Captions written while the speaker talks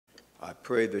I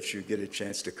pray that you get a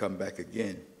chance to come back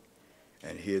again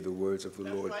and hear the words of the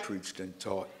Lord preached and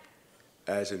taught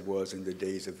as it was in the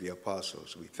days of the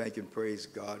apostles. We thank and praise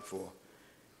God for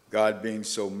God being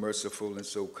so merciful and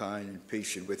so kind and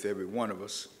patient with every one of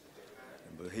us.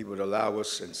 But he would allow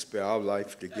us and spare our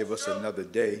life to give us another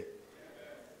day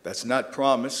that's not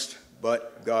promised,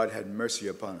 but God had mercy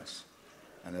upon us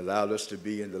and allowed us to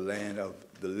be in the land of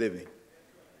the living.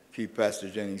 Keep Pastor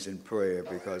Jennings in prayer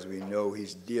because we know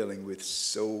he's dealing with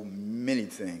so many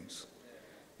things,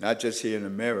 not just here in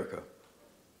America,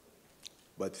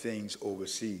 but things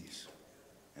overseas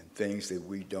and things that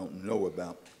we don't know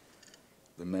about.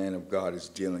 The man of God is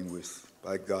dealing with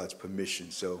by God's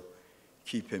permission, so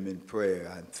keep him in prayer.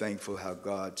 I'm thankful how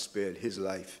God spared his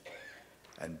life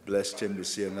and blessed him to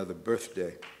see another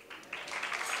birthday.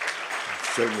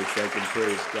 I certainly thank and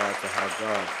praise God for how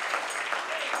God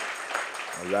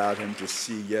allowed him to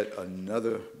see yet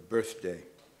another birthday.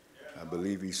 I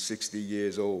believe he's 60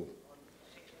 years old.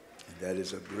 And that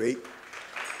is a great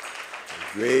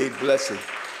blessing.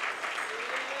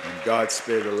 And God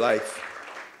spared the life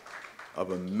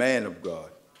of a man of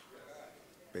God,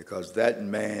 because that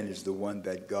man is the one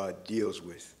that God deals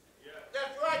with.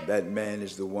 And that man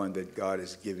is the one that God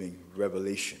is giving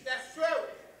revelation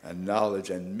and knowledge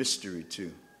and mystery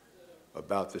to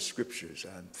about the scriptures.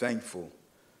 I'm thankful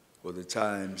for the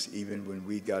times even when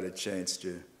we got a chance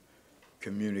to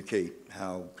communicate,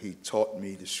 how he taught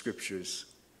me the scriptures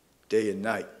day and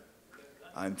night.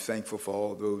 I'm thankful for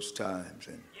all those times,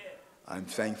 and I'm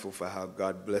thankful for how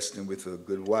God blessed him with a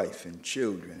good wife and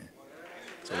children.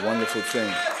 It's a wonderful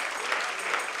thing.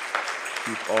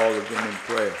 Keep all of them in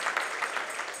prayer,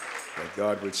 that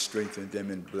God would strengthen them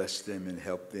and bless them and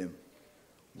help them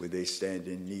where they stand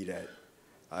in need at.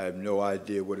 I have no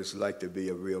idea what it's like to be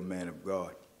a real man of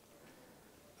God.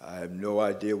 I have no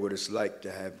idea what it's like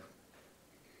to have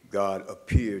God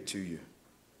appear to you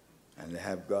and to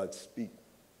have God speak.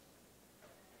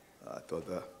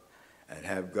 And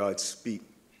have God speak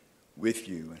with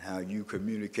you and how you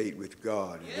communicate with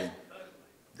God, and then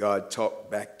God talk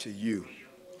back to you.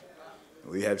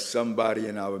 We have somebody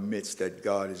in our midst that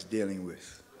God is dealing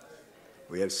with.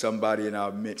 We have somebody in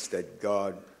our midst that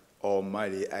God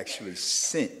Almighty actually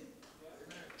sent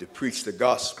to preach the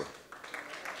gospel.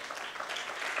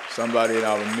 Somebody in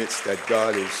our midst that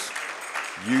God is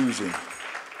using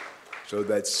so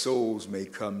that souls may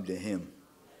come to him.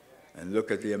 And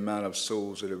look at the amount of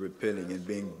souls that are repenting and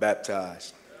being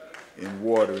baptized in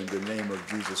water in the name of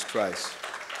Jesus Christ.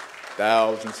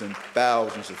 Thousands and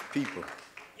thousands of people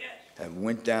have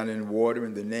went down in water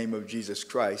in the name of Jesus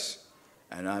Christ.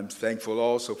 And I'm thankful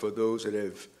also for those that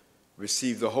have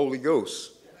received the Holy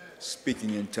Ghost,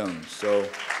 speaking in tongues. So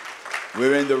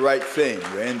we're in the right thing.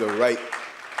 We're in the right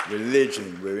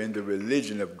religion. We're in the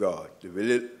religion of God. The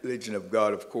religion of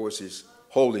God, of course, is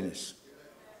holiness.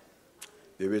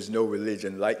 There is no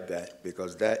religion like that,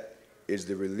 because that is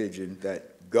the religion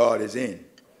that God is in.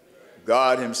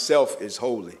 God himself is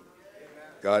holy.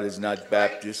 God is not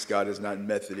Baptist. God is not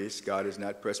Methodist. God is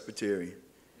not Presbyterian.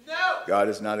 God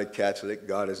is not a Catholic.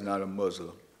 God is not a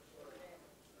Muslim.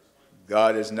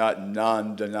 God is not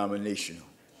non-denominational.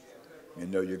 You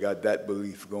know, you got that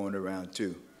belief going around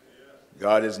too.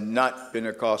 God is not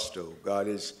Pentecostal. God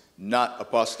is not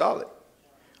apostolic.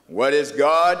 What is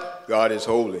God? God is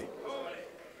holy.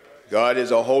 God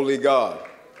is a holy God.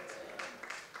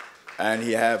 And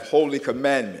he have holy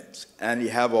commandments. And he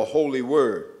have a holy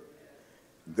word.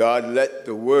 God, let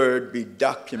the word be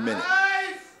documented.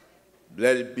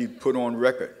 Let it be put on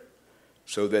record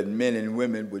so that men and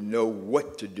women would know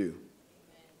what to do.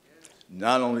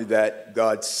 Not only that,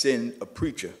 God send a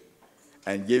preacher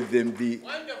and give them the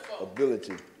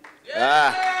ability.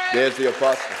 There's the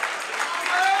apostle.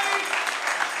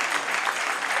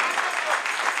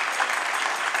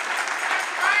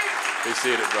 Be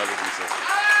seated, brothers and sisters.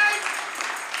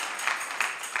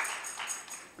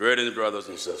 Greetings, brothers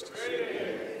and sisters.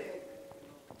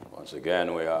 Once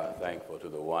again, we are thankful to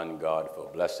the one God for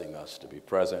blessing us to be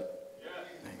present.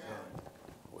 Thank God.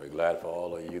 We're glad for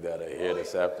all of you that are here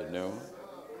this afternoon.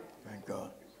 Thank God.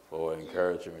 For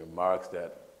encouraging remarks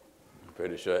that I'm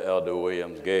pretty sure Elder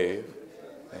Williams gave.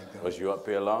 Thank God. Was you up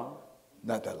here long?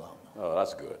 Not that long. Oh,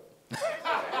 that's good.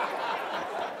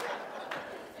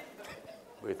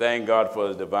 We thank God for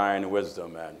his divine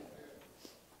wisdom and,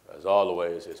 as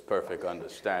always, his perfect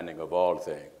understanding of all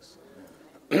things,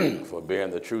 for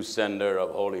being the true sender of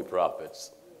holy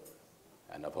prophets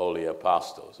and of holy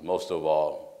apostles. Most of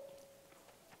all,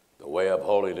 the way of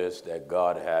holiness that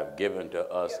God have given to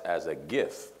us as a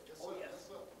gift.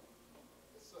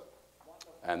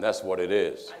 And that's what it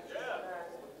is.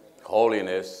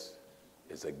 Holiness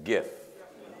is a gift.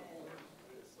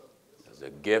 It's a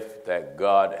gift that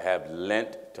God have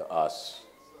lent to us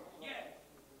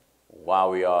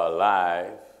while we are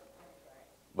alive,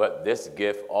 but this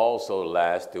gift also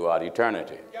lasts throughout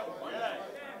eternity.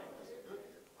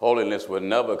 Holiness will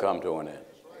never come to an end,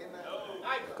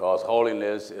 because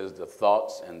holiness is the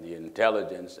thoughts and the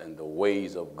intelligence and the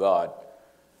ways of God,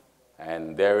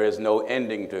 and there is no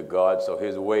ending to God, so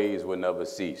his ways will never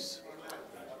cease.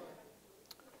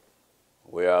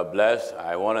 We are blessed.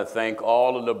 I want to thank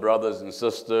all of the brothers and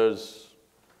sisters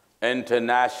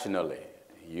internationally,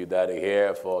 you that are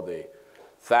here, for the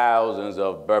thousands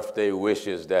of birthday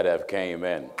wishes that have came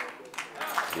in.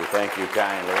 We thank you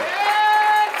kindly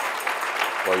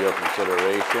for your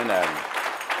consideration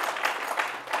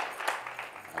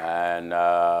and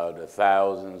the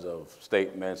thousands of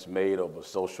statements made over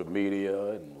social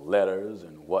media and letters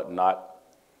and whatnot.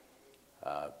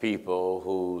 People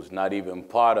who's not even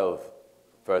part of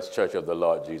First Church of the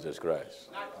Lord Jesus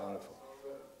Christ,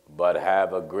 but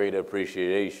have a great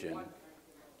appreciation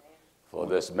for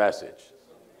this message.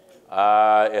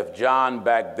 If John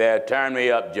back there, turn me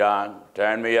up, John.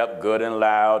 Turn me up good and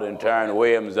loud, and turn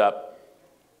Williams up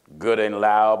good and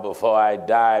loud before I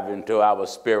dive into our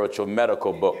spiritual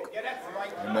medical book.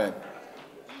 Amen.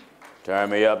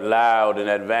 Turn me up loud in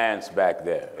advance back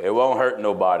there. It won't hurt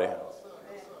nobody.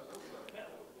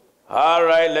 All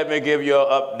right, let me give you an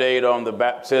update on the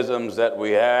baptisms that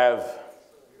we have.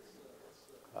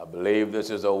 I believe this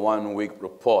is a 1-week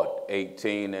report.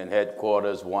 18 in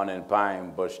headquarters, 1 in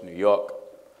Pine Bush, New York,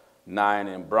 9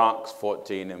 in Bronx,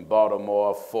 14 in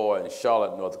Baltimore, 4 in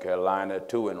Charlotte, North Carolina,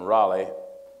 2 in Raleigh,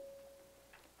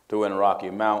 2 in Rocky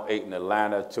Mount, 8 in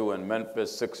Atlanta, 2 in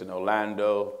Memphis, 6 in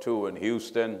Orlando, 2 in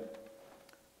Houston,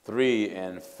 3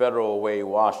 in Federal Way,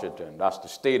 Washington. That's the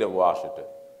state of Washington.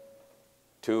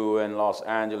 2 in Los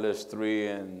Angeles, 3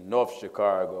 in North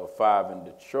Chicago, 5 in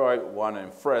Detroit, 1 in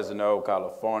Fresno,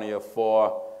 California,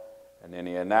 4 in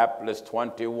Indianapolis,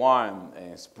 21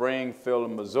 in Springfield,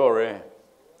 Missouri,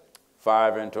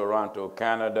 5 in Toronto,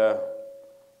 Canada,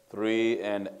 3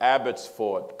 in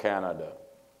Abbotsford, Canada,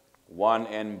 1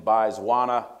 in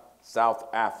Botswana, South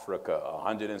Africa,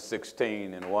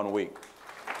 116 in 1 week.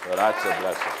 So that's a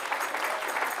blessing.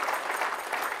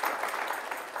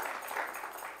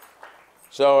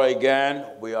 So again,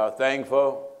 we are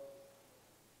thankful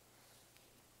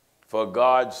for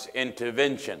God's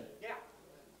intervention.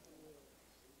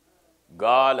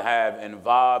 God have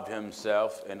involved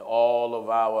himself in all of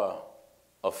our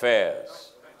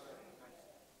affairs.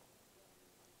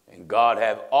 And God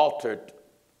have altered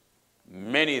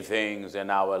many things in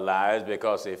our lives,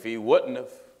 because if he wouldn't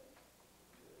have,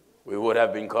 we would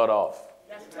have been cut off.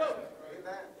 That's true.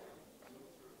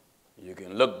 You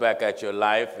can look back at your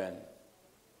life and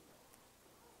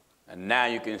now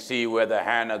you can see where the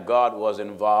hand of God was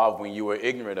involved when you were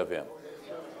ignorant of him.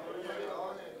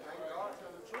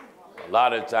 A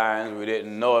lot of times we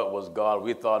didn't know it was God.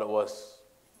 We thought it was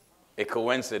a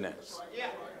coincidence,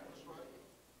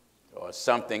 or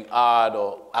something odd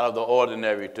or out of the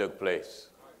ordinary took place.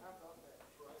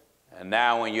 And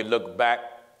now when you look back,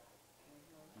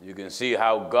 you can see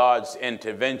how God's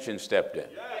intervention stepped in.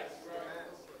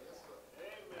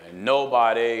 And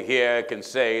nobody here can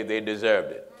say they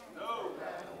deserved it.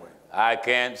 I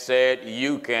can't say it,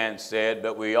 you can't say it,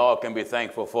 but we all can be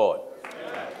thankful for it.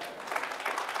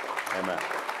 Amen.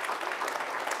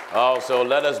 Also,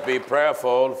 let us be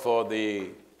prayerful for the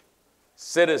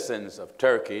citizens of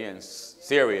Turkey and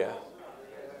Syria.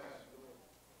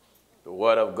 The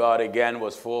word of God again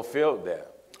was fulfilled there.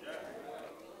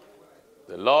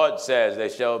 The Lord says there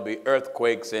shall be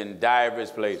earthquakes in divers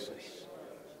places.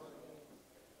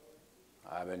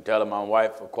 I've been telling my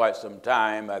wife for quite some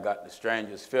time, I got the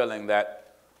strangest feeling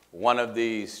that one of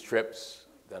these trips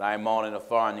that I'm on in the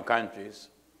foreign countries,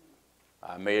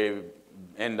 I may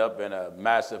end up in a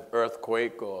massive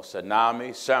earthquake or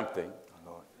tsunami, something.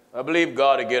 I believe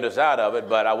God to get us out of it,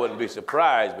 but I wouldn't be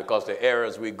surprised, because the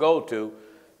areas we go to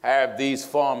have these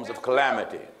forms of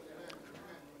calamity.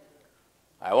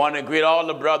 I want to greet all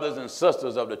the brothers and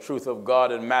sisters of the truth of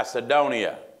God in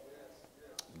Macedonia.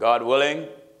 God willing,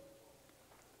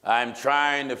 I'm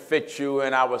trying to fit you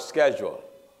in our schedule.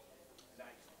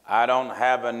 I don't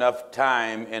have enough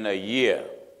time in a year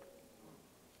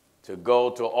to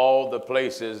go to all the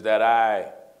places that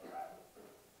I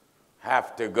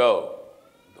have to go.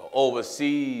 The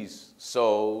overseas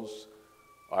souls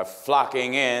are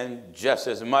flocking in just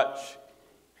as much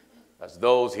as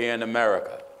those here in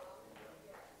America.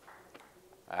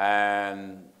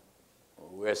 And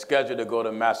we're scheduled to go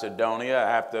to Macedonia. I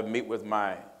have to meet with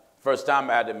first time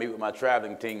I had to meet with my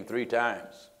traveling team 3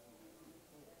 times.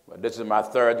 But this is my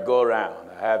third go-around.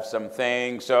 I have some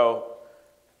things. So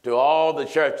to all the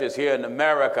churches here in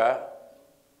America,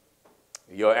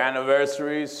 your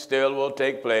anniversaries still will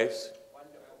take place.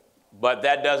 But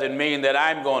that doesn't mean that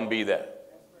I'm going to be there.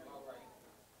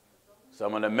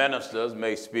 Some of the ministers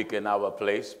may speak in our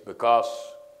place because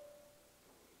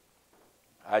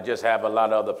I just have a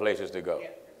lot of other places to go.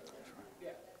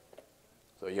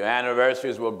 So your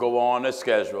anniversaries will go on as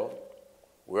scheduled.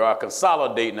 We are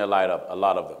consolidating a lot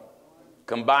of them,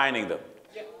 combining them.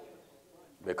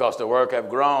 Because the work have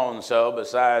grown, so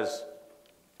besides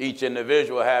each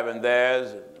individual having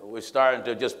theirs, we're starting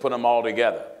to just put them all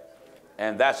together.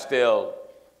 And that still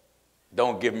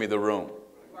don't give me the room.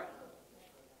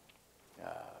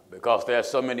 Because there are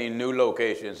so many new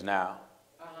locations now.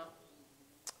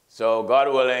 So God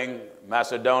willing,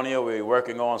 Macedonia, we're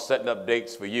working on setting up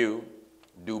dates for you.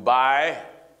 Dubai,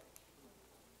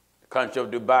 the country of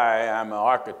Dubai, I'm an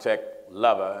architect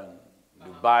lover,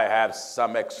 and Dubai has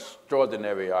some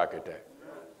extraordinary architect.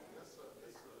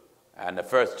 And the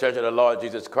first church of the Lord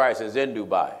Jesus Christ is in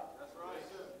Dubai.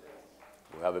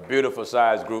 We have a beautiful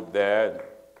sized group there,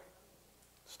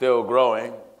 still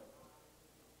growing.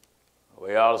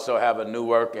 We also have a new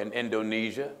work in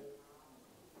Indonesia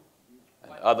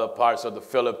and other parts of the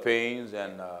Philippines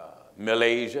and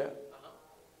Malaysia.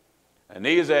 And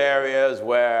these are areas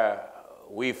where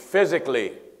we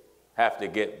physically have to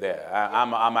get there.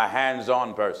 I'm a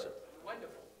hands-on person.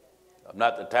 I'm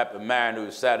not the type of man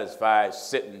who's satisfied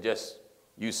sitting just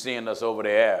you seeing us over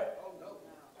the air.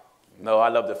 No, I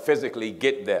love to physically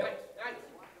get there,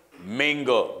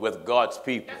 mingle with God's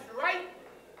people.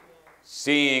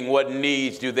 Seeing what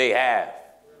needs do they have,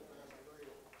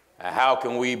 and how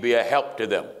can we be a help to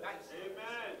them.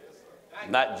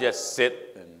 Not just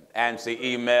sit and answer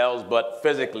emails, but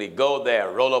physically go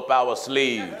there, roll up our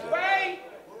sleeves,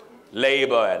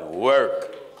 labor and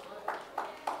work.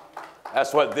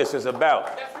 That's what this is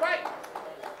about.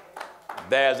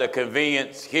 There's a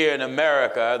convenience here in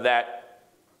America that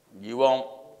you won't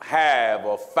have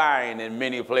or find in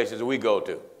many places we go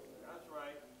to.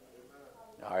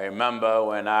 I remember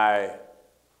when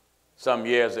some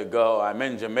years ago, I'm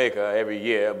in Jamaica every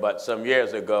year, but some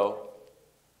years ago,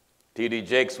 T.D.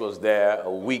 Jakes was there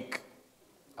a week,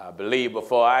 I believe,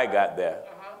 before I got there.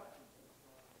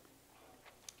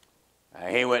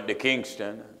 And he went to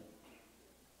Kingston,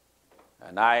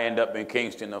 and I ended up in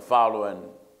Kingston the following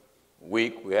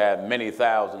week. We had many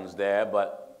thousands there,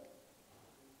 but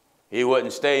he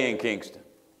wouldn't stay in Kingston.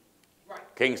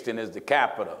 Kingston is the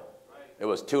capital. It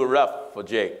was too rough for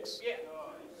Jakes.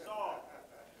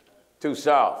 Too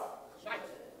soft.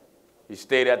 He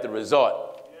stayed at the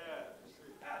resort.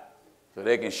 So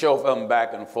they can chauffeur him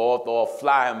back and forth or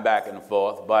fly him back and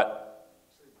forth. But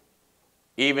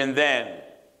even then,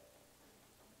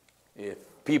 if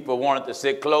people wanted to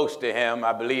sit close to him,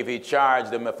 I believe he charged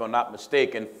them, if I'm not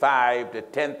mistaken, $5,000 to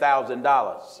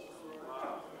 $10,000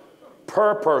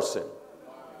 per person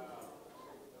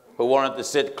who wanted to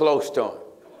sit close to him.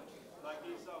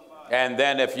 And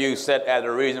then if you sat at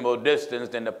a reasonable distance,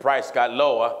 then the price got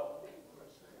lower,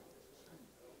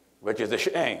 which is a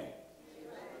shame.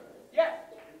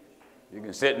 You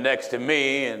can sit next to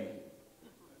me and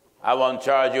I won't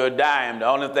charge you a dime. The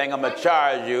only thing I'm going to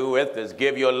charge you with is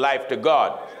give your life to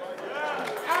God.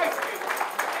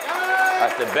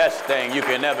 That's the best thing you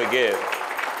can ever give.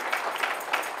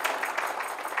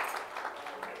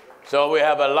 So we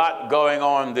have a lot going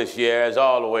on this year, as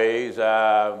always.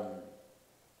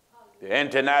 The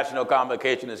international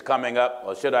convocation is coming up,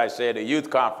 or should I say the youth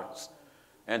conference.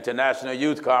 International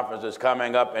Youth Conference is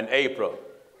coming up in April,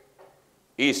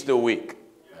 Easter week.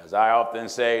 As I often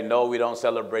say, no, we don't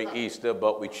celebrate Easter,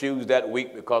 but we choose that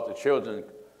week because the children's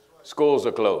schools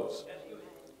are closed.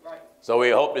 So we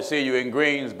hope to see you in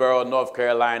Greensboro, North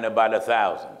Carolina by the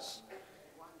thousands.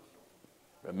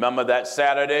 Remember that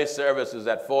Saturday service is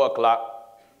at 4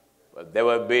 o'clock, but there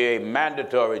will be a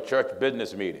mandatory church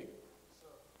business meeting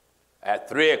at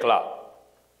 3 o'clock.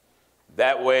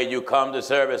 That way you come to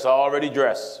service already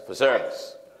dressed for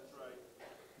service.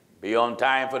 Be on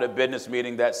time for the business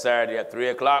meeting that Saturday at 3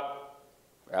 o'clock.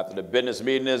 After the business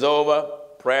meeting is over,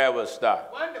 prayer will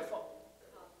start. Wonderful.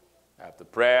 After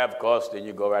prayer, of course, then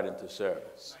you go right into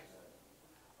service.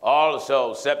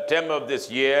 Also, September of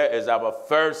this year is our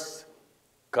first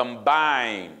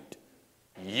combined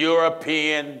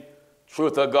European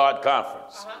Truth of God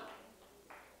Conference.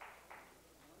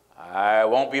 I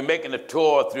won't be making a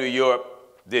tour through Europe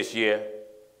this year,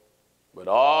 but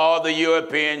all the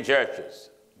European churches,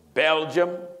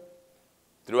 Belgium,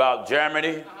 throughout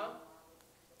Germany,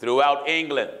 throughout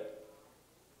England,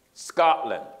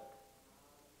 Scotland,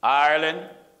 Ireland,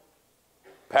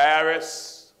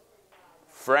 Paris,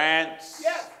 France,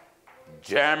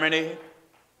 Germany,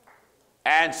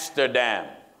 Amsterdam.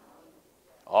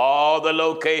 All the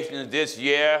locations this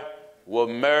year will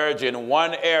merge in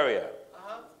one area.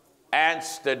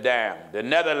 Amsterdam, the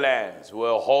Netherlands,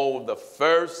 will hold the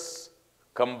first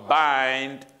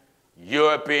combined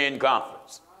European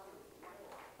conference.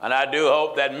 And I do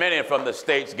hope that many from the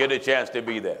States get a chance to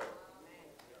be there.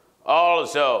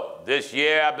 Also, this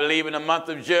year, I believe in the month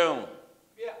of June,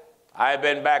 I've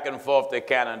been back and forth to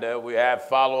Canada. We have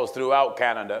followers throughout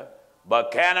Canada.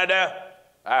 But Canada,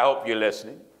 I hope you're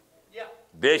listening.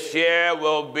 This year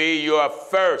will be your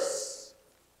first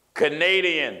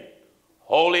Canadian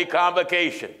Holy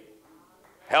Convocation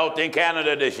held in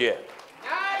Canada this year.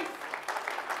 Nice.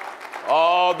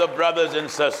 All the brothers and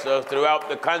sisters throughout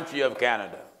the country of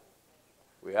Canada.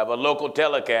 We have a local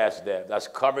telecast there that's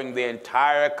covering the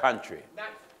entire country. Nice.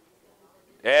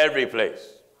 Every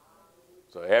place.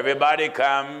 So everybody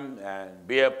come and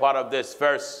be a part of this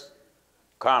first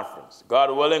conference.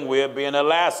 God willing, we'll be in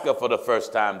Alaska for the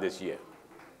first time this year.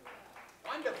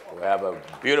 Wonderful. We have a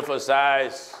beautiful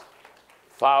size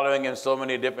following in so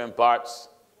many different parts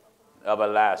of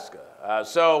Alaska.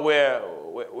 So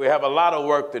we have a lot of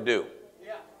work to do.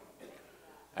 Yeah.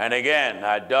 And again,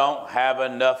 I don't have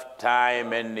enough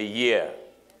time in the year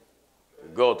to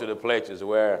go to the places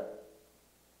where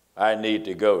I need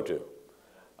to go to.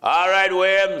 All right,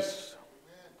 Williams,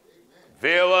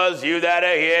 viewers, you that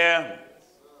are here,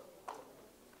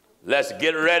 let's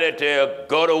get ready to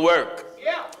go to work.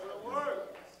 Yeah.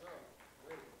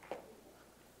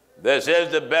 This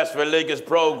is the best religious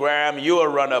program you will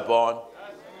run up on,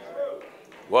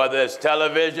 whether it's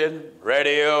television,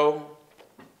 radio,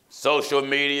 social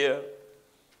media,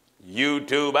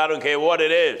 YouTube, I don't care what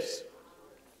it is.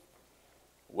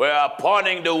 We're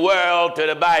pointing the world to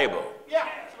the Bible. Yeah,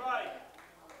 that's right.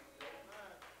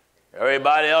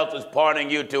 Everybody else is pointing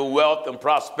you to wealth and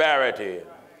prosperity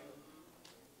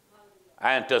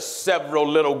and to several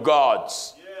little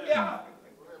gods. Yeah.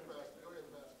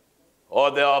 Or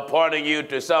they're pointing you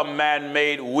to some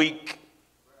man-made, weak,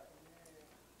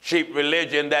 cheap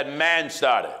religion that man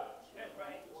started.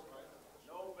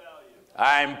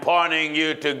 I'm pointing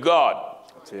you to God.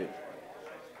 That's it.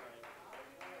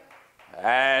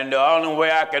 And the only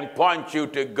way I can point you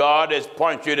to God is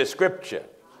point you to Scripture.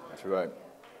 That's right.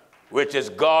 Which is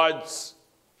God's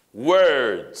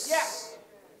words. Yes.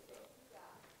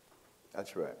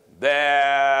 That's right. There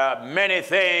are many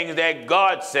things that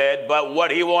God said, but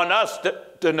what he wants us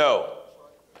to know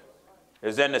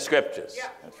is in the Scriptures. Yeah.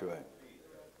 That's right.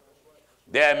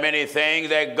 There are many things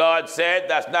that God said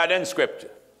that's not in Scripture.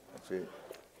 That's it.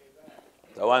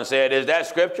 Someone said, is that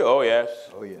Scripture? Oh, yes.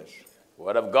 Oh, yes.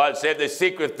 What if God said the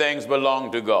secret things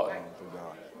belong to God?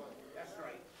 That's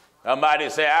right. Somebody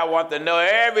say, I want to know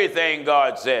everything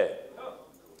God said.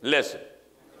 Listen.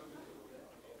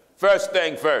 First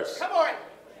thing first. Come on.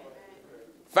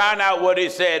 Find out what he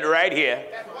said right here.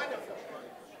 That's wonderful.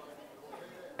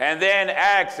 And then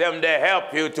ask him to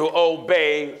help you to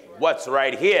obey what's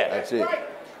right here. That's it.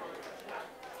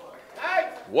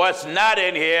 What's not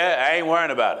in here, I ain't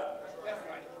worrying about it.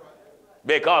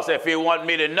 Because if he want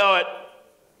me to know it,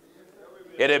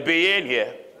 it'll be in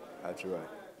here. That's right.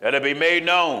 It'll be made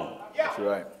known. That's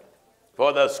right.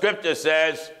 For the Scripture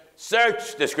says,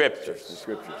 search the Scriptures. The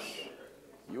Scriptures.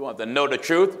 You want to know the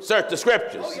truth? Search the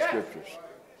Scriptures. Oh, yeah. The Scriptures.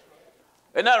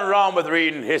 There's nothing wrong with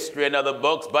reading history and other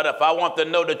books, but if I want to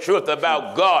know the truth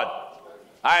about God,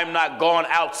 I'm not going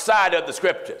outside of the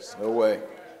Scriptures. No way.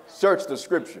 Search the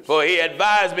Scriptures. For he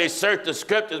advised me, search the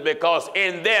Scriptures, because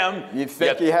in them you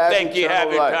think you have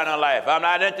eternal life. I'm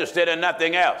not interested in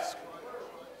nothing else.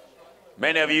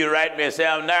 Many of you write me and say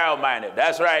I'm narrow-minded.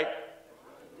 That's right.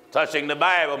 Touching the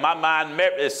Bible, my mind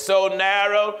is so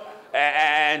narrow,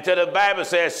 and to the Bible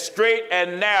says straight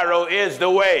and narrow is the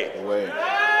way. The way.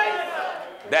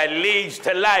 That leads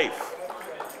to life.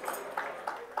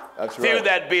 That's right. Few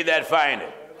that be that find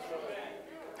it.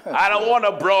 I don't want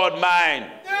a broad mind.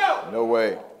 No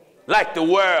way. Like the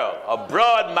world. A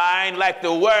broad mind like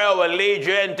the world will lead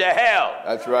you into hell.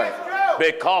 That's right.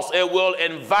 Because it will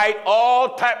invite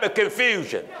all type of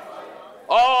confusion,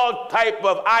 all type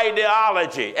of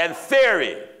ideology and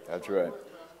theory. That's right.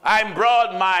 I'm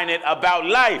broad-minded about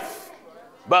life.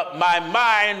 But my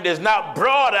mind is not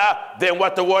broader than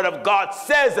what the Word of God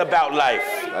says about life.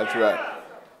 That's right.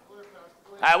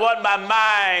 I want my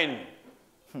mind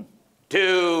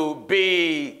to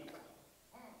be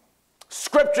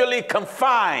scripturally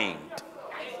confined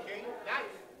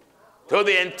to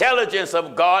the intelligence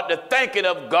of God, the thinking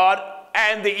of God,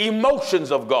 and the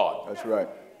emotions of God. That's right.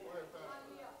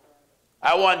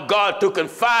 I want God to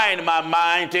confine my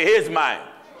mind to his mind.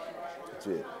 That's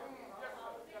it.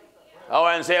 Oh,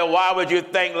 and say, why would you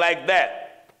think like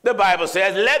that? The Bible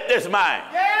says, let this mind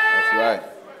That's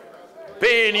right.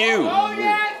 be in you. Oh,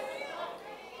 yes.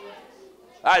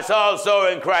 That's also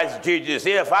in Christ Jesus.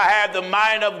 See, if I have the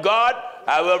mind of God,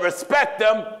 I will respect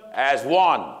them as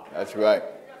one. That's right.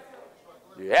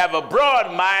 You have a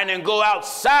broad mind and go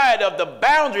outside of the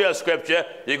boundary of Scripture,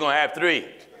 you're going to have three.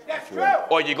 That's true.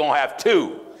 Or you're going to have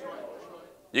two.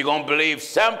 You're going to believe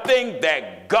something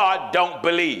that God don't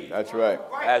believe. That's right.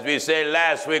 As we said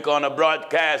last week on the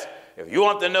broadcast, if you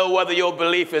want to know whether your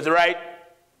belief is right,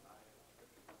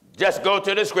 just go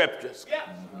to the Scriptures. Yeah.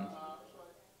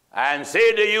 And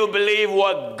see, do you believe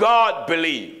what God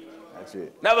believes? That's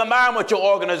it. Never mind what your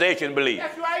organization believes.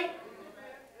 That's right.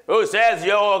 Who says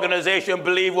your organization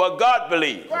believes what God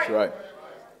believes? That's right.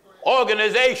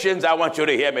 Organizations, I want you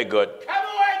to hear me good. Come on.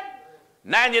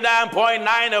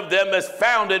 99.9 of them is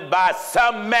founded by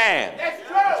some man That's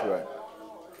true. That's right.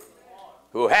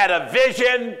 who had a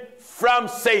vision from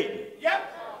Satan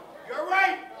Yep. You're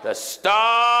right. to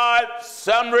start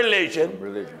some religion,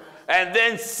 Religion. and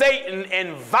then Satan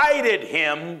invited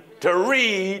him to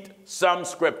read some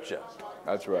scripture.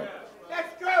 That's right.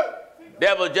 That's true.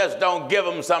 Devil just don't give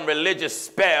him some religious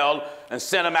spell and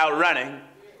send him out running.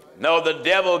 No, the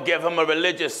devil give him a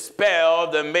religious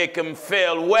spell to make him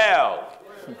feel well.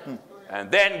 And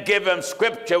then give him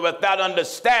scripture without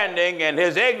understanding, and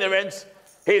his ignorance,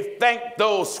 he think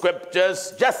those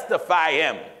scriptures justify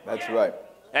him That's right.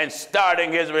 and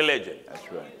starting his religion.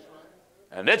 That's right.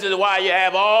 And this is why you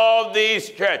have all these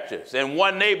churches in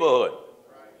one neighborhood,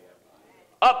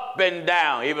 up and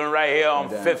down, even right here on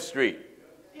Down. 5th Street.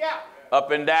 Yeah.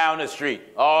 Up and down the street,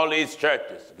 all these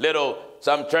churches.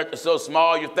 Some churches so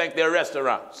small you think they're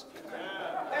restaurants.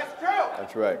 That's true.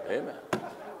 That's right. Amen.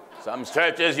 Some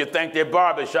churches you think they're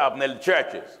barbershop and they're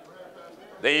churches.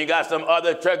 Then you got some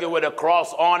other churches with a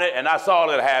cross on it, and that's all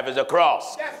it have is a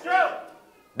cross. That's true.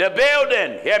 The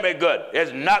building, hear me good,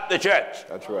 is not the church.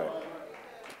 That's right.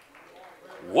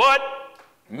 What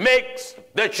makes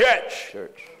the church?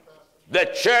 Church. The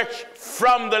church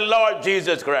from the Lord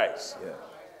Jesus Christ. Yeah.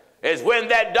 Is when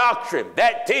that doctrine,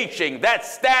 that teaching, that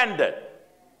standard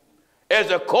is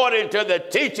according to the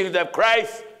teachings of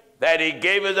Christ that he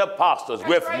gave his apostles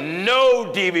with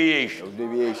no deviation. No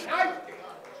deviation. Nice.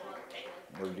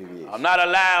 No deviation. I'm not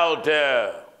allowed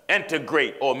to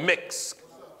integrate or mix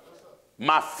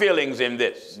my feelings in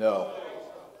this. No.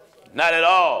 Not at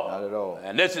all. Not at all.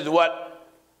 And this is what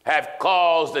have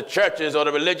caused the churches or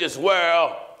the religious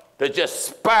world to just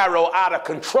spiral out of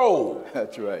control.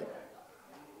 That's right.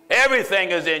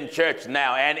 Everything Is in church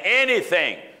now, and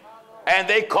anything, and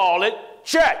they call it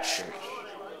church.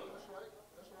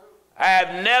 I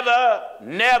have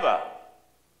never,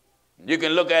 you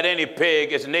can look at any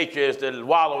pig, its nature is to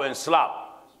wallow in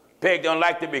slop. Pig don't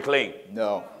like to be clean.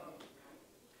 No.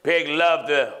 Pig love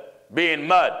to be in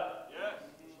mud.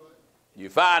 You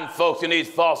find folks in these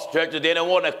false churches, they don't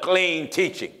want a clean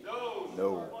teaching.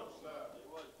 No.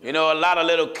 You know, a lot of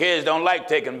little kids don't like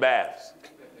taking baths.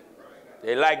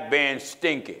 They like being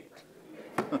stinky,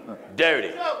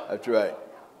 dirty. That's right.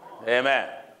 Amen.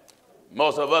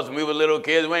 Most of us, when we were little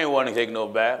kids, we ain't want to take no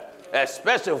bath,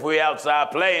 especially if we outside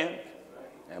playing.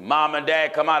 And mom and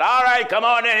dad come out, all right, come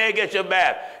on in here, get your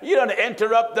bath. You don't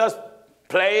interrupt us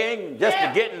playing just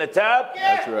to get in the tub.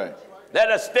 That's right.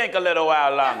 Let us stink a little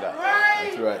while longer.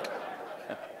 That's right.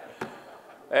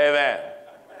 Amen.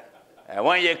 And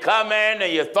when you come in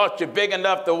and you thought you're big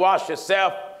enough to wash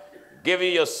yourself, give you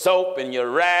your soap and your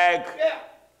rag. Yeah.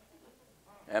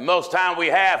 And most time we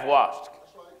half washed.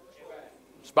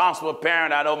 Responsible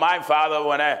parent, I know my father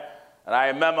when I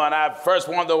remember when I first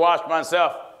wanted to wash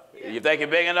myself. You think you're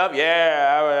big enough?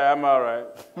 Yeah, I'm all right.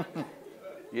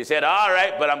 You said, all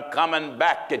right, but I'm coming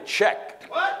back to check.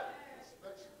 What?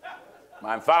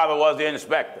 My father was the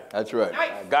inspector. That's right.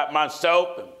 I got my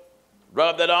soap and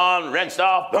rubbed it on, rinsed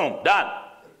off, boom, done.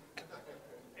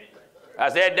 I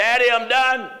said, Daddy, I'm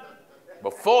done.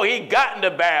 Before he got in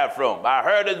the bathroom, I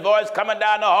heard his voice coming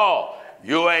down the hall.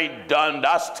 You ain't done,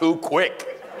 that's too quick.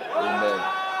 Amen.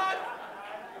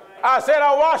 I said,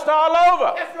 I washed all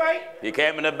over. That's right. He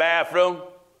came in the bathroom.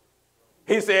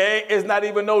 He said, it's not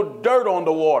even no dirt on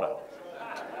the water.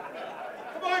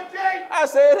 Come on, Jay. I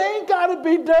said, it ain't got to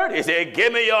be dirty. He said,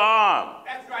 give me your arm.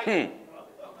 That's right.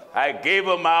 I gave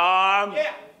him my arm,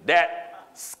 Yeah. that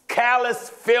callous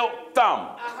felt thumb.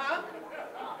 Uh-huh.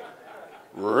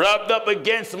 Rubbed up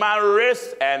against my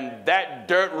wrist, and that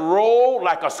dirt rolled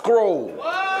like a scroll.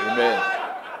 Amen.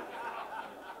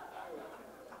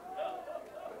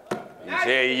 He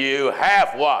said, you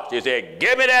half washed. He said,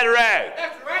 give me that rag.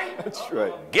 That's right. That's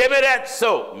right. Give me that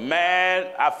soap. Man,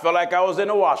 I felt like I was in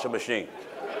the washing machine.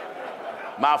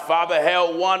 My father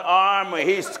held one arm and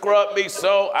he scrubbed me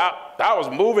so I was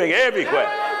moving everywhere.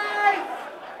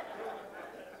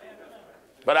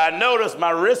 But I noticed my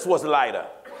wrist was lighter.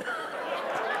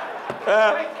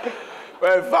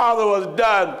 When father was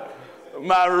done,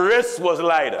 my wrist was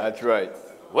lighter. That's right.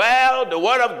 Well, the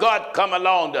word of God come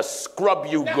along to scrub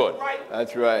you good.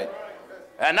 That's right.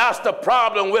 And that's the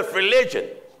problem with religion.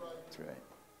 That's right.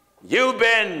 You've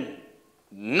been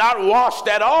not washed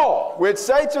at all. Which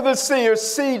say to the seer,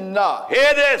 see not.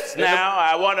 Hear this now.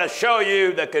 I want to show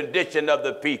you the condition of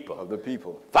the people. Of the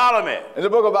people. Follow me. In the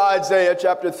book of Isaiah,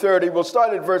 chapter 30, we'll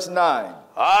start at verse 9.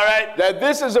 All right. That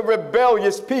this is a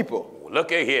rebellious people.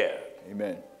 Look at here.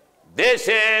 Amen. This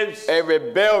is A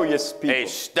rebellious people. a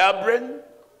stubborn,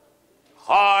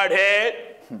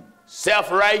 hard-headed,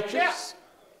 self-righteous,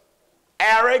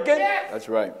 arrogant, That's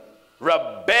right.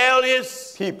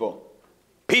 rebellious People.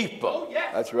 people.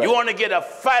 That's right. You want to get a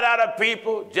fight out of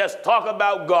people? Just talk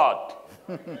about God.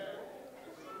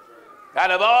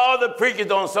 Out of all the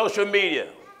preachers on social media,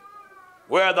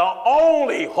 we're the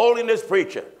only holiness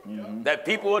preacher that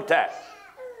people attack.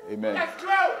 Amen. That's true.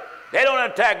 They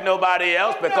don't attack nobody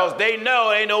else because they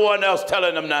know ain't no one else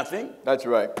telling them nothing. That's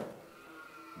right.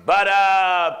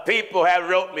 But people have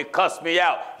wrote me, cussed me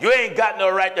out. You ain't got no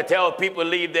right to tell people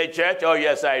leave their church. Oh,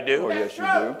 yes, I do. Oh, yes, you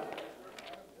do.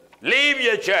 Leave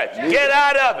your church. Get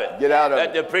out of it. Get out of let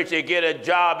it. the preacher get a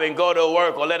job and go to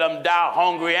work, or let them die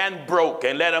hungry and broke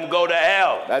and let them go to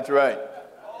hell. That's right.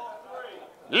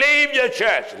 Leave your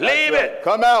church. Leave Right. it.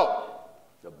 Come out.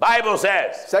 The Bible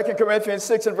says. 2 Corinthians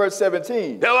 6 and verse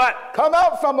 17. Do what? Come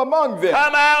out from among them.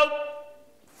 Come out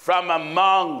from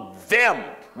among them.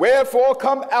 Wherefore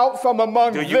come out from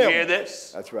among Do them. you hear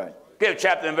this? That's right. Give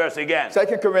chapter and verse again.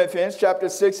 2 Corinthians chapter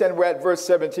 6 and we're at verse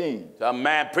 17. Some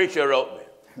man preacher wrote me.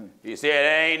 He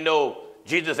said,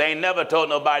 Jesus ain't never told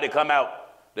nobody to come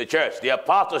out the church. The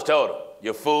apostles told him.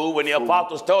 You fool. When the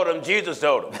apostles told him, Jesus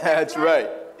told him. That's right.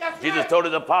 Jesus told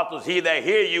his apostles, he that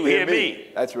hear you, hear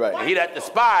me. That's right. And he that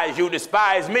despise you,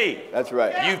 despise me. That's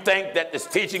right. You think that this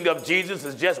teaching of Jesus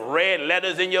is just red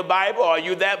letters in your Bible? Are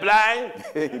you that blind?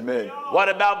 Amen. What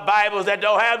about Bibles that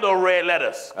don't have no red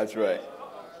letters? That's right.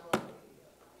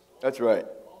 That's right.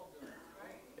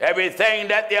 Everything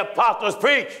that the apostles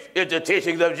preached is the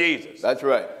teachings of Jesus. That's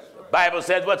right. The Bible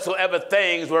says whatsoever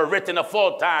things were written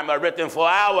aforetime are written for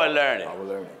our learning, Our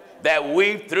learning. that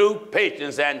we through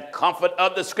patience and comfort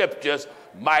of the scriptures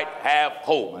might have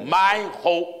hope. My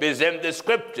hope is in the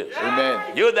scriptures.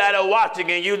 Amen. You that are watching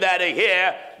and you that are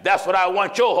here, that's what I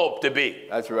want your hope to be.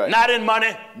 That's right. Not in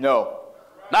money, No.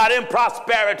 not in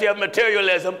prosperity of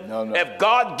materialism. No, no. If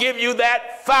God give you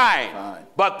that, fine. Fine.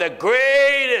 But the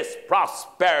greatest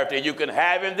prosperity you can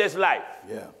have in this life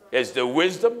is the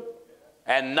wisdom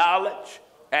and knowledge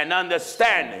and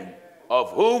understanding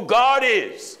of who God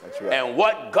is. That's right. And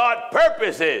what God's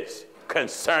purpose is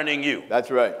concerning you.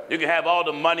 That's right. You can have all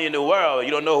the money in the world.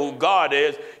 You don't know who God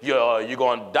is. You're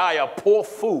going to die a poor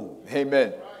fool.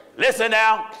 Amen. Listen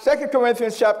now. 2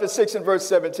 Corinthians chapter 6 and verse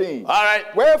 17. All right.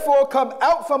 Wherefore come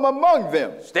out from among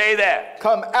them. Stay there.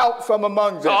 Come out from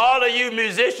among them. So all of you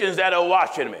musicians that are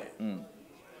watching me.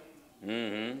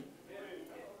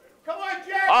 Come on,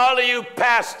 Jay. All of you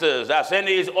pastors that's in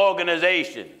these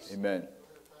organizations. Amen.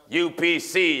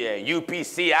 UPC and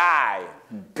UPCI,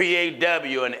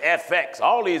 PAW and FX.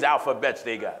 All these alphabets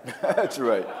they got. That's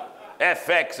right.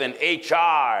 FX and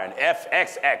HR and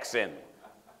FXX and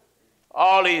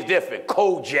all these different,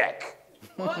 Kojak,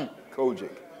 Kojic.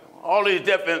 all these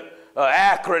different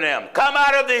acronyms. Come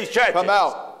out of these churches. Come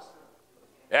out.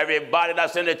 Everybody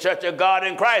that's in the Church of God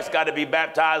in Christ got to be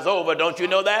baptized over. Don't you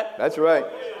know that? That's right.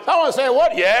 Someone say,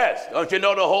 what? Yes. Don't you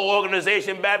know the whole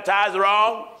organization baptized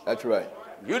wrong? That's right.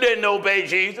 You didn't obey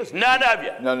Jesus. None of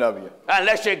you. None of you.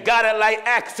 Unless you got it like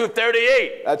Acts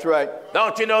 2:38. That's right.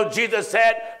 Don't you know Jesus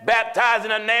said, baptize in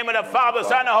the name of the Father,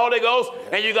 Son, and Holy Ghost,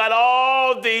 and you got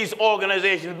all these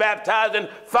organizations baptized in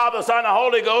Father, Son, and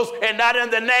Holy Ghost, and not in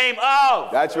the name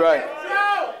of. That's right.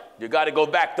 You got to go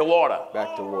back to water.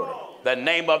 Back to water. The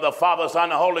name of the Father, Son,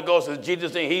 and Holy Ghost is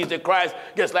Jesus, and He's the Christ.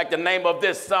 Just like the name of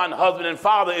this son, husband, and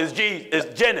father is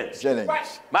Jennings. Jennings.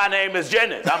 My name is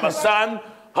Jennings. I'm a son,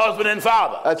 husband, and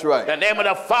father. That's right. The name of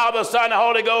the Father, Son, and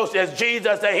Holy Ghost is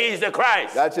Jesus, and He's the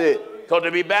Christ. That's it. So to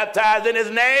be baptized in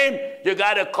His name, you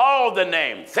got to call the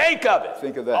name. Think of it.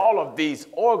 Think of that. All of these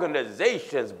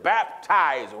organizations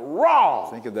baptize wrong.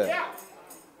 Think of that. Yeah.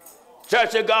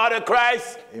 Church of God of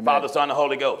Christ, Amen. Father, Son, and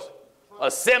Holy Ghost.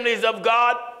 Assemblies of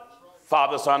God,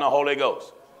 Father, Son, and Holy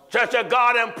Ghost. Church of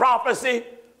God and Prophecy,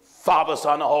 Father,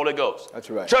 Son, and Holy Ghost. That's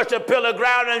right. Church of Pillar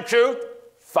Ground and Truth,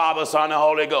 Father, Son, and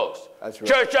Holy Ghost. That's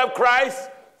right. Church of Christ,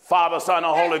 Father, Son,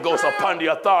 and Holy Ghost upon the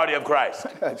authority of Christ.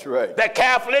 That's right. The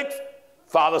Catholics,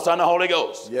 Father, Son, and Holy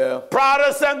Ghost. Yeah.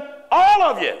 Protestant, all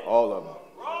of you. All of them.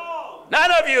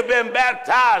 None of you have been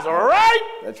baptized,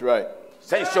 right? That's right.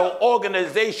 Since your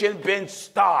organization been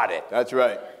started. That's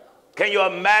right. Can you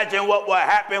imagine what will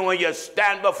happen when you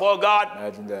stand before God?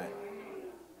 Imagine that.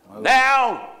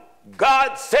 Now,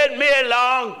 God sent me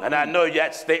along, and I know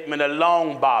that statement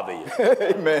alone bother you.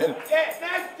 Amen.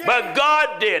 But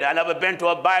God did. I've never been to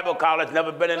a Bible college,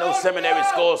 never been in no seminary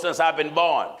school since I've been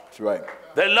born. That's right.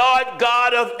 The Lord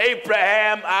God of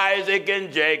Abraham, Isaac,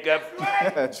 and Jacob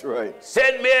That's right.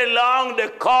 sent me along to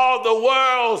call the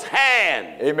world's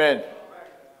hand Amen.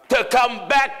 to come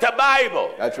back to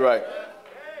Bible. That's right.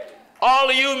 All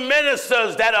of you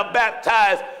ministers that are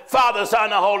baptized, Father, Son,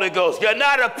 and Holy Ghost, you're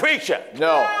not a preacher.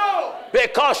 No.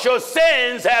 Because your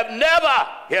sins have never,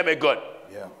 hear me good,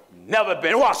 Yeah. never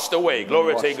been washed away.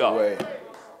 Glory to Washed God. away.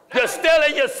 You're still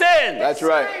in your sins. That's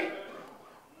right.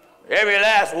 Every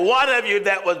last one of you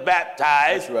that was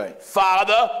baptized, That's right.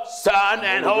 Father, Son,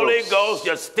 and Holy Ghost. Ghost,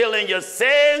 you're still in your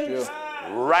sins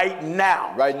right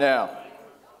now. Right now.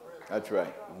 That's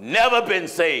right. Never been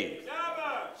saved.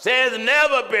 Sins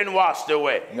never been washed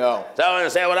away. No. Someone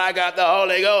say, well, I got the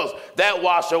Holy Ghost. That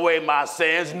wash away my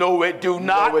sins. No, it do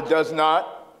not. No, it does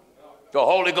not. The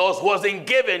Holy Ghost wasn't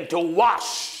given to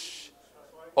wash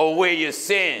away your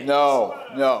sins. No.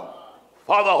 No.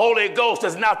 For the Holy Ghost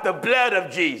is not the blood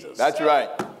of Jesus. That's right.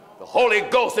 The Holy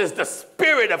Ghost is the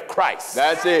Spirit of Christ.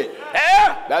 That's it.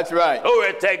 Yeah? That's right.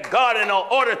 Glory to God. In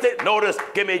order to, notice,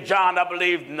 give me John, I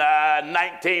believe,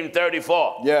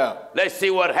 19:34. Yeah. Let's see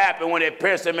what happened when they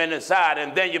pierced him in the side.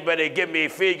 And then you better give me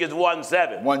Ephesians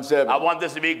 1:7. 1:7. I want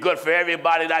this to be good for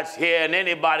everybody that's here and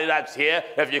anybody that's here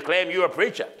if you claim you're a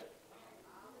preacher.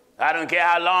 I don't care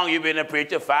how long you've been a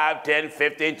preacher, 5, 10,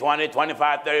 15, 20,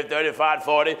 25, 30, 35,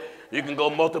 40. You can go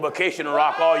multiplication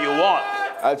rock all you want.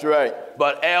 That's right.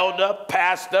 But elder,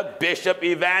 pastor, bishop,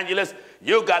 evangelist,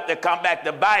 you got to come back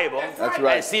to Bible. That's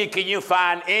right. And see, can you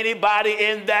find anybody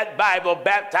in that Bible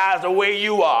baptized the way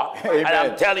you are? Amen. And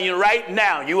I'm telling you right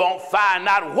now, you won't find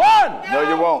not one No,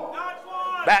 you won't.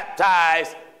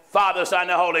 baptized Father, Son,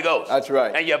 and Holy Ghost. That's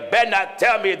right. And you better not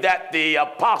tell me that the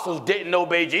apostles didn't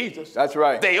obey Jesus. That's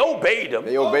right. They obeyed him.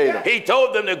 They obeyed him. He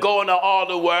told them to go into all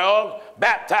the world,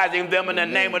 baptizing them in the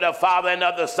name of the Father and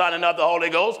of the Son and of the Holy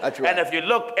Ghost. That's right. And if you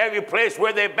look every place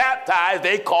where they baptized,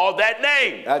 they called that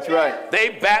name. That's right. They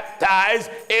baptized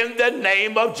in the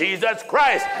name of Jesus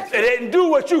Christ. They didn't do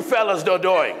what you fellas are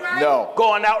doing. No.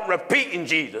 Going out repeating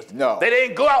Jesus. No. They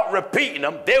didn't go out repeating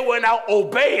him. They went out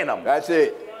obeying him. That's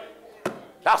it.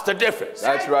 That's the difference.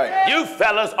 That's right. You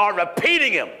fellas are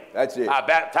repeating him. That's it. I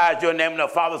baptized you in the name of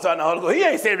the Father, Son, and Holy Ghost. He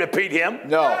ain't said repeat him.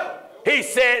 No. He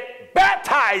said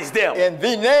baptize them In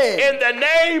the name. in the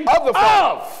name Of the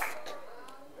Father. of.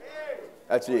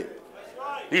 That's it.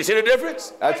 You see the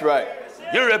difference? That's right.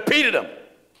 You repeated them.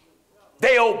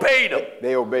 They obeyed him.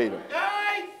 They obeyed him.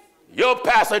 Your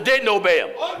pastor didn't obey him.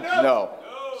 No.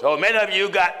 So many of you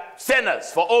got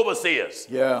sinners for overseers.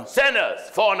 Yeah. Sinners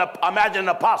for imagine an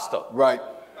apostle. Right.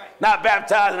 Not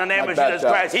baptized in the name Not of Jesus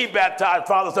baptized. Christ. He baptized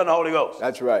Father, Son, and Holy Ghost.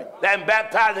 That's right. Then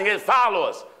baptizing his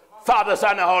followers, Father,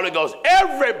 Son, and Holy Ghost.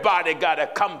 Everybody got to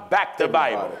come back to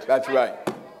Bible. That's right.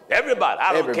 Everybody.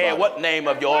 I don't care what name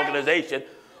of your organization,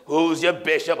 who's your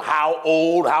bishop, how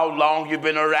old, how long you've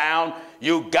been around.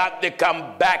 You got to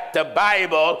come back to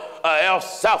Bible or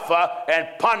else suffer and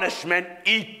punishment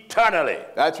eternally.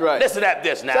 That's right. Listen at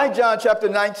this now. St. John chapter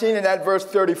 19 and at verse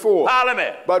 34.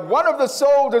 Parliament. But one of the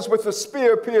soldiers with the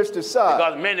spear pierced his side.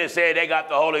 Because many say they got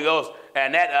the Holy Ghost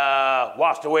and that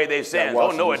washed away their sins.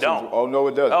 Oh, no, it don't. Oh, no,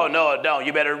 it doesn't. Oh, no, it don't.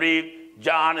 You better read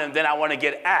John, and then I want to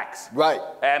get Acts. Right.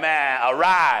 Amen.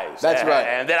 Arise. That's right.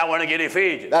 And then I want to get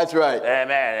Ephesians. That's right.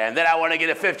 Amen. And then I want to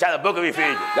get the 5th chapter, book of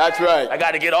Ephesians. That's right. I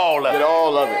got to get all of Get it.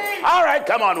 all of it. All right,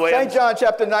 come on, William. St. John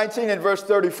chapter 19 and verse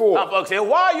 34. Some folks say,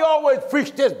 why you always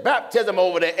preach this baptism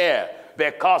over the air?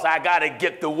 Because I got to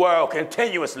get the world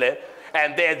continuously.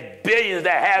 And there's billions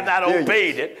that have not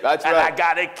obeyed it. That's and right. I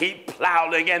got to keep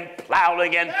plowing and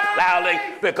plowing and plowing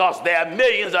because there are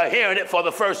millions are hearing it for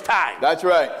the first time. That's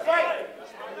right.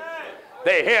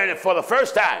 They're hearing it for the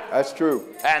first time. That's true.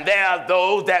 And there are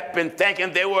those that been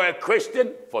thinking they were a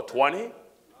Christian for 20,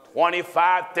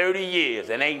 25, 30 years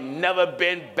and ain't never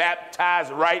been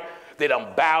baptized right. They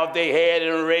done bowed their head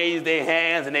and raised their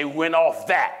hands and they went off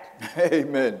that.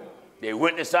 Amen. They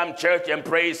went to some church and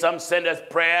prayed some sinner's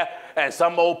prayer and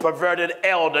some old perverted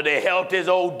elder, they held his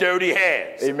old dirty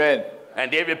hands. Amen. And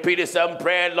they repeated some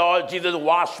prayer, Lord Jesus,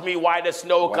 wash me white as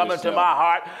snow, White come as into snow. my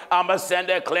heart. I'm a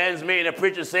sinner, cleanse me. And the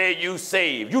preacher said, you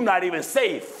saved. You're not even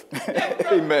safe.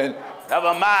 Amen.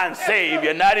 Never mind saved,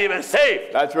 you're not even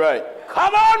safe. That's right.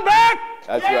 Come on back.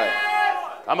 That's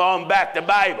right. Come on back to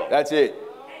Bible. That's it.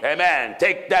 Amen.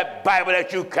 Take that Bible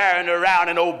that you're carrying around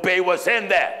and obey what's in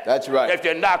there. That's right. If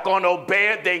you're not going to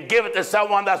obey it, then give it to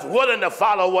someone that's willing to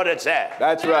follow what it says.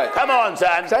 That's right. Come on,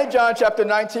 son. St. John chapter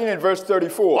 19 and verse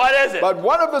 34. What is it? But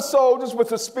one of the soldiers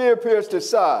with a spear pierced his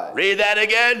side. Read that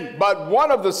again. But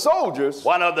one of the soldiers.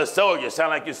 One of the soldiers.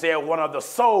 Sound like you said one of the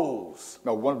souls.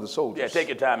 No, one of the soldiers. Yeah, take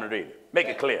your time and read it. Make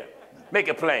it clear. Make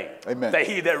it plain. Amen. That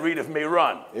he that readeth may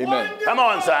run. Amen. Come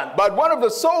on, son. But one of the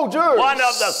soldiers. One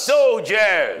of the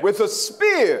soldiers with a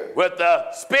spear. with the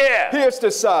spear Pierced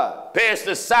his side. pierced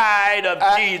the side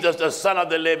of Jesus, the Son of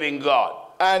the living God.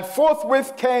 And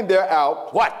forthwith came there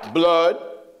out. What? Blood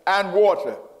and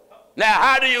water. Now,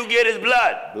 how do you get his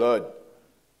blood? Blood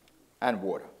and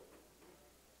water.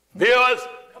 Viewers,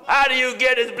 how do you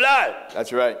get his blood?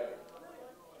 That's right.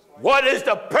 What is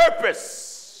the purpose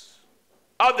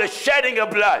of the shedding of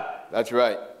blood? That's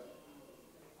right.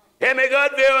 Hear me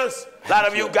good, viewers? A lot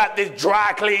of you got this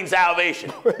dry, clean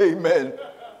salvation. Amen.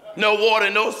 No water,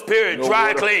 no spirit, No dry,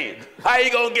 water. clean. How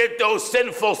you going to get those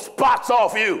sinful spots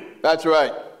off you? That's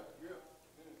right.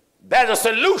 There's a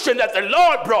solution that the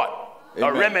Lord brought. Amen.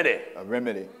 A remedy. A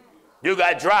remedy. You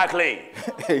got dry, clean.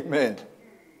 Amen.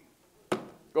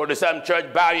 Go to some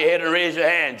church, bow your head and raise your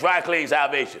hand. Dry, clean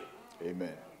salvation.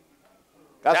 Amen.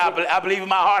 Now, I believe in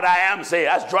my heart I am saved.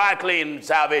 That's dry, clean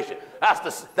salvation.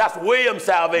 That's William's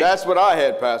salvation. That's what I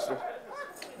had, Pastor.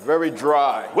 Very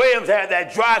dry. Williams had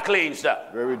that dry, clean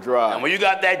stuff. Very dry. And when you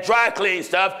got that dry, clean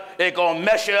stuff, it's going to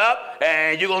mess you up,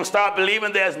 and you're going to start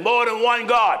believing there's more than one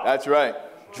God. That's right.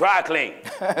 Dry, clean.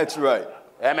 That's right.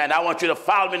 Amen. I want you to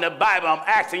follow me in the Bible. I'm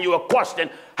asking you a question.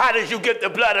 How did you get the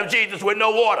blood of Jesus with no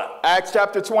water? Acts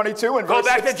chapter 22 and verse Go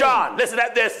back 16. to John. Listen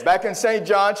at this. Back in St.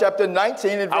 John chapter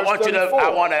 19 and verse 34.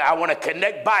 I want to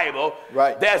connect Bible.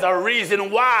 Right. There's a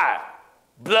reason why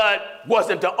blood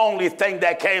wasn't the only thing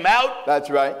that came out.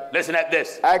 That's right. Listen at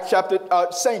this. Acts chapter,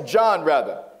 St. John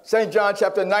rather. St. John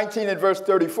chapter 19 and verse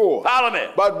 34. Follow me.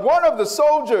 But one of the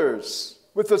soldiers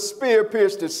with a spear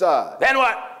pierced his side. Then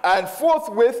what? And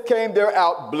forthwith came there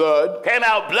out blood. Came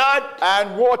out blood.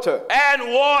 And water.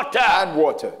 And water. And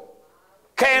water.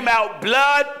 Came out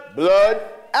blood. Blood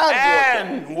and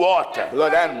water. And water.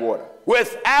 Blood and water.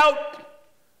 Without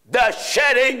the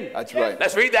shedding. That's right.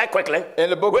 Let's read that quickly. In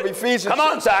the book of Ephesians. Come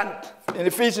on, son. In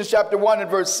Ephesians chapter 1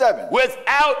 and verse 7.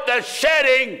 Without the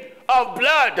shedding of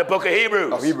blood. The book of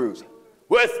Hebrews. Of Hebrews.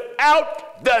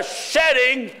 Without the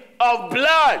shedding of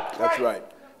blood. That's right.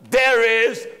 There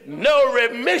is no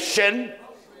remission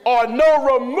or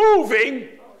no removing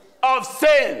of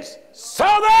sins. So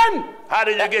then, how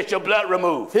did you get your blood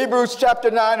removed? Hebrews chapter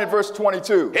 9 and verse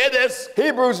 22. Hear this.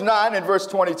 Hebrews 9 and verse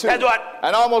 22. That's what?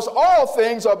 And almost all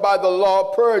things are by the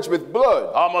law purged with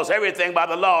blood. Almost everything by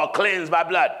the law cleansed by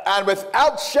blood. And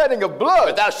without shedding of blood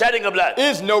Without shedding of blood,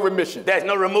 is no remission. there's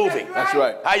no removing. That's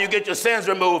right. How you get your sins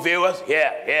removed, viewers?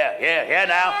 Here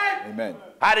now. Amen.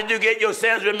 How did you get your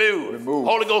sins removed? Removed.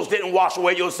 Holy Ghost didn't wash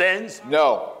away your sins.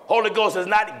 No. Holy Ghost is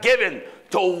not given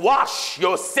to wash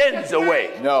your sins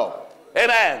away. No.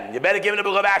 Amen. You better give me the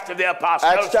book of Acts of the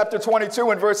Apostles. Acts chapter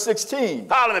 22 and verse 16.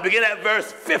 Follow me. Begin at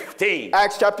verse 15.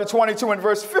 Acts chapter 22 and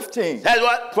verse 15. That's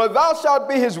what? For thou shalt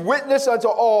be his witness unto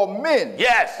all men.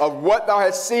 Yes. Of what thou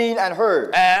hast seen and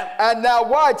heard. And? And now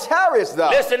why tarriest thou?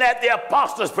 Listen at the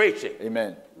apostles preaching.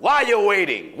 Amen. Why are you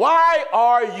waiting? Why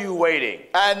are you waiting?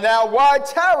 And now why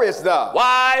tarriest thou?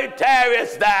 Why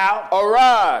tarriest thou?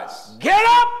 Arise Get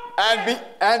up.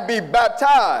 and be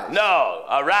baptized. No.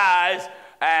 Arise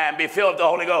and be filled with the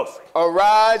Holy Ghost.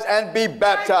 Arise and be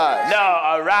baptized. No.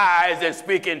 Arise and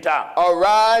speak in tongues.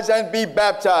 Arise and be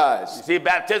baptized. See,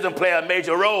 baptism play a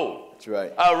major role. That's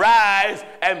right. Arise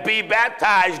and be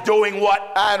baptized, doing what?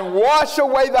 And wash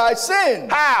away thy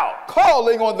sins. How?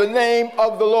 Calling on the name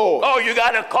of the Lord. Oh, you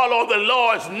got to call on the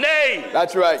Lord's name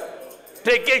That's right.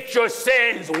 to get your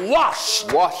sins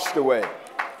washed. Washed away.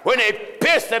 When they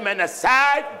pierced him in the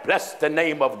side, bless the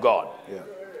name of God. Yeah.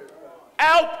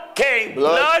 Out came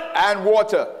blood and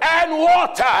water. and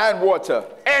water. And water.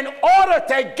 In order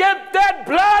to get that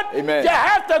blood, Amen. you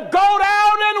have to go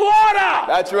down in water.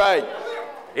 That's right.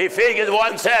 Ephesians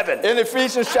 1:7. In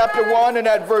Ephesians chapter 1 and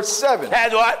at verse 7.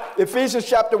 That's what? Ephesians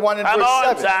chapter 1 and Come verse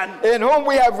on, 7. son. In whom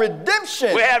we have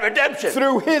redemption. We have redemption.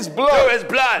 Through his blood. Through his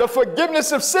blood. The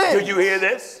forgiveness of sins. Did you hear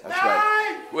this? That's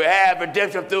right. We have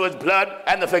redemption through his blood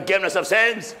and the forgiveness of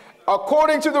sins.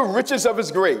 According to the riches of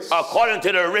his grace. According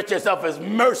to the riches of his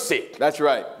mercy. That's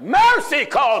right. Mercy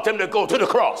called him to go to the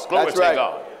cross. Glory That's to right.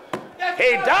 God.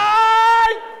 He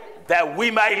died that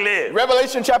we might live.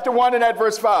 Revelation chapter 1 and at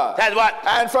verse 5. That's what?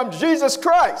 And from Jesus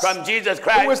Christ. From Jesus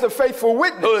Christ. Who is the faithful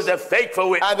witness. Who is the faithful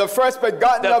witness. And the first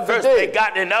begotten of the dead. The first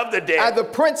begotten of the dead. And the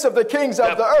prince of the kings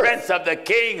of the earth. The prince of the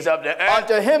kings of the earth.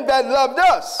 Unto him that loved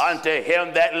us. Unto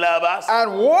him that loved us.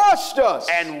 And washed us.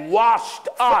 And washed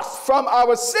us. From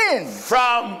our sins.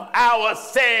 From our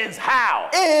sins. How?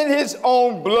 In his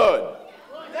own blood.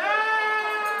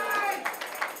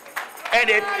 And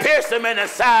it pierced him in the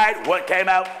side. What came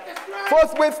out?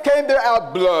 Forthwith came there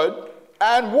out blood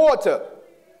and water.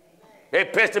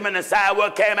 It pierced him in the side.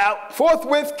 What came out?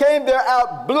 Forthwith came there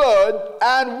out blood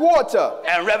and water.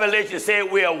 And Revelation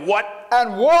said we are what?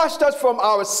 And washed us from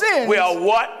our sins. We are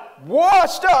what?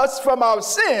 Washed us from our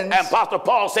sins. And Apostle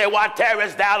Paul said, why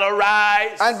tarriest thou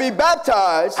arise? And be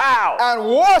baptized. How? And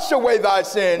wash away thy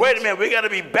sins. Wait a minute. We got to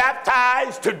be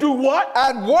baptized to do what?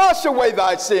 And wash away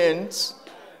thy sins.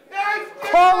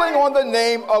 Calling on the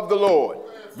name of the Lord.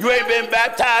 You ain't been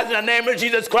baptized in the name of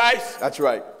Jesus Christ? That's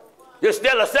right. You're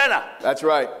still a sinner. That's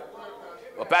right.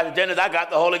 Well, Pastor Dennis, I got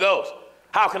the Holy Ghost.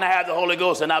 How can I have the Holy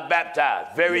Ghost and not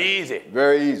baptized? Very easy.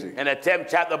 Very easy. In the 10th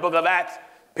chapter of the book of Acts,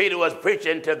 Peter was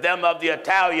preaching to them of the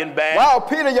Italian band. While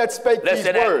Peter yet spake these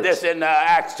Listen words. at this in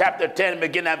Acts chapter 10,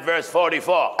 begin at verse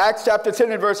 44. Acts chapter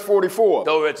 10 and verse 44.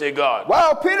 Glory to God.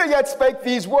 While Peter yet spake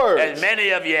these words. There's many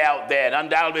of you out there, and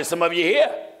undoubtedly some of you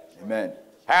here. Amen.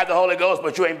 Have the Holy Ghost,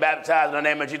 but you ain't baptized in the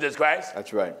name of Jesus Christ.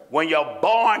 That's right. When you're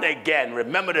born again,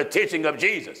 remember the teaching of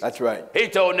Jesus. That's right. He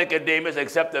told Nicodemus,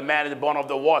 except the man is born of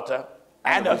the water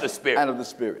and of the Spirit. And of the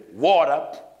Spirit. Water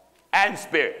and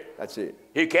Spirit. That's it.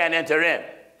 He can't enter in.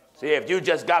 See, if you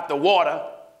just got the water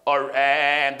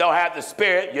and don't have the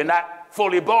Spirit, you're not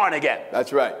fully born again.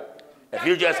 That's right. If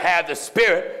you just have the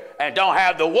Spirit and don't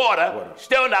have the water,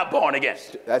 still not born again.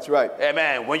 That's right.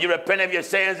 Amen. When you repent of your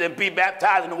sins and be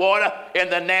baptized in water in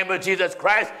the name of Jesus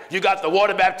Christ, you got the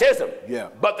water baptism. Yeah.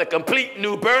 But the complete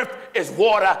new birth is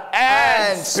water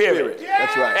and Spirit.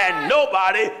 That's right. And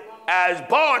nobody is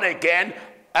born again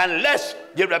unless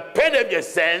you repent of your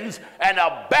sins and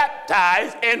are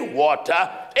baptized in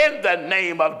water in the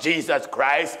name of Jesus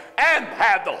Christ and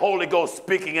have the Holy Ghost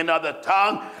speaking in other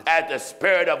tongue as the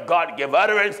Spirit of God give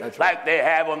utterance. That's like right. they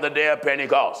have on the day of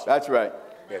Pentecost. That's right.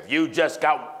 If you just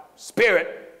got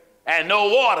Spirit and no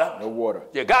water, No water.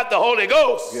 you got the Holy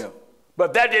Ghost, Yeah.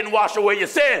 but that didn't wash away your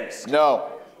sins. No.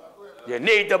 You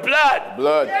need the blood.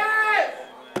 Blood. Yes!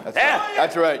 That's Yeah. right.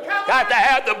 That's right. Got to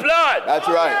have the blood. That's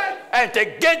right. And to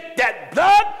get that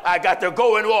blood, I got to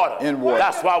go in water. In water.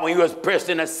 That's why when he was pierced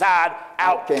in the side,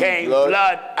 out came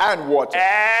blood and water.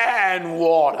 and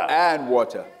water. And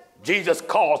water. Jesus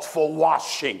calls for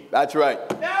washing. That's right.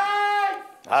 Yes!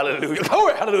 Hallelujah.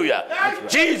 Glory, hallelujah. Right.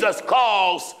 Jesus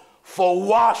calls for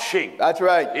washing. That's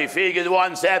right. Ephesians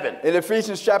 1:7. In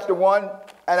Ephesians chapter 1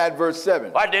 and at verse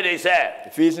 7. What did he say?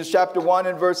 Ephesians chapter 1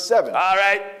 and verse 7. All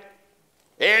right.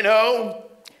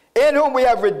 In whom we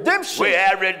have redemption. we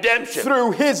have redemption.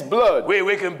 Through his blood.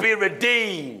 We can be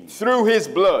redeemed Through his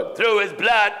blood. through his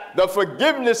blood, The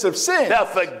forgiveness of sin. the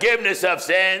forgiveness of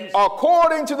sins,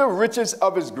 According to the riches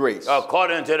of his grace.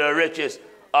 according to the riches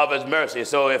of his mercy.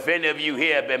 So if any of you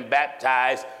here have been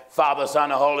baptized, Father, Son,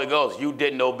 and Holy Ghost, you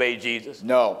didn't obey Jesus.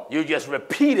 No. You just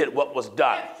repeated what was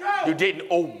done. That's true. You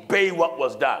didn't obey what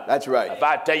was done. That's right. If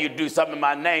I tell you to do something in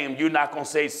my name, you're not going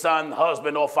to say son,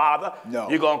 husband, or father. No.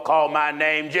 You're going to call my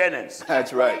name Jennings.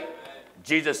 That's right.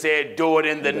 Jesus said, do it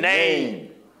in the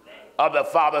name of the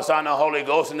Father, Son, and Holy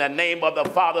Ghost. And the name of the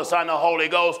Father, Son, and Holy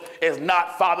Ghost is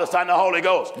not Father, Son, and Holy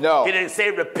Ghost. No. He didn't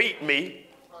say repeat me.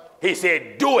 He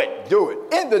said do it. Do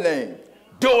it in the name.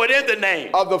 Do it in the name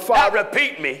Of the Father. Not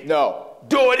repeat me. No.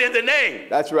 Do it in the name.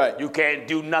 That's right. You can't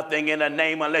do nothing in a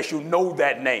name unless you know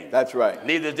that name. That's right.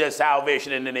 Neither is there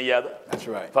salvation in any other. That's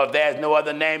right. For there's no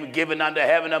other name given under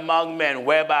heaven among men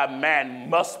whereby man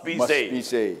must be Must saved. be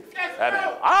saved.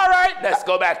 Amen. All right, let's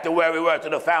go back to where we were, to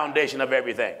the foundation of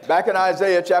everything. Back in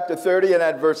Isaiah chapter 30 and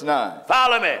at verse 9.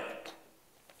 Follow me.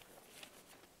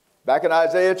 Back in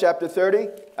Isaiah chapter 30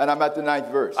 and I'm at the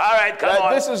 9th verse. All right, come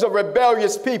on. This is a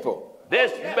rebellious people.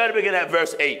 This, you better begin at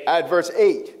verse 8. At verse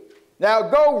 8. Now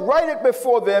go write it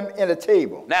before them in a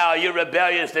table. Now, are you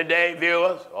rebellious today,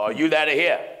 viewers? Or are you that are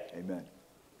here? Amen.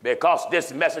 Because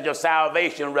this message of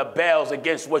salvation rebels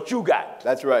against what you got.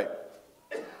 That's right.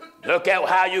 Look at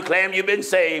how you claim you've been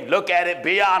saved. Look at it.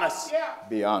 Be honest. Yeah.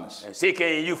 Be honest. And see,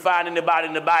 can you find anybody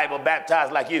in the Bible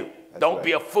baptized like you? Don't right.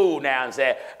 be a fool now and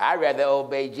say, I'd rather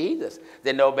obey Jesus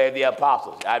than obey the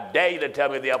apostles. I dare you to tell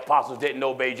me the apostles didn't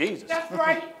obey Jesus. That's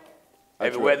right.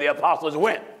 Everywhere right. the apostles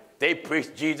went, they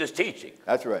preached Jesus' teaching.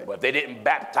 That's right. But they didn't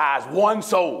baptize one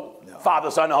soul, Father,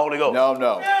 Son, and Holy Ghost. No,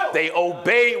 no. They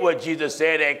obeyed what Jesus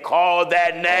said and called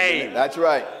that name. That's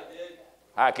right.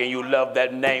 How can you love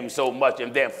that name so much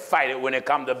and then fight it when it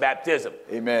comes to baptism?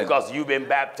 Amen. Because you've been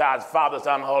baptized, Father,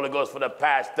 Son, and Holy Ghost for the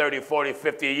past 30, 40,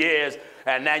 50 years,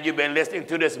 and now you've been listening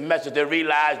to this message to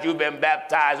realize you've been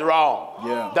baptized wrong.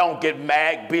 Yeah. Don't get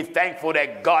mad. Be thankful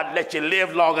that God let you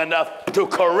live long enough to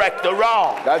correct the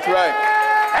wrong. That's right.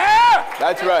 Ah!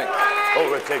 That's right.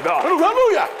 Glory to God.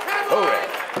 Hallelujah.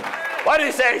 Glory. What did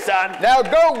he say, son? Now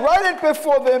go write it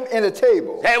before them in a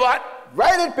table. Say what?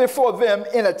 Write it before them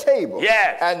in a table.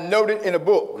 Yes. And note it in a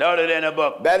book. Note it in a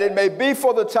book. That it may be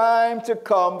for the time to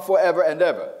come forever and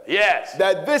ever. Yes.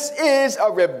 That this is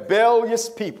a rebellious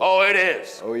people. Oh, it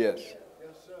is. Oh, yes.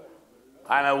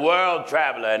 I'm a world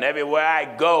traveler, and everywhere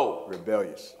I go,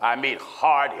 Rebellious. I meet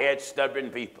hard-headed,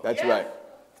 stubborn people. That's right.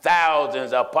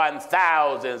 Thousands upon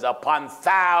thousands upon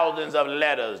thousands of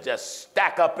letters just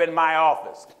stack up in my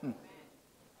office.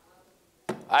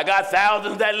 I got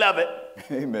thousands that love it,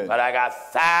 Amen. but I got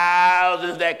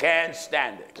thousands that can't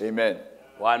stand it. Amen.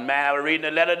 One man, I was reading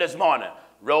a letter this morning,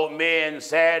 wrote me and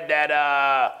said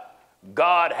that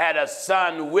God had a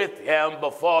son with him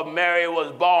before Mary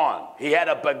was born. He had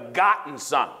a begotten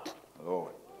son.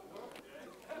 Lord.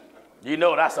 You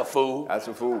know that's a fool. That's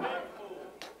a fool.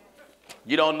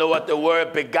 You don't know what the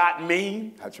word begotten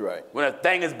means? That's right. When a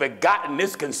thing is begotten,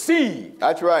 it's conceived.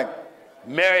 That's right.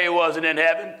 Mary wasn't in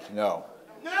heaven. No.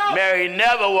 No. Mary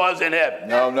never was in heaven.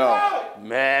 No, no.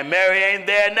 Man, Mary ain't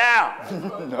there now.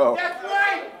 No. That's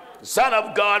right. The Son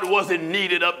of God wasn't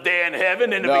needed up there in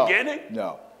heaven in the No. beginning.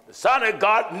 No. The Son of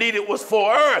God needed was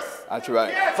for earth. That's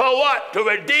right. For what? To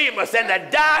redeem us and to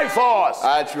die for us.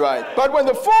 That's right. But when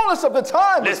the fullness of the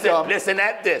time was come, Listen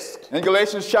at this. in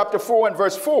Galatians chapter 4 and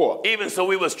verse 4, Even so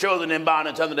we was chosen in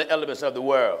bondage under the elements of the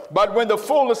world. but when the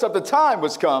fullness of the time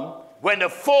was come, When the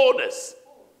fullness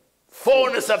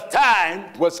of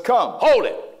time, was come. hold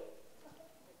it.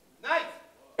 Nice.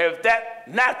 If that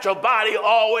natural body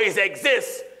always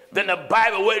exists, then the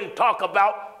Bible wouldn't talk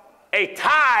about a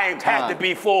time had to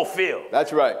be fulfilled.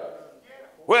 That's right.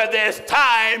 Where there's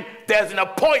time, there's an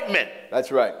appointment.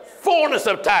 That's right. Fullness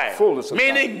of time. Fullness of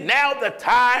Meaning now the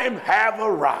time have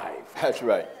arrived. That's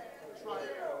right.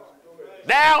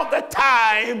 Now the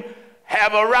time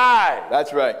have arrived.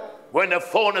 That's right. When the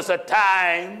fullness of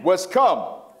time Was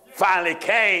come. finally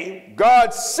came,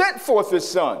 God sent forth his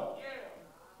son.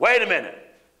 wait a minute.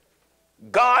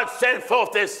 God sent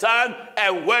forth his son,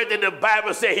 and where did the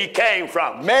Bible say he came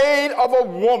from? Made of a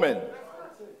woman.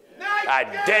 Nice.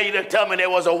 I dare you to tell me there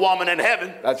was a woman in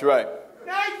heaven. That's right.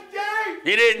 Nice day.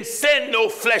 He didn't send no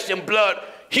flesh and blood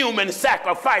human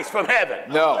sacrifice from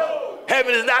heaven. No.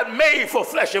 Heaven is not made for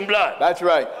flesh and blood. That's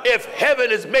right. If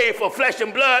heaven is made for flesh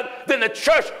and blood, then the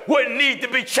church wouldn't need to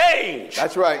be changed.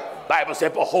 That's right. Bible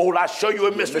said, behold, I show you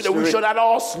a mystery that we mystery. shall not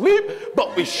all sleep,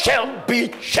 but we shall be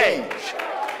changed.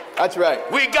 That's right.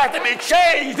 We got to be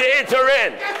changed to enter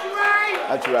in. That's right.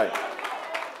 That's right.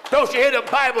 Don't you hear the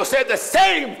Bible say the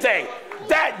same thing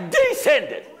that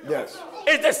descended? Yes.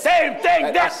 It's the same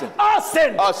thing That that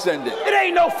ascended. Ascended. It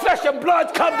ain't no flesh and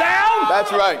blood come down.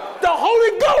 That's right. The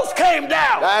Holy Ghost came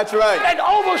down. That's right. And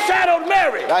overshadowed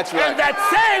Mary. That's right. And that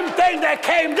same thing that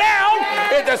came down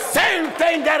is the same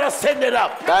thing that ascended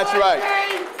up. That's right.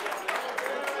 Hey.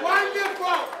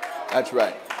 Wonderful. That's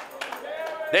right.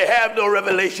 They have no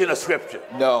revelation of Scripture.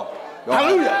 No. Don't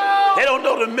Hallelujah. They don't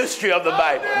know the mystery of the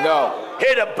Bible. No.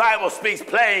 Here the Bible speaks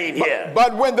plain here.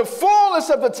 But when the fullness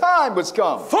of the time was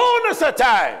come, Fullness of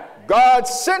time. God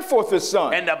sent forth his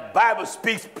son, And the Bible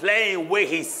speaks plain where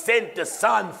he sent the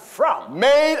son from.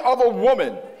 made of a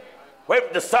woman. Where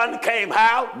the son came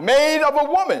how? Made of a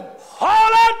woman.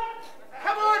 Hold it.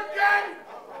 Come on, Jay.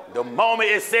 The moment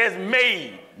it says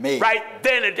made, Made. right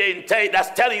then it didn't tell you, that's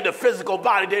telling you the physical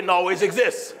body didn't always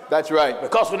exist. That's right.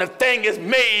 Because when a thing is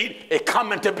made, it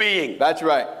come into being. That's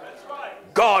right.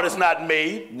 God is not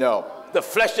made. No. The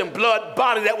flesh and blood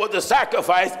body that was the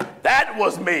sacrifice, that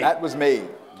was made. That was made.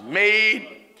 Made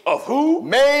of who?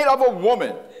 Made of a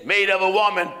woman. Made of a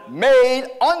woman. Made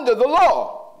under the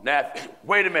law. Now,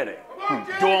 wait a minute.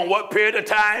 During what period of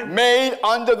time? Made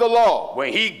under the law.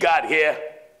 When he got here,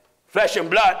 flesh and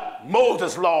blood,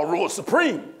 Moses' law ruled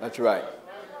supreme. That's right.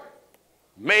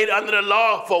 Made under the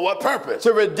law for what purpose?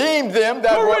 To redeem them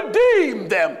that To were, redeem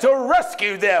them, to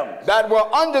rescue them. that were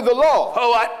under the law, For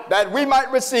what? that we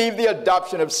might receive the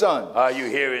adoption of sons. Are you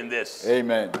hearing this?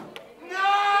 Amen.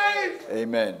 Nice.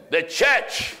 Amen. The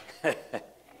church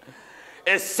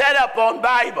is set up on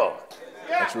Bible.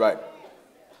 That's right.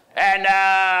 And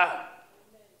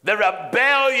The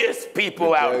rebellious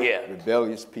people out here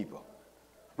Rebellious people.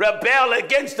 rebel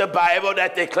against the Bible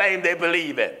that they claim they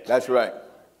believe in. That's right.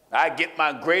 I get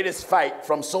my greatest fight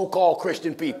from so-called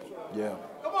Christian people. Yeah.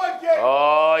 Come on, James.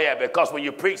 Oh, yeah, because when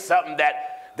you preach something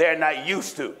that they're not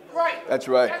used to, Right. That's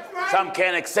right. That's right. some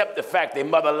can't accept the fact their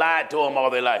mother lied to them all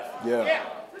their life. Yeah. Yeah.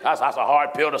 That's a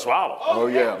hard pill to swallow. Oh,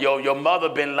 yeah. Your mother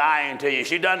been lying to you.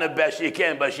 She done the best she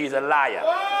can, but she's a liar.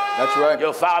 That's right.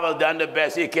 Your father done the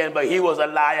best he can, but he was a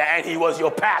liar and he was your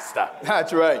pastor.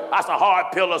 That's right. That's a hard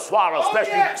pill to swallow,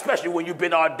 yeah. especially when you've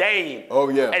been ordained Oh,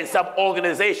 yeah. in some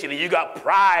organization and you got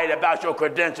pride about your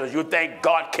credentials. You think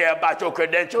God care about your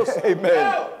credentials? Amen.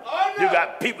 No. Oh, no. You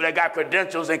got people that got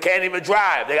credentials and can't even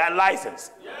drive. They got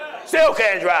license. Still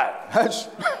can't drive. That's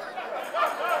Come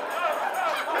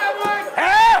on.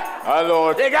 Huh? my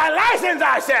Lord. They got license,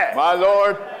 I said. My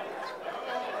Lord.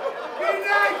 Be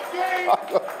nice, James.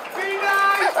 Be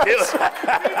nice. Still,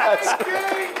 Be nice,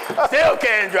 James. still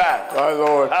can't drive. My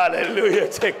Lord. Hallelujah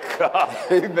to God.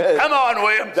 Amen. Come on,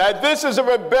 William. That this is a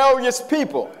rebellious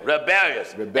people.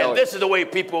 Rebellious. Rebellious. And this is the way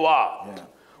people are. Yeah.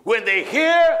 When they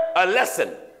hear a lesson,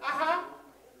 Uh-huh.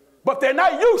 but they're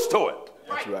not used to it,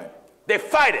 That's right. they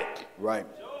fight it. Right.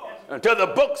 Until the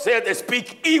book says they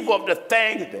speak evil of the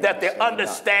thing that they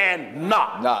understand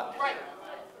not. Not. Right.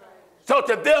 So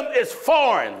to them it's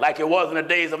foreign, like it was in the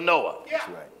days of Noah. Yeah. That's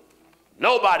right.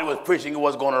 Nobody was preaching it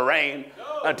was going to rain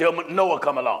until Noah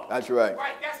come along. That's right.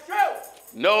 Right. That's true.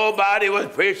 Nobody was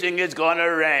preaching it's going to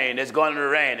rain, it's going to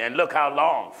rain. And look how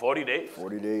long, 40 days?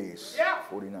 40 days. Yeah.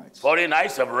 40 nights. 40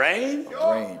 nights of rain?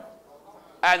 Rain.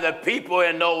 And the people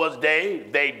in Noah's day,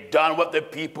 they done what the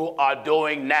people are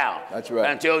doing now. That's right.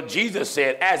 Until Jesus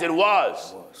said, as it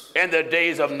was in the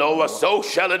days of Noah, so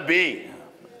shall it be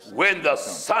when the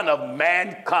Son of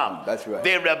Man comes. That's right.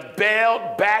 They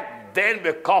rebelled back then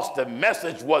because the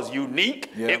message was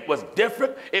unique. Yeah. It was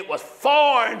different. It was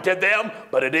foreign to them,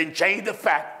 but it didn't change the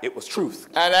fact it was truth.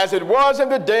 And as it was in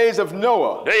the days of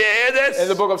Noah, Do you hear this? in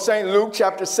the book of St. Luke,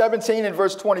 chapter 17 and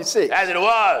verse 26, As it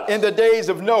was in the days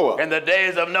of Noah, in the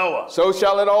days of Noah. so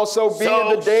shall it also be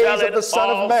in the days of the Son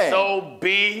of Man. So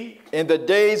be In the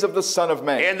days of the Son of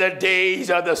Man. in the days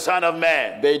of the Son of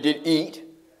Man. They did eat,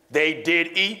 They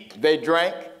did eat, they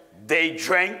drank, they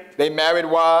drank, they married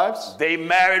wives, they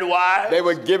married wives, they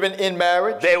were given in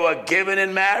marriage, they were given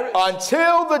in marriage.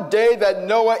 until the day that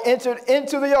Noah entered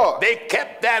into the ark. They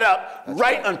kept that up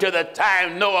right until the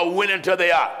time Noah went into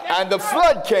the ark. And the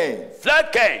flood came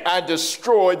Flood came. and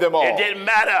destroyed them all. It didn't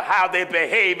matter how they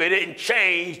behaved. It didn't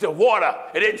change the water.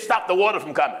 It didn't stop the water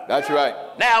from coming. That's right.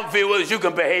 Now, viewers, you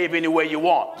can behave any way you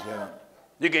want. Yeah.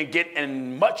 You can get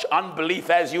in much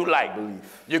unbelief as you like.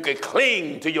 You can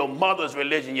cling to your mother's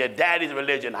religion, your daddy's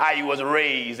religion, how you was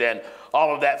raised, and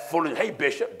all of that foolishness. Hey,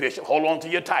 Bishop, hold on to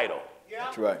your title.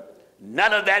 That's right.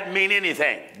 None of that mean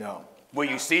anything No. when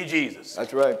you see Jesus.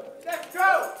 That's right. That's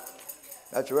true.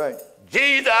 That's right.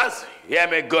 Jesus, hear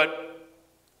me good,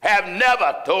 have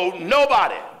never told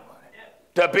nobody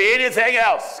to be anything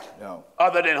else No.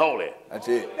 other than holy. That's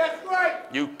it. That's right.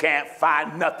 You can't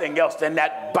find nothing else in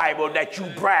that Bible that you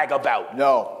brag about.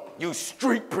 No. You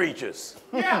street preachers.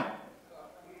 Yeah.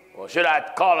 Or should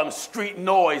I call them street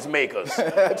noise makers?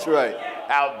 That's right.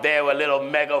 Out there with little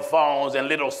megaphones and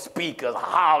little speakers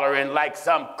hollering like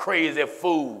some crazy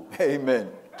fool. Amen.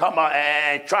 Talking about,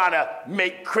 and trying to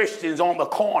make Christians on the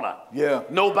corner. Yeah.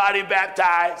 Nobody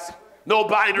baptized.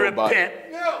 Nobody to Nobody.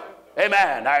 repent. No.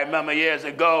 Amen. I remember years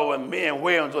ago when me and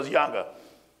Williams was younger.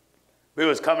 We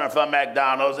was coming from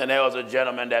McDonald's and there was a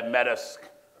gentleman that met us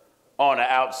on the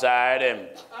outside. And,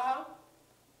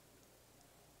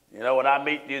 you know, when I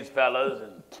meet these fellas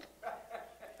and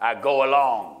I go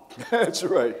along, That's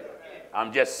right.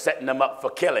 I'm just setting them up for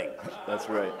killing. That's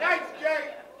right. Nice,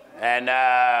 Jay. And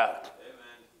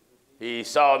he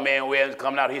saw me and Williams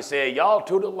coming out. He said, y'all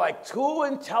two look like two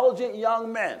intelligent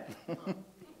young men.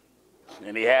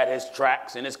 And he had his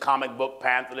tracts and his comic book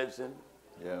pamphlets,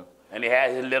 Yeah. and he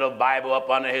had his little Bible up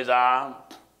under his arm.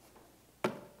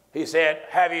 He said,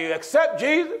 have you accepted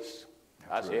Jesus?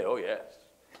 I said, oh, yes.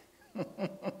 Said,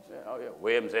 oh, yeah.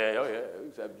 Williams said, oh, yeah, we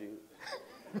accept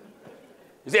Jesus.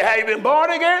 He said, have you been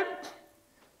born again?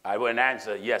 I wouldn't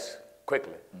answer yes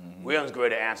quickly. Williams go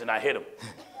to answer, and I hit him.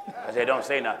 I said, don't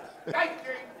say nothing. Nice,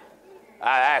 Jay.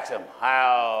 I asked him,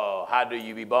 how do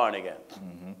you be born again?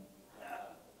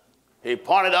 He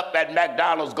pointed up at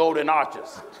McDonald's Golden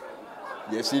Arches.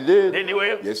 Yes, he did. Didn't he,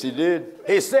 Will? Yes, he did.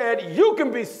 He said, you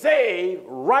can be saved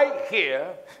right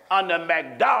here under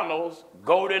McDonald's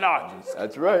Golden Arches.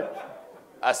 That's right.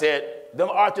 I said, them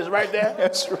arches right there?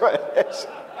 That's right.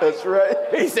 That's right.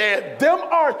 He said, them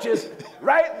arches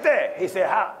right there. He said,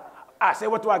 how? I said,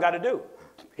 what do I got to do?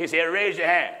 He said, raise your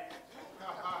hand.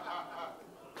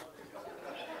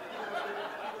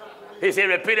 He said,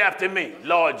 repeat after me,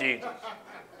 Lord Jesus.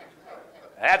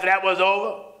 After that was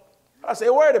over, I said,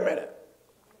 wait a minute.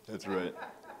 That's right.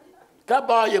 Can I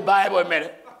borrow your Bible a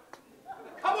minute?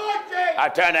 Come on, Jay. I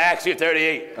turned to Acts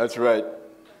 38. That's right.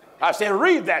 I said,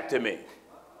 read that to me.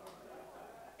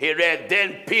 He read,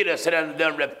 then Peter said unto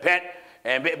them, repent.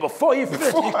 And before he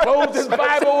finished, he closed his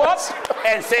Bible up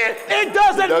and said, it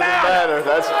doesn't matter.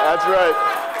 That's right.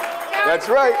 That's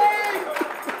right.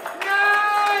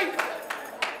 Nice.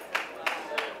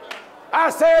 I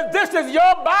said, this is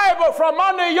your Bible from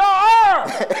under your arm.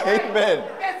 Amen.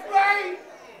 That's right.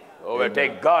 Oh,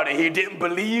 thank God he didn't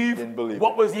believe,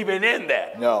 what was even in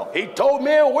there. No. He told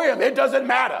me and William, it doesn't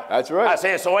matter. That's right. I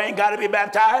said, so I ain't got to be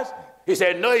baptized? He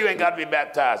said, no, you ain't got to be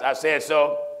baptized. I said,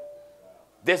 so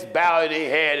this bowing your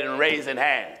head and raising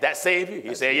hands, that save you?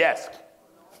 He said, yes.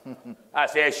 I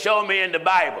said, show me in the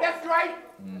Bible That's right.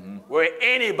 where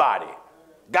anybody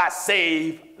got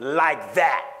saved like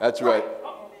that. That's right.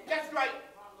 That's right.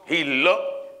 He looked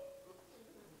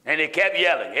and he kept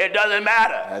yelling, it doesn't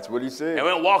matter. That's what he said. And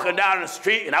went walking down the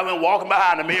street, and I went walking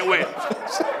behind him, me and Will.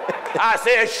 I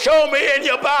said, show me in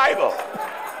your Bible.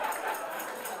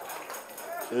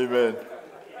 Amen.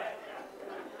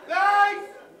 Nice.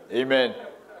 Amen.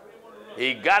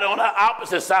 He got on the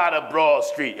opposite side of Broad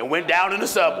Street and went down in the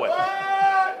subway.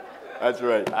 What? That's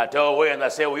right. I told Williams, I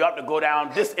said, we ought to go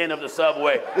down this end of the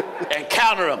subway and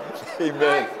counter him.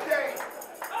 Amen. Nice,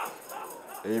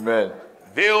 Jay. Amen.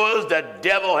 Viewers, the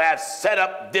devil has set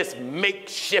up this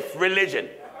makeshift religion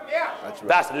Yeah. That's right.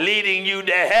 that's leading you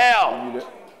to hell.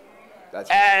 That's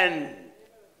right. And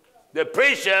the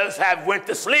preachers have went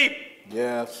to sleep.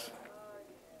 Yes.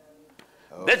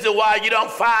 This is why you don't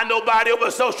find nobody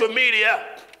over social media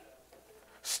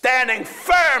standing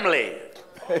firmly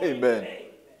Amen.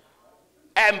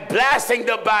 and blasting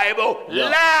the Bible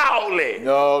loudly.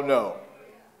 No.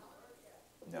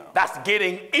 That's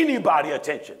getting anybody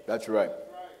attention. That's right.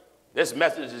 This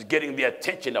message is getting the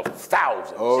attention of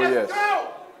thousands. Oh, Let's yes.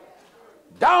 go.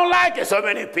 Don't like it. So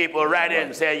many people write in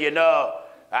and say, you know,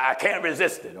 I can't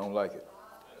resist it. Don't like it.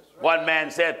 One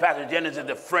man said, Pastor Jennings is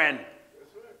the friend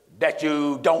that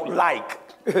you don't like,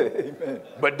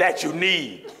 but that you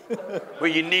need.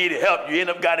 When you need help, you end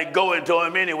up got to go into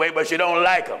him anyway, but you don't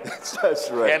like him. That's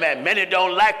right. Yeah, man, many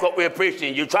don't like what we're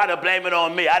preaching. You try to blame it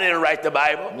on me. I didn't write the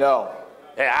Bible. No.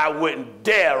 And I wouldn't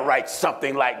dare write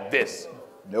something like this.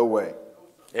 No way.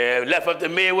 If left up to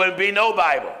me, it wouldn't be no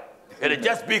Bible. It'd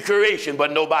just be creation,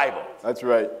 but no Bible. That's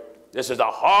right. This is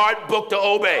a hard book to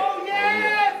obey, Oh,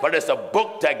 yes. but it's a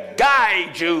book to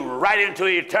guide you right into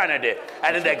eternity,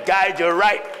 and it'll guide you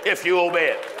right if you obey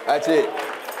it. That's it.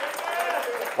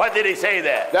 What did he say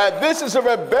there? That this is a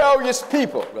rebellious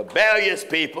people, Rebellious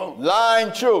people,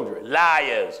 lying children,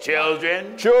 liars,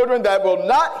 children. children that will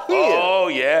not hear Oh,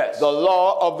 yes. the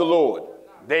law of the Lord.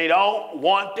 They don't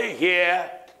want to hear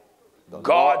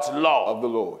God's law. Of the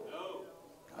Lord.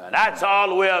 And that's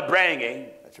all we're bringing,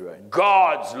 That's right.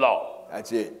 God's law.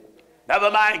 That's it.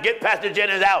 Never mind, get Pastor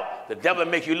Jennings out. The devil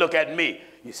makes you look at me.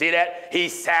 You see that? He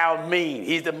sound mean.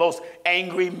 He's the most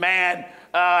angry man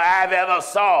I've ever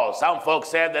saw. Some folks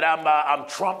said that I'm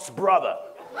Trump's brother.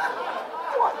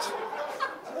 What?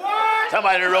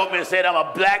 Somebody wrote me and said I'm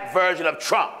a black version of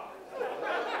Trump.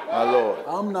 My Lord.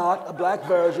 I'm not a black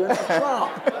version of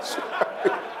Trump.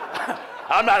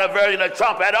 I'm not a version of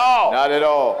Trump at all. Not at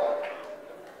all.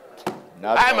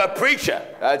 Not at I'm all. a preacher.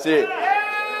 That's it.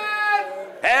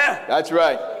 Eh? That's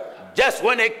right. Just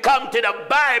when it comes to the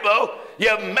Bible,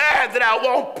 you're mad that I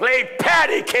won't play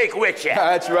patty cake with you.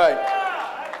 That's right.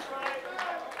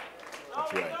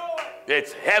 That's right.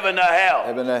 It's heaven or hell.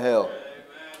 Heaven or hell.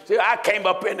 See, I came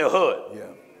up in the hood. Yeah.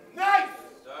 Nice.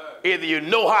 Either you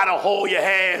know how to hold your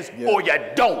hands or you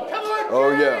don't. Come on,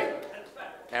 Oh, Jay. yeah.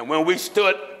 And when we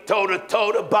stood toe to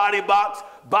toe to body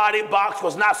box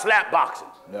was not slap boxing.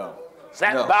 No.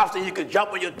 Slap No. boxing, you could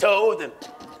jump on your toes.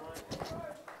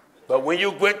 But when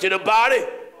you went to the body,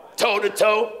 toe to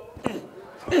toe,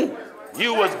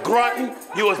 you was grunting,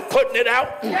 you was putting it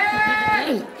out.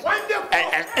 Yes. Wonderful.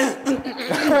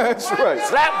 That's right.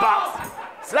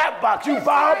 Slap box, you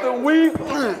bob and weave.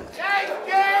 Nice,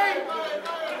 Jay.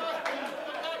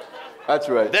 That's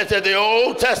right. This is the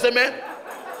Old Testament,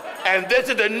 and this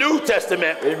is the New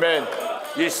Testament. Amen.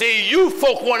 You see, you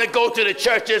folk want to go to the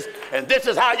churches, and this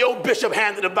is how your bishop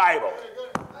handled the Bible.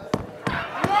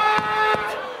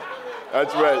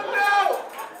 That's right. No.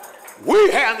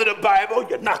 We handle the Bible,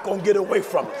 you're not going to get away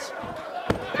from us.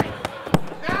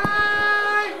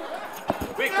 Nice.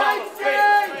 We call Nice,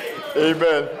 it Jay.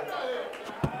 Amen.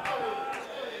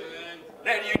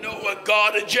 letting you know what what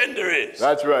God's agenda is.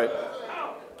 That's right.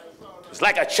 It's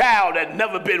like a child that's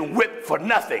never been whipped for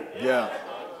nothing. Yeah.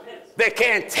 They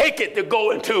can't take it to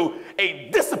go into a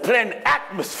disciplined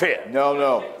atmosphere. No,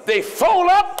 no. They fold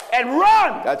up and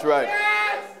run That's right.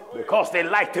 because they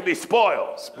like to be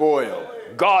spoiled. Spoiled.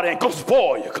 God ain't gonna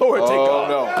spoil you. Glory to God.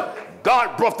 no.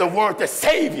 God brought the word to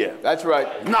save you, That's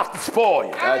right. not to spoil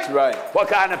you. That's right. What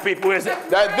kind of people is it?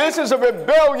 That this is a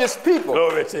rebellious people.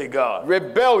 Glory to God.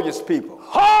 Rebellious people.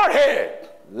 Hard-headed,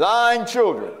 Lying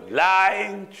children.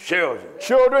 lying children.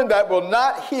 Children that will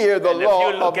not hear the And law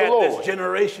if you look of the at Lord. this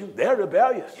generation, they're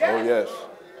rebellious. Oh, yes.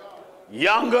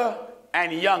 Younger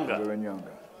and younger. Younger and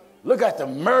younger. Look at the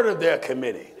murder they're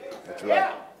committing. That's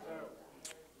right.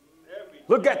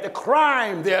 Look at the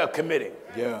crime they're committing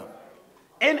Yeah.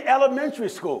 in elementary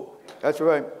school. That's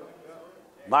right.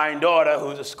 My daughter,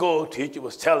 who's a school teacher,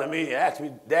 was telling me, asked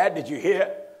me, Dad, did you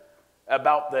hear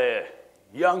about the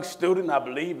young student, I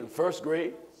believe in first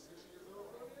grade,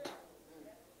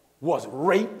 was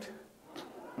raped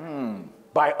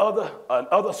by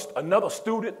another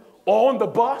student on the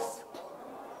bus?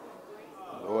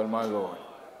 Lord, my Lord.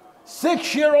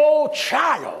 6-year-old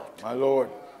child. My Lord.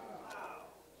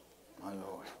 My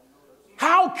Lord.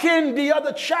 How can the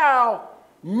other child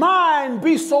mind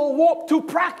be so warped to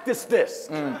practice this?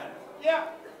 Yeah.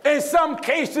 In some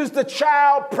cases, the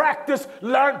child practiced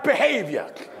learned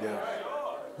behavior. Yeah.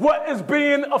 What is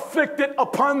being afflicted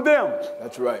upon them.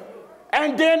 That's right.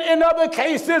 And then in other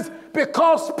cases,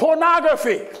 because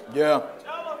pornography Yeah.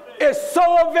 is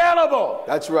so available,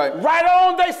 That's right. right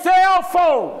on their cell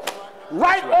phone,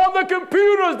 right on the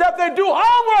computers that they do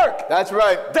homework, That's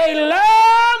right. they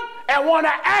learn and want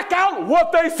to act out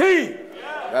what they see.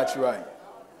 That's right.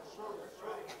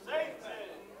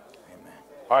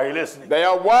 Are you listening? They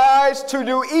are wise to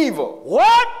do evil.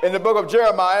 What? In the book of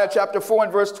Jeremiah, chapter 4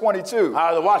 and verse 22.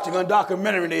 I was watching a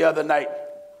documentary the other night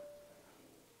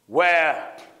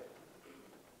where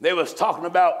they was talking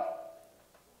about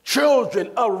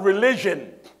children of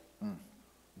religion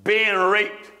being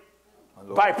raped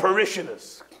by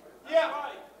parishioners, Yeah.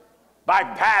 by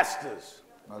pastors,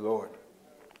 My Lord.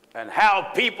 and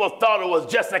how people thought it was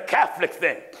just a Catholic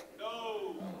thing.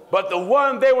 But the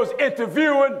one they was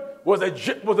interviewing was a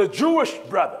Jewish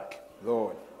brother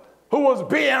Lord. who was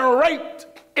being raped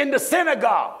in the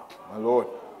synagogue My Lord.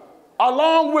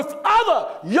 along with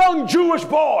other young Jewish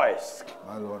boys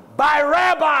My Lord. by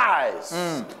rabbis.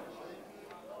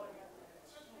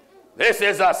 This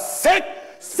is a sick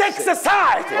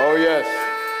society. Oh, yes.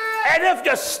 And if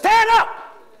you stand up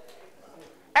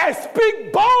and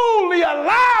speak boldly and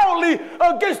loudly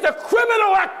against the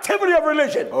criminal activity of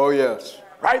religion, Oh, yes.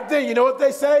 right then, you know what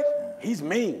they say? He's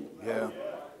mean. Yeah.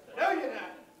 No, you're not.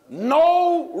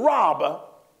 No robber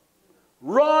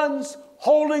runs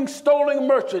holding stolen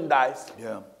merchandise.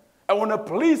 Yeah. And when the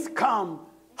police come,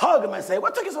 hug him and say,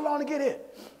 what took you so long to get here?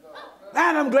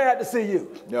 Man, I'm glad to see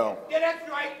you. No. Yeah, that's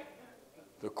right.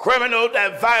 The criminal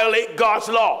that violate God's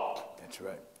law That's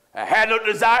right. and had no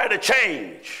desire to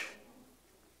change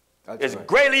That's is right.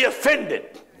 greatly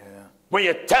offended Yeah. when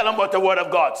you tell them what the word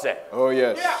of God said. Oh,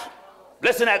 yes. Yeah.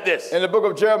 Listen at this. In the book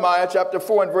of Jeremiah, chapter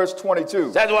 4 and verse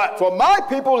 22. Says what? For my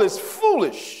people is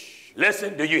foolish.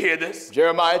 Listen, do you hear this?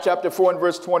 Jeremiah chapter 4 and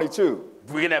verse 22.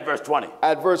 Begin at verse 20.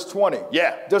 At verse 20.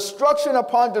 Yeah. Destruction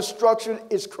upon destruction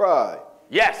is cried,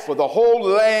 Yes. for the whole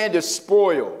land is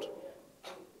spoiled.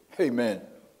 Amen.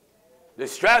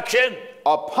 Destruction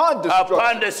Upon destruction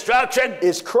upon destruction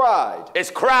is cried, is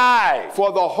cried.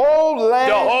 for the whole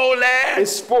land The whole land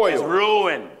is spoiled. is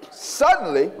ruined.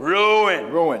 Suddenly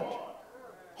Ruined. ruined.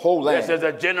 Whole land. This is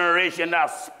a generation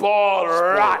that's spoiled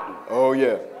rotten. Oh,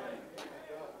 yeah.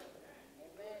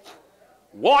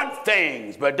 Want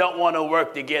things, but don't want to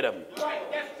work to get them. Right,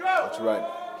 that's true. That's right.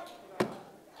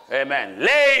 Amen.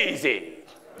 Lazy.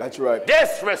 That's right.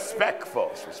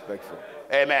 Disrespectful. Respectful.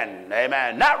 Amen.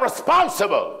 Amen. Not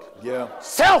responsible. Yeah.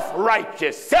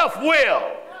 Self-righteous.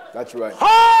 Self-will. That's right.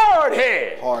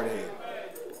 Hard-headed. Hard head.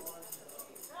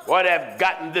 What have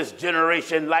gotten this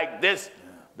generation like this?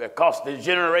 Because the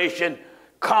generation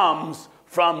comes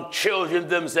from children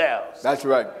themselves. That's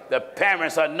right. The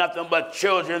parents are nothing but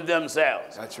children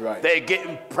themselves. That's right. They're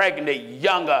getting pregnant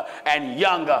younger and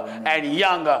younger and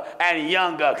younger and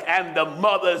younger. And the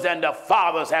mothers and the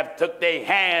fathers have took their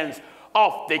hands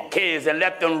off the kids and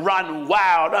let them run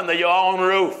wild under your own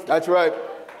roof. That's right.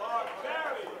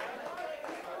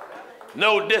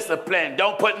 No discipline.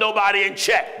 Don't put nobody in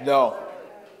check. No.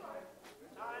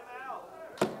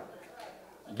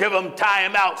 Give them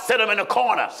time out. Sit them in a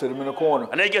corner. Sit him in the corner.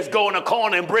 And they just go in the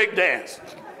corner and break dance.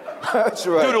 That's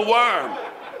Do the right. worm.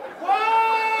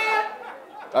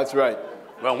 What? That's right.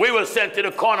 When we were sent to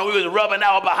the corner, we was rubbing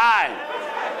our behind.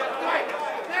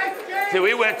 See,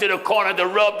 we went to the corner to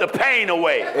rub the pain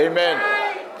away. Amen.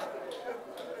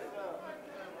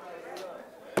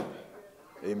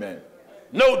 Amen.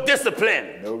 No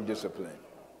discipline. No discipline.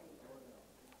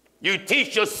 You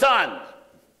teach your son.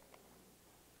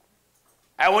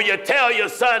 And when you tell your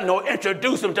son or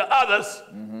introduce him to others,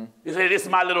 you say, this is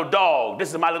my little dog. This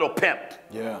is my little pimp.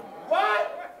 Yeah.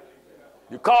 What?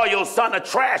 You call your son a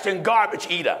trash and garbage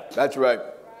eater. That's right.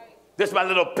 This is my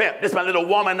little pimp. This is my little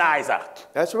womanizer.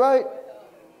 That's right.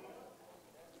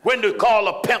 When to call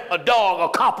a pimp a dog or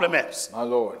compliments? My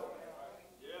Lord.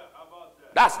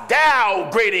 That's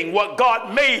downgrading what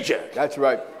God made you. That's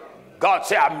right. God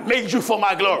said, I made you for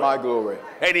my glory. My glory.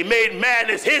 And he made man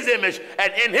as his image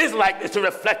and in his likeness to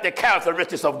reflect the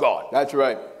characteristics of God. That's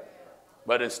right.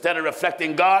 But instead of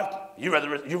reflecting God, you rather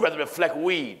reflect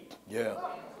weed. Yeah.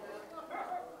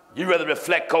 You rather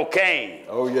reflect cocaine.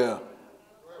 Oh, yeah.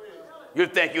 You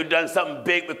think you've done something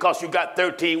big because you got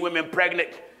 13 women pregnant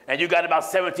and you got about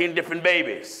 17 different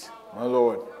babies. My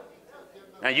Lord.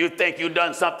 And you think you've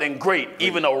done something great.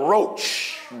 Even a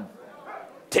roach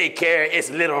take care of its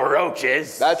little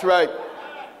roaches. That's right.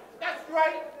 That's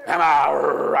right. Am I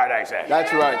right, I say?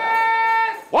 That's right.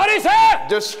 What is that?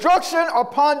 Destruction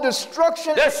upon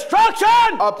destruction. Destruction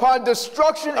Upon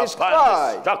destruction is upon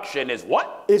cried. destruction is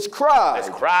what? It's cried. It's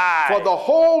cried. For the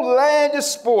whole land is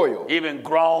spoiled. Even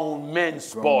grown men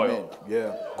spoiled.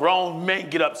 Yeah. Grown men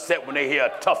get upset when they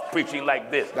hear tough preaching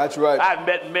like this. That's right. I've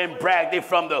met men brag they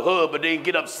from the hood, but they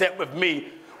get upset with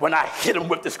me when I hit them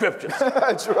with the scriptures.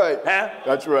 That's right. Huh?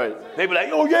 That's right. They be like,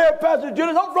 oh yeah, Pastor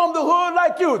Jennings, I'm from the hood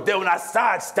like you. Then when I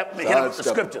sidestep them and hit them with the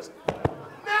scriptures.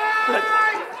 Like,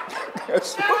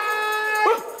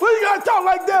 what you gotta talk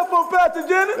like that for, Pastor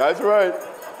Jennings? That's right.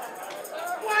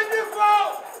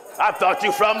 Wonderful. I thought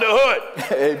you from the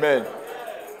hood. Amen.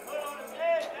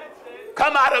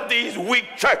 Come out of these weak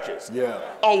churches. Yeah.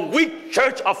 A weak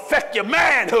church affect your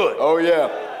manhood. Oh, yeah.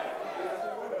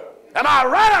 Am I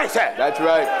right, I said? That's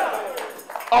right.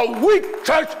 A weak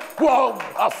church will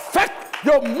affect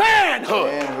your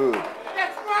manhood. Manhood.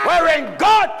 That's right. Wherein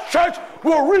God's church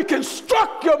will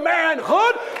reconstruct your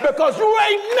manhood because you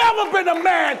ain't never been a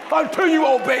man until you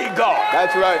obey God.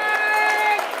 That's right.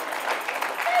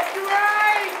 That's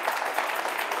right.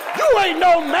 You ain't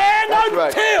no man That's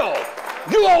right. until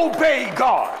you obey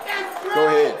God. That's right. Go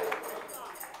ahead.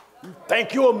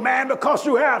 Think you're a man because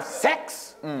you have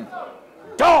sex?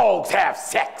 Dogs have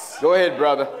sex. Go ahead,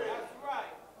 brother.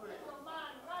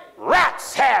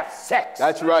 Rats have sex.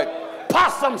 That's right.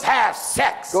 Possums have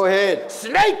sex. Go ahead.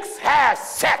 Snakes have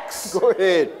sex. Go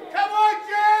ahead. Come on,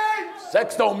 James.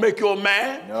 Sex don't make you a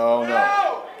man. No, no.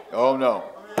 No. Oh, no.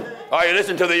 Oh, you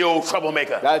listen to the old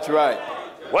troublemaker. That's right.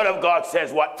 What if God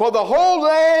says what? For the whole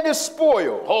land is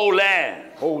spoiled. Whole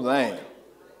land Whole land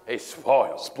is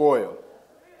spoiled. spoiled.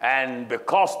 And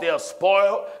because they're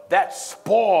spoiled, that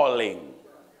spoiling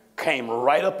came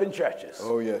right up in churches.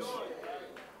 Oh, yes.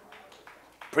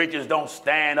 Preachers don't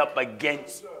stand up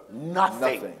against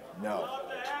nothing. Nothing. No.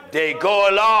 They go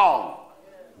along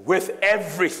with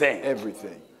everything.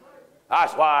 Everything.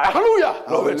 That's why, hallelujah,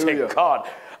 glory Hallelujah. to God.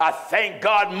 I thank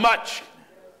God much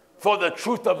for the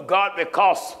truth of God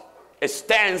because it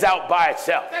stands out by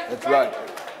itself. That's right.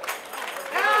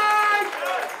 Yes.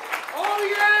 Oh,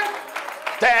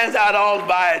 yes. Stands out all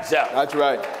by itself. That's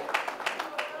right.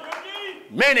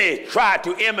 Many try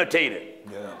to imitate it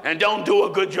and don't do a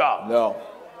good job. No.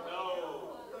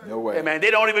 No way. Hey, man,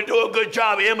 they don't even do a good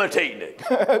job imitating it.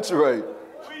 That's right.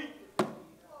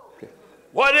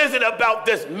 What is it about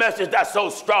this message that's so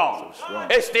strong?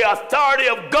 It's the authority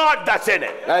of God that's in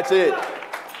it. That's it.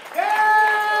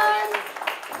 Yes.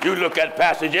 You look at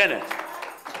Pastor Jennings.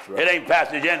 right. It ain't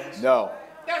Pastor Jennings. No.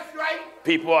 That's right.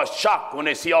 People are shocked when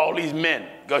they see all these men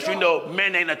because you know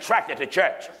men ain't attracted to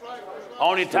church.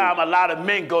 Only time a lot of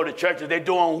men go to church is they're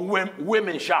doing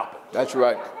women shopping. That's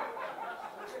right.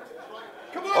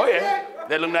 Come on, Oh, yeah. James.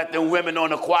 They're looking at the women on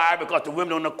the choir because the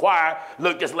women on the choir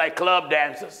look just like club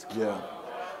dancers. Yeah.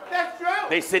 That's true.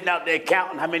 They sitting out there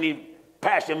counting how many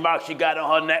passion marks she got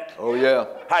on her neck. Oh, yeah.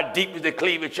 How deep is the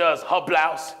cleavage of her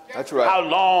blouse? That's right. How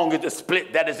long is the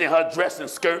split that is in her dress and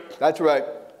skirt? That's right.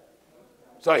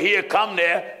 So here come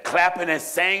there clapping and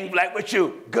sing like with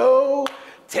you. Go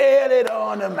tell it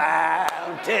on the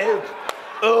mountain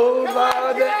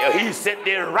over there. He's sitting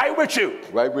there right with you.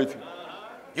 Right with you.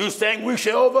 You sing we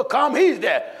shall overcome. He's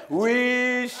there.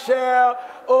 We shall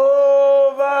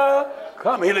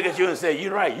overcome. He look at you and say,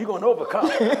 you're right. You're going to overcome.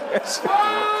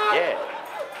 Yeah.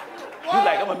 You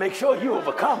like, I'm going to make sure you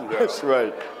overcome, girl. That's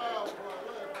right.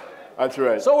 That's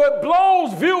right. So it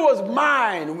blows viewers'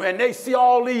 mind when they see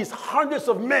all these hundreds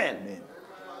of men.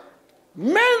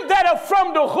 Men that are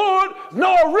from the hood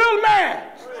know a real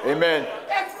man. Amen.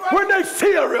 When they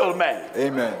see a real man.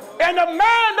 Amen. And a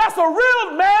man that's a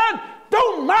real man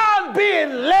don't mind being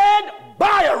led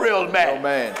by a real man. Oh,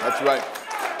 man. That's right.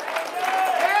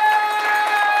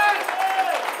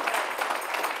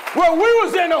 When we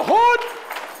was in the hood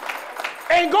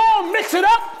and go and mix it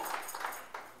up,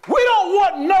 we don't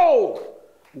want no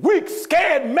weak,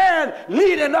 scared man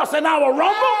leading us in our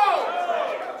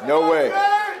rumble. No way.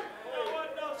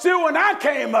 See, when I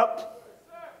came up,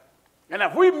 and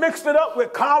if we mixed it up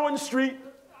with Collins Street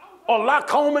or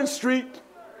Lockholman Street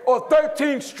or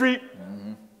 13th Street,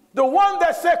 the one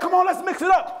that said, come on, let's mix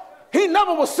it up, he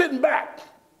never was sitting back.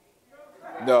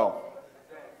 No.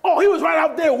 Oh, he was right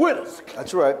out there with us.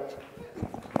 That's right.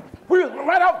 We was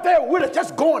right out there with us,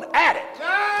 just going at it.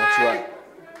 That's right.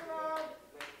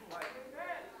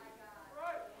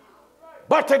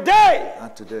 But today,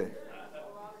 Not today.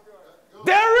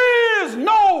 there is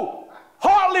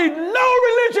hardly no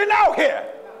religion out here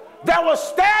that will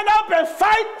stand up and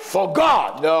fight for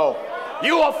God. No.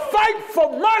 You will fight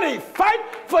for money, fight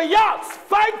for yachts,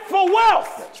 fight for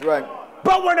wealth. That's right.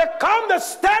 But when it comes to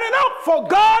standing up for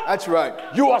God, That's right.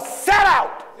 you are set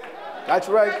out. That's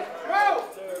right.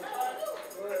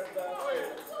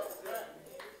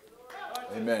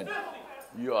 Amen.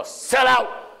 You are set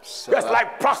out. Just out.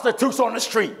 like prostitutes on the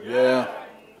street. Yeah.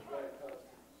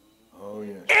 Oh,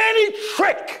 yeah. Any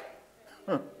trick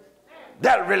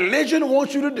that religion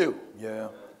wants you to do, Yeah.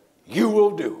 you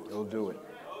will do. He'll do it.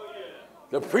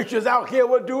 The preachers out here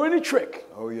will do any trick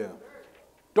Oh, yeah.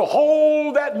 to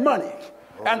hold that money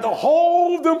and to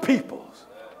hold them peoples.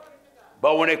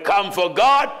 But when it comes for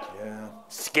God, Yeah.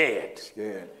 scared.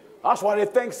 Scared. That's why they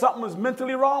think something is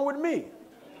mentally wrong with me.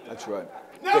 That's right.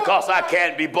 Because I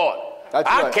can't be bought. That's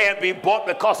I right. can't be bought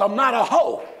because I'm not a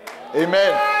hoe.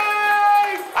 Amen.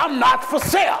 I'm not for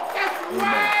sale.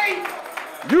 Amen.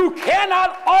 You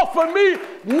cannot offer me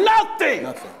nothing.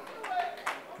 Nothing.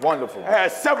 Wonderful. I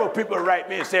had several people write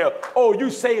me and say, oh, you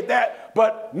say that,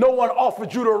 but no one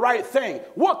offered you the right thing.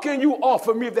 What can you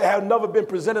offer me that have never been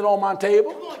presented on my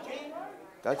table?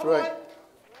 That's right.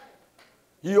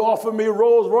 You offer me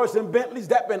Rolls Royce and Bentleys,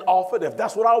 that been offered. If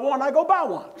that's what I want, I go buy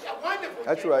one.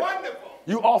 That's right.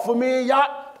 You offer me a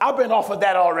yacht, I've been offered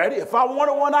that already. If I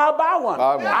wanted one, I'll buy one.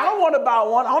 Buy one. I don't want to buy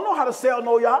one. I don't know how to sell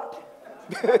no yacht.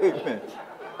 Amen.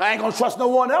 I ain't gonna trust no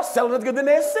one else selling it because then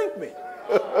they'll sink me.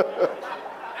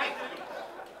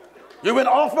 You been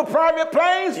offered private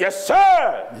planes? Yes,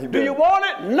 sir. Amen. Do you want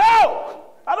it? No.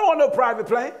 I don't want no private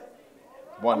plane.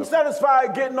 I'm Wonderful.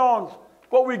 satisfied getting on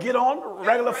what we get on,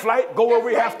 regular flight, go where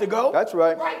we have to go. That's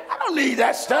right. I don't need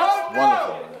that stuff.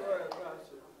 Wonderful.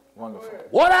 Wonderful.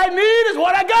 What I need is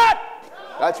what I got.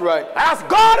 That's right. Ask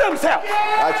God himself.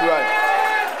 That's right.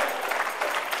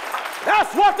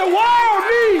 That's what the world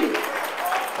needs.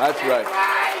 That's right.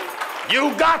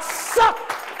 You got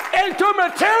sucked into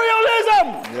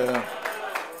materialism Yeah.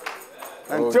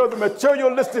 until the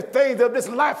materialistic things of this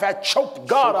life had choked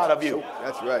God out of you.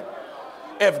 That's right.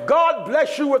 If God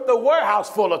bless you with a warehouse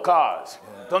full of cars,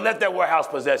 don't let that warehouse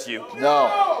possess you.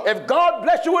 No. If God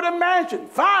bless you with a mansion,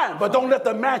 fine, but don't let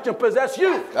the mansion possess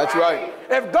you. That's right.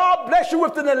 If God bless you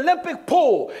with an Olympic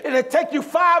pool, it'll take you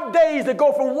 5 days to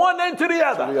go from one end to the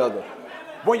other. The other.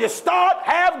 When you start,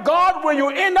 have God. When you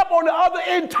end up on the other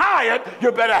end tired,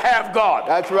 you better have God.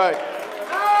 That's right.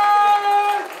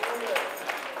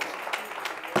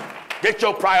 Get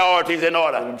your priorities in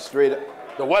order. I'm straight up.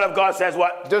 The word of God says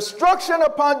what? Destruction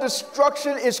upon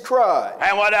destruction is cried,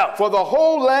 And what else? for the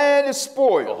whole land is The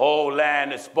spoiled. whole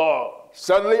land is spoiled.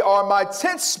 Suddenly are my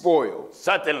tents spoiled.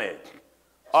 Suddenly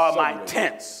are my Suddenly.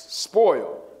 tents,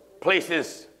 Spoiled.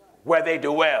 places where they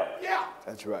dwell,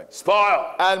 That's right.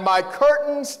 spoiled. And my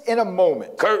curtains in a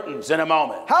moment. Curtains in a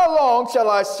moment. How long shall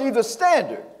I see the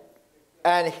standard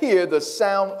and hear the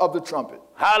sound of the trumpet?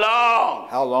 How long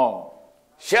How long?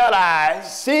 shall I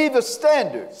See the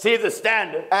standard see the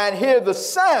standard and hear the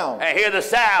sound and hear the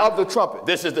sound of the trumpet.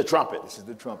 This is the trumpet. This is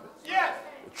the trumpet.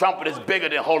 The trumpet is bigger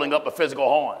than holding up a physical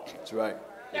horn. That's right.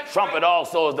 The trumpet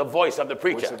also is the voice of the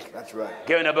preacher. That's right.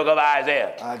 Given the book of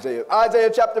Isaiah.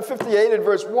 Isaiah chapter 58 and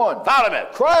verse 1. Follow me.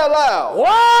 Cry aloud.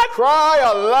 What? Cry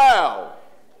aloud.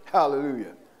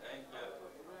 Hallelujah.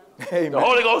 Amen. The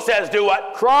Holy Ghost says do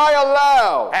what? Cry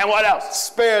aloud. And what else?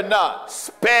 Spare not.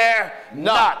 Spare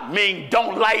not. Mean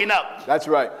don't lighten up. That's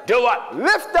right. Do what?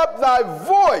 Lift up thy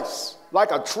voice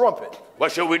like a trumpet.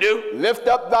 What should we do? Lift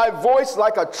up thy voice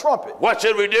like a trumpet. What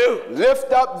should we do?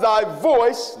 Lift up thy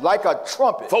voice like a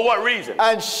trumpet. For what reason?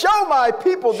 And show my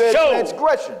people their Show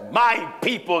transgression. my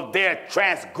people their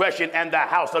transgression and the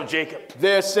house of Jacob.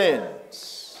 Their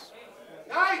sins.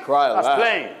 Nice. Cry aloud. That's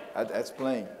plain. That's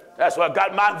plain. That's what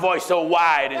got my voice so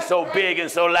wide and so big and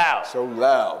so loud. So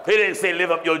loud. He didn't say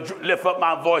lift up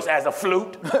my voice as a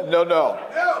flute, No.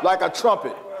 Like a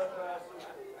trumpet.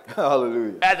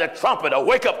 Hallelujah. as a trumpet, a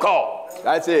wake-up call.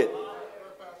 That's it.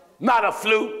 Not a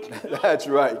flute. That's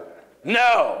right.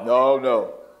 No.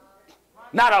 No.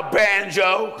 Not a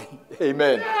banjo.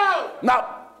 Amen.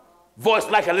 Not voice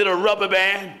like a little rubber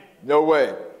band. No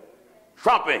way.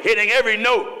 Trumpet hitting every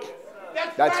note,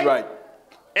 That's right.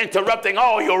 interrupting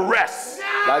all your rest.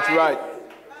 That's right.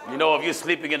 You know, if you're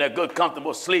sleeping in a good,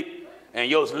 comfortable sleep, and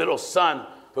your little son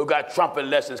who got trumpet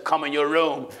lessons come in your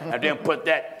room and then put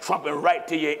that trumpet right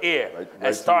to your ear Right and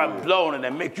to start your ear. blowing it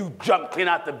and make you jump clean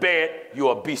out the bed, you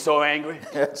will be so angry.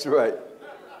 That's right.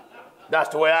 That's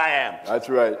the way I am. That's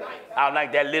right. I'm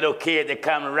like that little kid that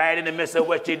comes right in the midst of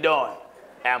what you're doing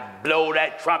and blow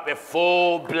that trumpet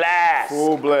full blast.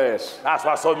 Full blast. That's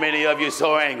why so many of you are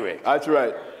so angry. That's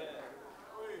right.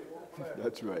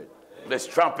 That's right. This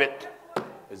trumpet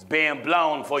is being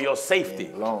blown for your safety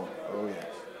Long. Oh, yes.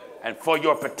 and for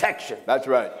your protection That's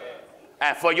right.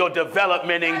 and for your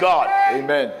development in God.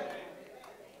 Amen.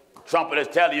 Trumpet is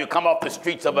telling you, come off the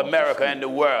streets of America and the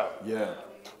world. Yeah.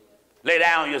 Lay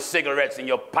down your cigarettes and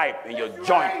your pipe and your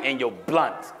joint and your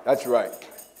blunt. That's right.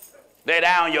 Lay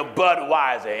down your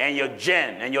Budweiser and your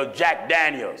gin and your Jack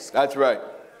Daniels. That's right.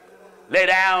 Lay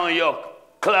down your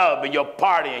club and your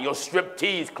party and your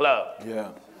striptease club. Yeah.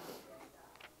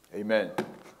 Amen.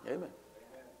 Amen.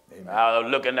 Amen. I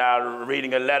was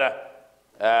reading a letter.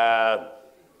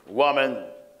 Woman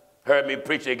heard me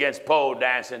preach against pole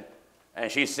dancing,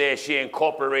 and she said she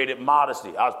incorporated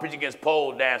modesty. I was preaching against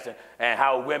pole dancing and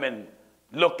how women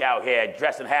look out here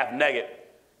dressing half naked.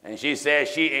 And she said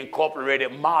she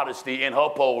incorporated modesty in her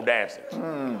pole dancing.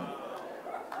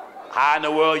 How in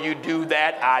the world you do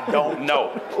that, I don't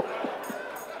know.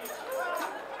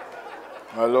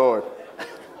 My Lord.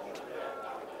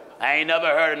 I ain't never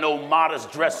heard of no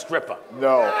modest dress stripper.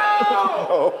 No.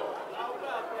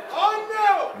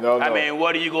 Oh, no. No. I mean,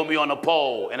 what are you going to be on the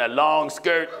pole? In a long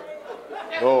skirt,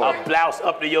 no. a blouse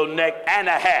up to your neck, and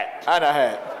a hat? And a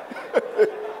hat.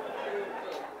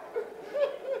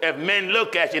 If men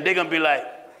look at you, they're going to be like,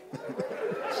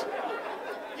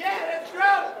 Yeah, that's true.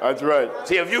 That's right.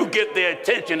 see, if you get their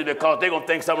attention, it's because they're going to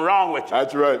think something wrong with you.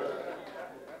 That's right.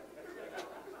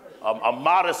 A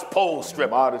modest pole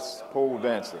stripper. Modest pole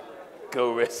dancer.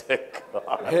 Glory to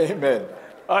God. Amen.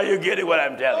 Are you getting what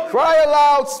I'm telling you? Cry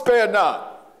aloud, spare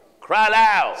not. Cry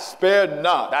loud. Spare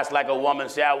not. That's like a woman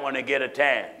say, I want to get a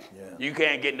tan. Yeah. You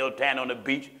can't get no tan on the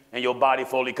beach and your body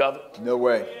fully covered. No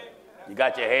way. You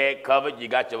got your head covered, you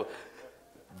got your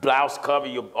blouse covered,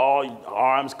 all your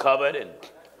arms covered, and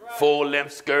full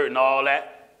length skirt and all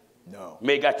that. No.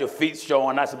 May got your feet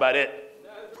showing, that's about it.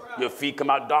 Your feet come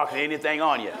out darker than anything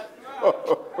on you.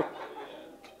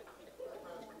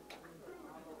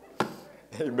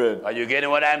 Amen. Are you getting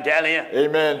what I'm telling you?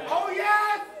 Amen. Oh,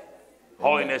 yes.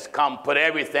 Holiness come, put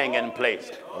everything in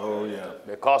place. Oh, yeah.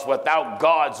 Because without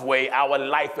God's way, our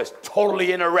life is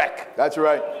totally in a wreck. That's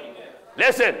right.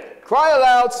 Listen, Cry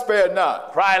aloud, spare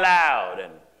not. cry loud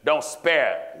and don't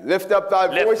spare. Lift up thy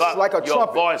Lift voice up like a your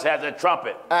trumpet. voice as a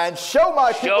trumpet. And show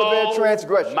my people their Show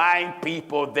transgression. my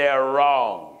people their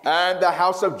wrong. And the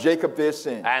house of Jacob their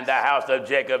sin. And the house of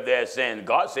Jacob their sin.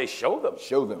 God says, show them.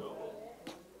 Show them.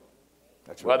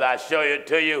 That's right. Whether I show it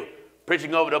to you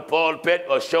preaching over the pulpit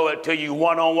or show it to you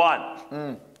one-on-one,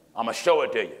 I'm going to show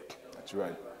it to you. That's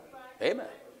right. Amen.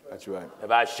 That's right. If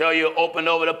I show you open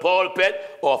over the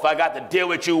pulpit or if I got to deal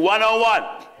with you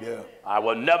one-on-one, Yeah. I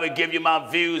will never give you my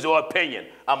views or opinion.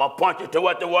 I'm going to point you to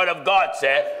what the Word of God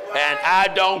said, and I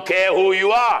don't care who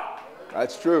you are.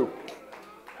 That's true.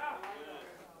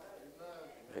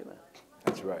 Amen.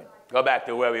 That's right. Go back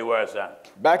to where we were, son.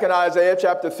 Back in Isaiah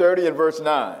chapter 30 and verse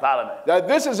 9. Follow me. That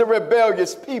this is a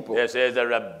rebellious people. This is a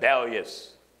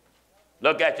rebellious.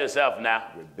 Look at yourself now.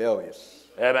 Rebellious.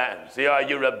 Amen. See, are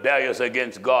you rebellious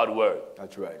against God's word?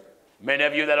 That's right. Many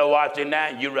of you that are watching now,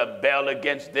 you rebel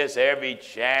against this every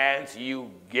chance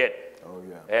you get. Oh,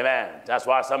 yeah. Amen. That's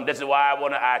why this is why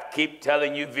I keep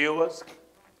telling you viewers,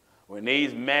 when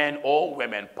these men or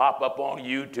women pop up on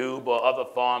YouTube or other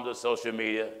forms of social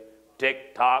media,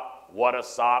 TikTok,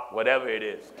 WhatsApp, whatever it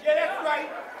is, Yeah,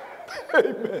 that's right.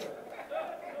 Amen.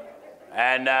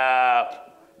 and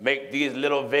make these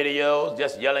little videos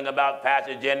just yelling about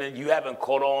Pastor Jennings, you haven't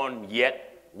caught on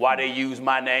yet why they use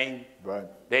my name. Right.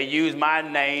 They use my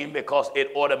name because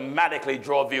it automatically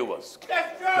draws viewers.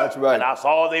 That's true. That's right. And that's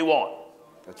all they want.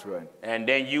 That's right. And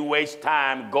then you waste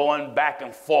time going back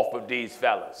and forth with these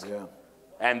fellas Yeah.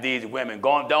 and these women.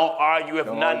 Don't argue with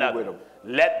Don't none argue of with them.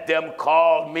 Let them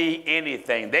call me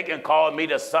anything. They can call me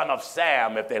the son of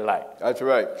Sam if they like. That's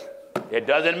right. It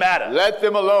doesn't matter. Let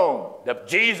them alone.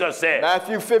 Jesus said,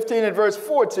 Matthew 15 and verse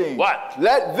 14. What?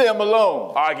 Let them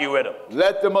alone. argue with them.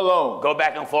 Let them alone. Go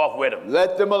back and forth with them.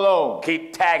 Let them alone. Keep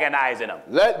antagonizing them.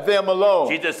 Let them alone.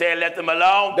 Jesus said, let them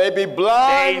alone. They be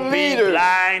blind They be leaders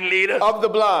blind leaders of the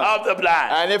blind. of the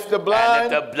blind. And if the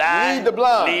blind, lead the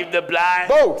blind, leave the blind,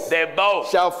 both they both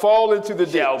shall fall into the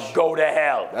shall ditch. go to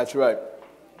hell. That's right.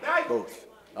 Nice. Both.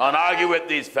 Don't argue with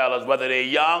these fellas, whether they're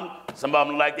young. Some of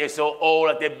them like they're so old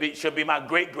that they should be my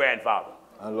great-grandfather.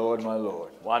 My Lord, my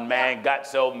Lord. One man got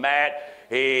so mad,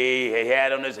 he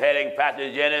had on his heading,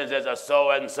 Pastor Jennings is a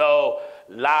so-and-so,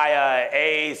 liar,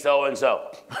 a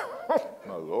so-and-so.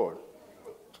 My Lord.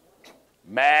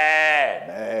 Mad.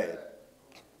 Mad.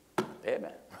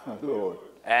 Amen. My Lord.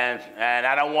 And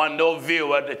I don't want no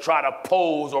viewer to try to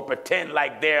pose or pretend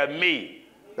like they're me.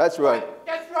 That's right.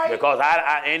 That's right. Because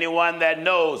anyone that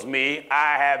knows me,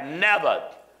 I have never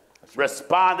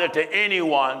responded to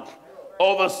anyone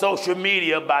over social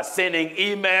media by sending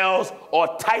emails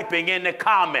or typing in the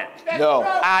comments. No.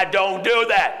 I don't do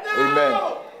that.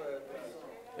 Amen.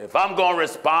 If I'm going to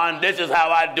respond, this is how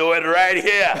I do it right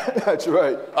here. That's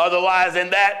right. Otherwise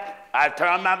than that, I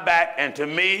turn my back, and to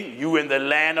me, you in the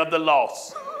land of the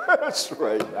lost. That's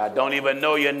right. I don't even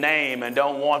know your name and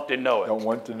don't want to know it. Don't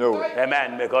want to know it.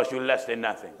 Amen, because you're less than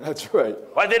nothing. That's right.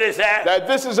 What did it say? That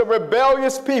this is a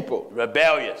rebellious people,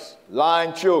 Rebellious,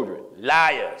 lying children,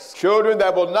 liars. children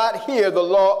that will not hear the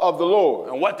law of the Lord,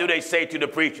 And what do they say to the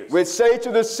preachers? which say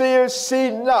to the seers, see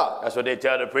not. That's what they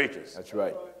tell the preachers. That's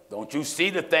right. Don't you see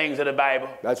the things of the Bible?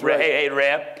 That's right. Hey,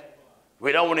 Reb,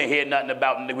 we don't want to hear nothing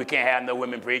about, we can't have no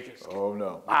women preachers. Oh,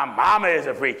 no. My mama is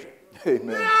a preacher.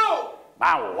 Amen. No.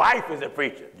 My wife is a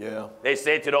preacher. Yeah. They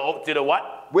say to the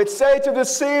what? Which say to the To the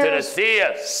seers,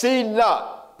 seers. see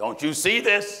not. Don't you see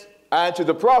this? And to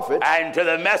the prophets, And to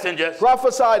the messengers.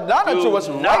 prophesy not unto Do us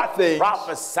right not things.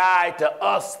 prophesy to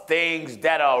us things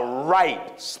that are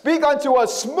right. Speak unto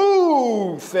us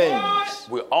smooth things.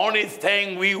 The only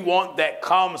thing we want that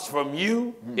comes from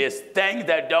you is things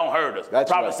that don't hurt us. That's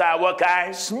Prophesy what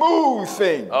kind? Smooth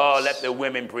things. Oh, let the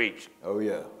women preach. Oh,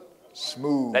 yeah.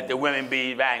 Smooth. Let the women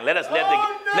be bang. Let us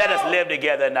live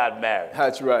together and not marry.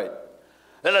 That's right.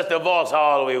 Let us divorce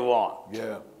all we want.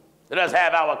 Yeah. Let us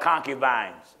have our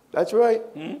concubines. That's right.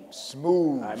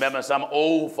 Smooth. I remember some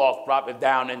old false prophet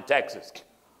down in Texas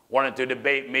wanted to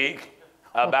debate me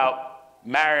about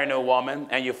marrying a woman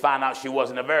and you find out she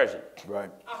wasn't a virgin. Right.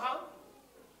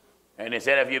 And they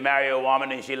said if you marry a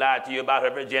woman and she lied to you about her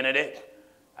virginity,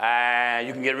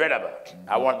 you can get rid of her.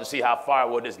 I wanted to see how far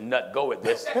would this nut go with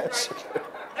this. Nice,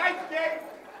 Dave.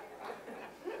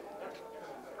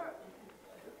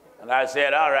 And I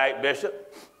said, all right,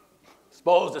 Bishop,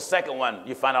 suppose the second one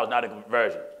you find out is not a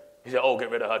virgin. He said, oh, get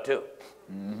rid of her too.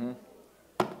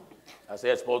 I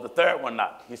said, suppose the third one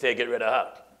not. He said, get rid of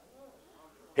her.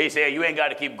 He said, you ain't got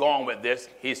to keep going with this.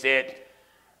 He said,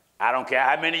 I don't care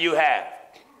how many you have.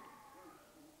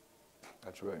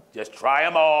 That's right. Just try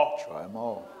them all Try them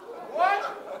all.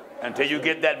 What? until you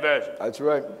get that virgin. That's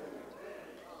right.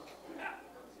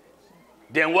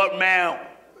 Then what man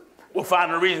will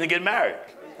find a reason to get married?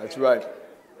 That's right.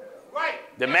 Right.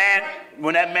 The man,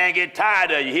 when that man get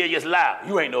tired of you, he'll just lie.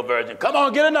 You ain't no virgin. Come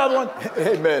on, get another one.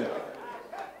 Amen.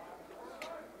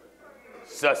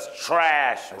 Such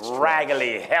trash,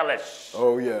 raggedy, hellish,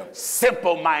 Oh, yeah.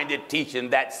 simple-minded teaching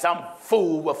that some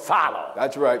fool will follow.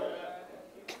 That's right.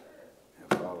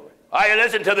 Follow it. Are you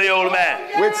listening to the old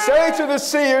man? Which say to the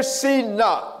seers, see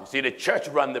not. You see, the church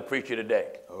run the preacher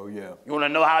today. Oh, yeah. You want to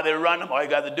know how they run them? All you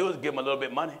got to do is give them a little bit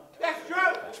of money. That's true.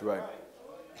 That's right.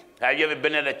 Have you ever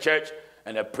been in a church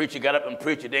and the preacher got up and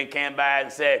preached and then came by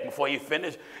and said, before you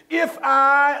finish, if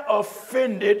I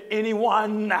offended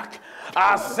anyone,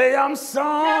 I say I'm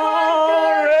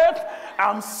sorry.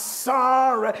 I'm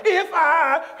sorry. If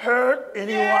I hurt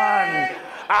anyone,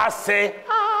 I say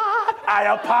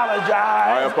I apologize.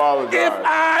 I apologize. If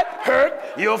I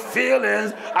hurt your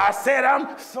feelings, I said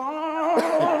I'm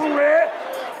sorry.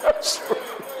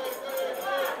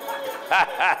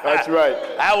 That's right.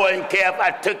 I wouldn't care if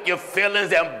I took your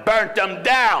feelings and burnt them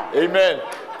down. Amen.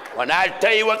 When I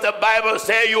tell you what the Bible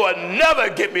says, you will never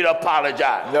get me to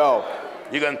apologize. No.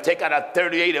 You're going to take out a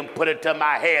 38 and put it to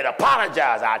my head.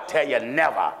 Apologize. I tell you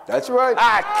never. That's right.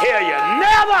 I tell you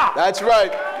never. That's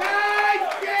right.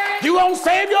 Nice, Dave. You won't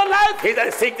save your life. He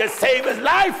that seek to save his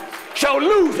life shall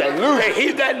lose it. lose it. And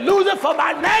he that loseth for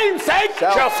my name's sake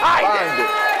shall find it.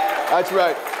 That's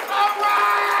right. All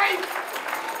right.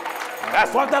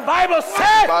 That's what the Bible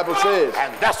says. The Bible says.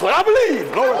 And that's what I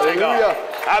believe. Glory to God. Hallelujah.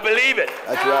 I believe it.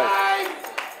 That's right. Right.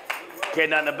 Care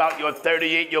nothing about your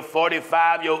 38, your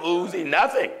 45, your Uzi,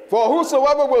 nothing. For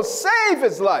whosoever will save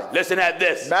his life. Listen at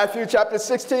this. Matthew chapter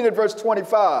 16 and verse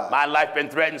 25. My life been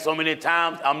threatened so many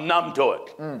times, I'm numb to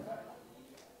it.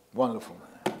 Wonderful,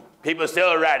 man. People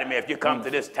still writing me, if you come to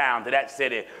this town, to that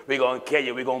city, we're going to kill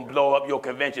you. We're going to blow up your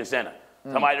convention center.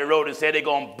 Somebody wrote and said they're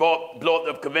going to blow up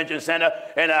the convention center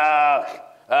in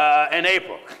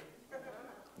April.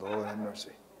 Lord have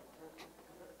mercy.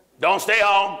 Don't stay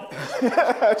home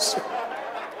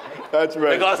That's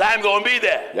right. because I'm going to be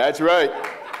there. That's right.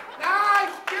 Nice,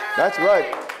 Jay. That's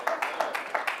right.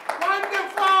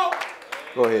 Wonderful.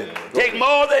 Go ahead. Man. Go Take ahead.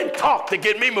 more than talk to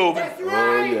get me moving. That's Oh,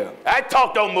 right. yeah. That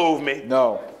talk don't move me.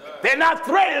 No. They're not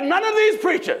threatening none of these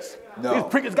preachers. No. These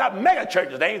preachers got mega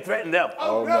churches. They ain't threatening them.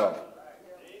 Oh, no.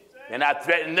 They're not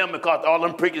threatening them because all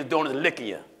them preachers doing is licking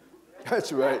you.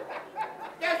 That's right.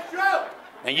 That's true.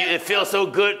 And it feels so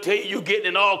good to you, you getting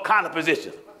in all kind of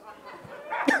positions.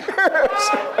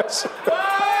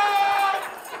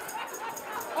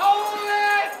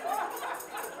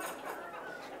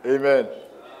 Holy. Amen.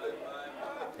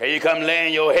 Here you come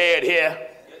laying your head here.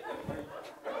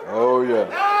 Oh, yeah.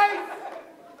 Nice.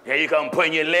 Here you come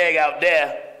putting your leg out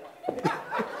there.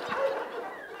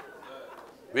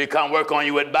 We come work on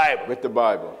you with Bible. With the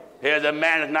Bible. Here's a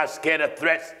man that's not scared of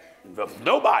threats of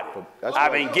nobody. That's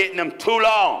I've right. been getting them too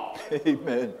long.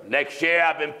 Amen. Next year,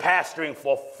 I've been pastoring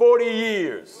for 40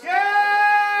 years.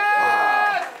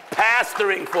 Yes.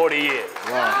 Pastoring 40 years.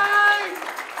 Nice.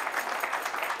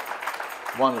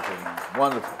 Wonderful, man.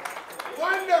 Wonderful.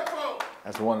 Wonderful.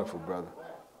 That's wonderful, brother.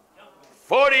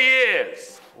 40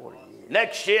 years.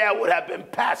 Next year, I would have been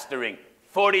pastoring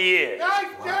 40 years. Nice,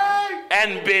 Jay.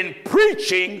 And been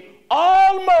preaching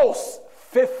almost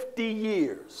 50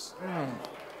 years.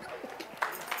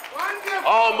 Wonderful.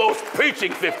 Almost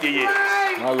preaching 50 years.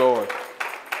 Right. My Lord.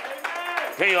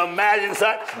 Can you imagine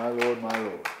such? My Lord, my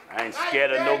Lord. I ain't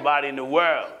scared of nobody in the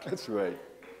world. That's right.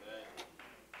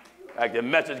 Like the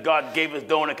message God gave us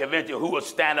during the convention, who will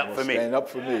stand up for me? Stand up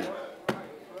for me.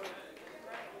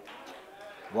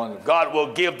 Wonderful. God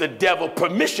will give the devil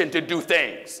permission to do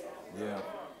things. Yeah.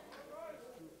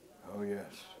 Oh, yes.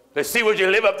 Let's see what you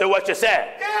live up to what you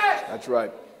said. Yes. That's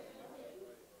right.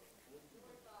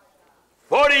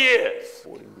 40 years.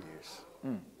 40 years.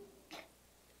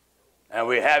 And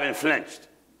we haven't flinched.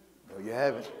 No, you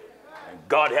haven't. And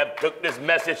God have took this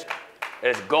message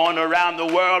that's going around the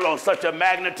world on such a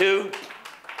magnitude.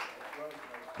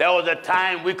 There was a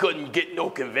time we couldn't get no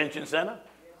convention center.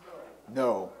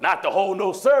 No. Not to hold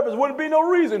no service, wouldn't be no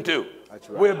reason to. That's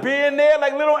right. We're being there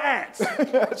like little ants.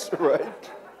 That's right.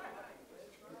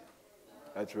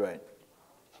 That's right.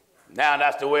 Now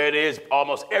that's the way it is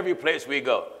almost every place we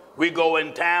go. We go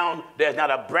in town, there's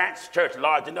not a branch church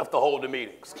large enough to hold the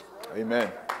meetings. Amen.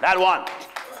 Not one.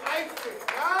 Nice.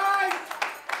 Nice.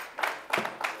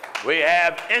 We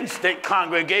have instant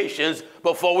congregations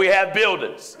before we have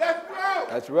buildings. That's true.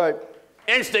 That's right.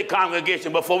 Instant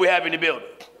congregation before we have any building.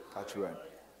 That's right.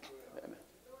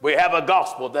 We have a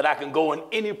gospel that I can go in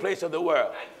any place of the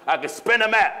world. I can spin a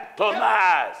map, close my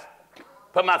eyes,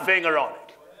 put my finger on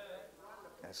it.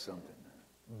 That's something.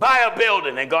 Buy a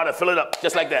building and God will fill it up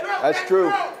just like that. That's true.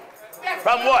 That's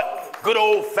From what? Good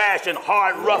old-fashioned,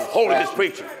 hard, rough, holiness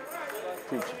preaching.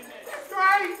 Preaching.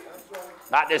 right.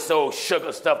 Not this old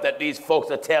sugar stuff that these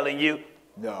folks are telling you.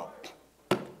 No.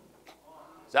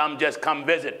 Some just come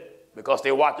visit because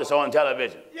they watch us on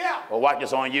television. Yeah. Or watch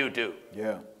us on YouTube.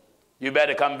 Yeah. You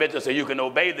better come visit so you can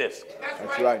obey this.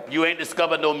 That's right. You ain't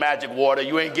discovered no magic water.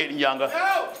 You ain't getting younger.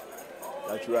 No.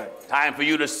 That's right. Time for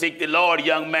you to seek the Lord,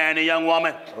 young man and young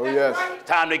woman. Oh, yes.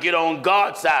 Time to get on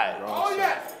God's side. Oh,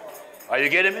 yes. Are you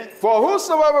getting me? For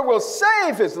whosoever will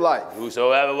save his life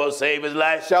Whosoever will save his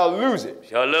life shall lose it.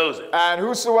 shall lose it. And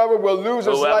whosoever will lose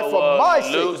his Whoever life for my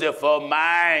will lose sake it for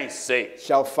my sake.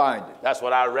 shall find it. That's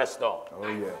what I rest on. Oh,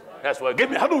 yeah. That's what give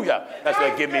me hallelujah. That's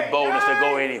what give me boldness to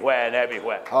go anywhere and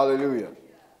everywhere. Hallelujah.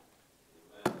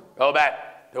 Go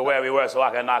back to where we were so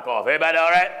I can knock off. Everybody all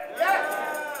right?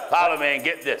 Yes. Follow me and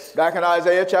get this. Back in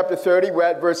Isaiah chapter 30, we're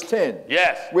at verse 10.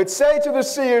 Yes. Which say to the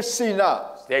seers, see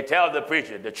not. They tell the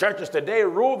preacher. The churches today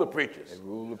rule the preachers.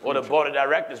 rule the Or the preacher. board of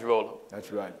directors rule them.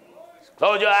 That's right.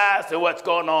 Close your eyes to what's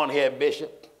going on here,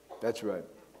 Bishop. That's right.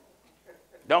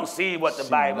 Don't see what the See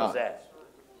Bible not. says.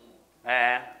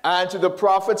 And to the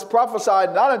prophets, prophesy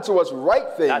not unto us right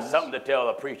things. That's something to tell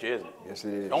a preacher, isn't it? Yes,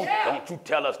 it is. Don't you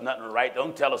tell us nothing right.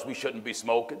 Don't tell us we shouldn't be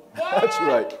smoking. That's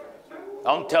right.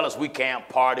 Don't tell us we can't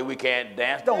party, we can't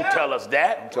dance. Don't tell us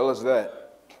that. Tell us that.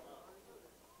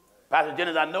 Pastor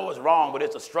Jennings, I know it's wrong, but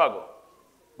it's a struggle.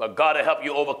 But God will help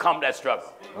you overcome that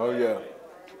struggle. Oh, yeah.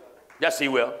 Yes, he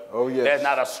will. Oh, yes. There's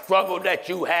not a struggle that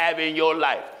you have in your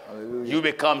life. Hallelujah. You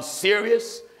become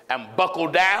serious and buckle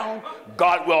down.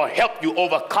 God will help you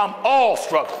overcome all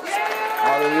struggles.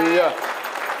 Hallelujah.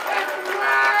 That's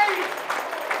right.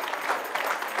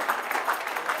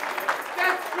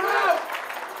 That's true.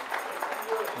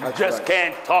 That's Just right.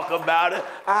 can't talk about it.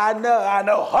 I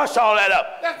know. Hush all that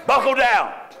up. Buckle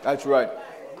down. That's right.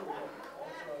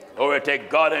 Or take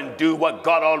God and do what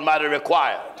God Almighty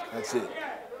required. That's it.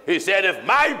 He said, if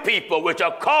my people, which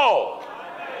are called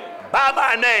by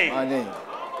my My name.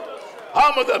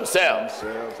 humble themselves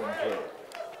Themselves and pray.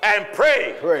 and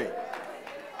pray, Pray.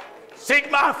 seek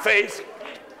my face,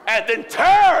 and then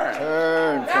turn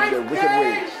Turn from their wicked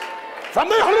ways.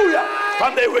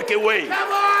 from their wicked ways.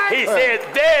 Come on. He said,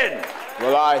 then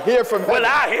Will I hear from will heaven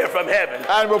I hear from heaven,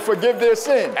 and will forgive their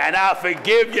sin and I'll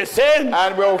forgive your sin.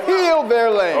 and will heal their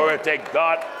land. Or take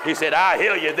God. He said, I'll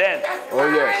heal you then. Oh,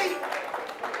 yes.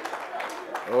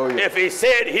 Oh, yes. If he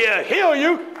said he'll heal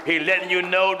you, he letting you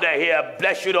know that he'll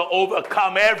bless you to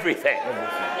overcome everything.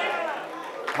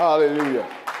 Hallelujah.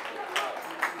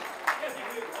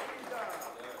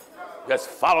 Just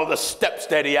follow the steps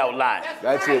that he outlined.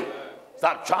 That's it.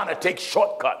 Stop trying to take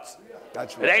shortcuts.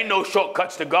 That's It right. ain't no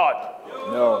shortcuts to God.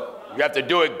 No. You have to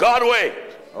do it God's way.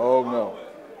 Oh, no.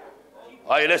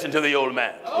 Or you listen to the old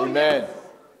man. Amen.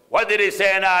 What did he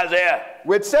say in Isaiah?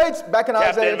 Which say, back in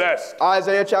Chapter and verse.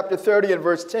 Isaiah chapter 30 and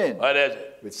verse 10. What is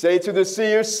it? Which say to the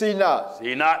seers, see not,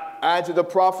 See not? and to the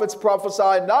prophets,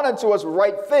 prophesy not unto us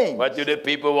right things. What do the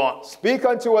people want? Speak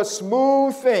unto us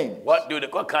smooth things.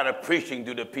 What kind of preaching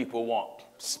do the people want?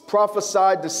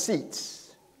 Prophesy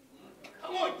deceits.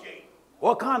 Come on, Jay.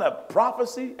 What kind of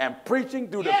prophecy and preaching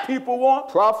do the people want?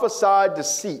 Prophesy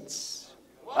deceits.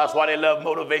 That's why they love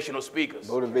motivational speakers.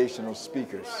 Motivational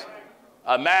speakers.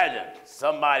 Imagine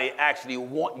somebody actually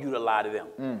want you to lie to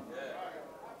them.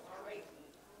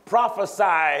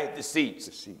 Prophesy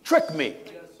deceits. Trick me.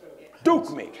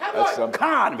 Duke me. That's something.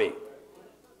 Con me.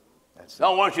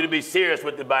 Don't want you to be serious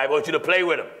with the Bible. I want you to play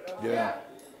with them. Yeah.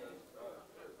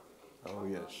 Oh,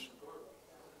 yes.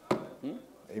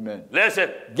 Amen.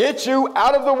 Listen. Get you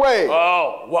out of the way.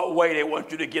 Oh, what way they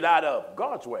want you to get out of?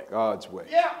 God's way. God's way.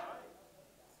 Yeah.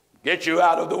 Get you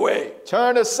out of the way.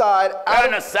 Turn aside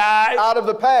Turn aside out of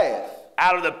the path.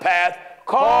 out of the path.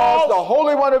 Cause the Cause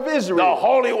Holy One of the Israel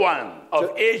Holy One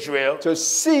of Israel to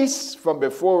cease from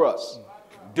before us.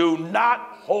 do not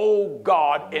hold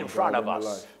God in front of God in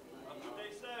your us. life.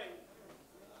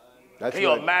 That's Can you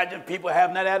right. imagine people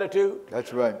having that attitude?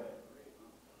 That's right.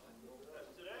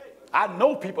 I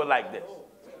know people like this.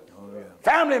 Oh, yeah.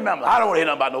 Family members, I don't want to hear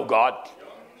nothing about no God.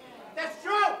 That's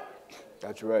true.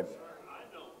 That's right.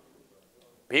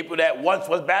 People that once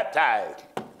was baptized,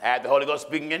 had the Holy Ghost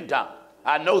speaking in tongues.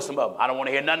 I know some of them. I don't want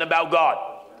to hear nothing about God.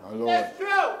 Our Lord. That's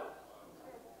true.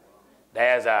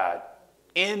 There's a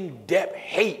in-depth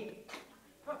hate.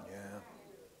 Yeah.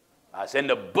 That's in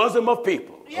the bosom of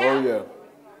people. Yeah. Oh, yeah.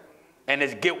 And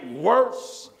it's get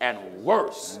worse and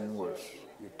worse. And worse.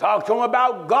 You talk to them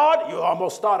about God, you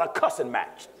almost start a cussing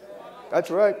match. That's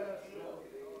right.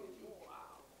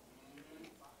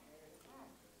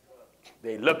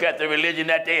 They look at the religion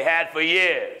that they had for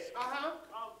years.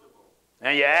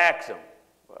 And you ask them,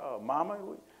 well, Mama,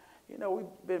 we've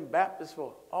been Baptists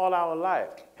for all our life.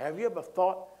 Have you ever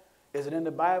thought, is it in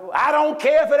the Bible? I don't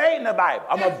care if it ain't in the Bible.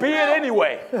 I'm going to be it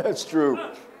anyway. That's true.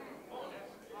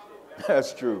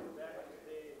 That's true.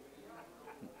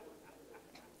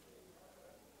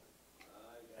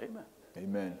 Amen.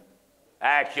 Amen.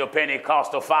 Ask your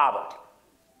Pentecostal father,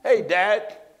 hey,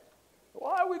 Dad,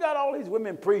 why we got all these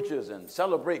women preachers and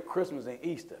celebrate Christmas and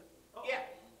Easter? Yeah.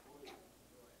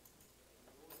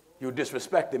 You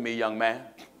disrespecting me, young man.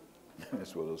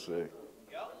 That's what they'll say.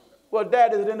 Well,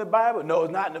 Dad, is it in the Bible? No,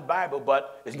 it's not in the Bible,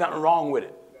 but there's nothing wrong with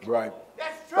it. Right.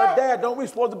 That's true. But Dad, don't we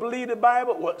supposed to believe the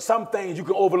Bible? Well, some things you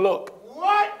can overlook.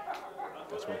 What?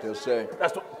 That's what they'll say.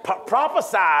 That's what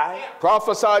prophesy.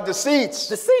 Prophesy deceits.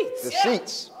 Deceits.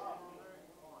 Deceits.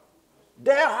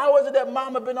 Dad, how is it that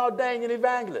Mama been ordained an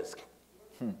evangelist?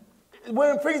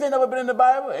 Women priests ain't never been in the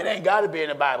Bible. It ain't got to be in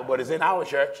the Bible, but it's in our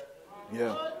church.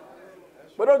 Yeah.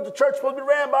 But don't the church supposed to be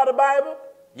ran by the Bible?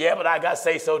 Yeah, but I got to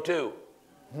say so too.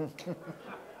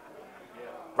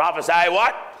 Prophesy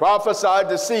what? Prophesy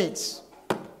deceits.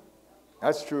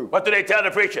 That's true. What do they tell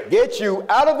the preacher? Get you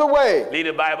out of the way. Leave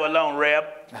the Bible alone, Reb.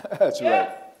 That's right.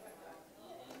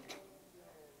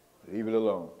 Leave it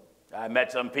alone. I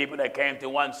met some people that came to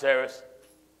one service.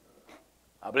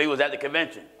 I believe it was at the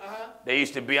convention. They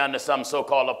used to be under some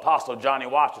so-called apostle, Johnny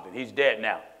Washington. He's dead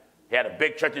now. He had a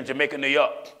big church in Jamaica, New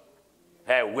York.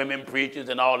 Had women preachers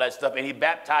and all that stuff. And he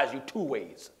baptized you 2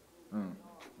 ways.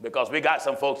 Because we got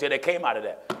some folks here that came out of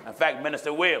that. In fact,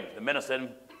 Minister Williams, the minister in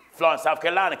Florence, South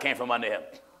Carolina, came from under him.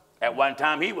 At one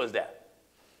time, he was there.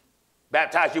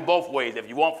 Baptize you both ways. If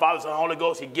you want Father, Son, and Holy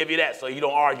Ghost, he'll give you that so he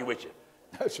don't argue with you.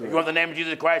 That's right. If you want the name of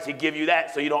Jesus Christ, he'll give you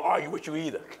that so he don't argue with you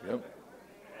either. Yep.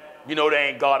 You know they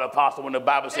ain't God apostle when the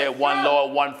Bible said one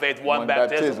Lord, one faith, one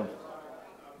baptism.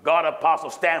 God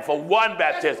apostle stand for one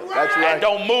baptism. That's right. And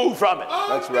don't move from it.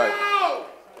 That's right.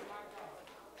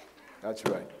 That's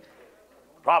right.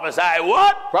 Prophesy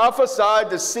what? Prophesy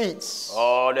deceits.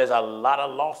 Oh, there's a lot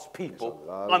of lost people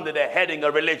under the heading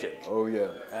of religion. Oh, yeah.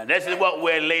 And this is what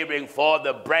we're laboring for,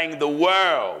 to bring the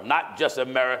world, not just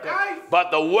America,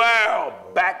 but the world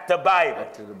back to Bible.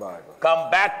 Back to the Bible. Come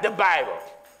back to Bible.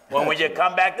 When you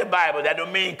come back to Bible, that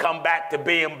don't mean come back to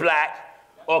being black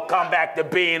or come back to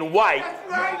being white.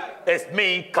 That's right. It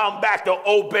means come back to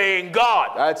obeying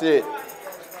God. That's it.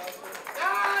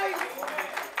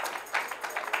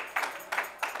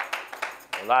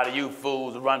 A lot of you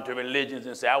fools run to religions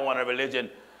and say, I want a religion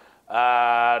to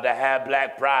have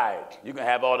black pride. You can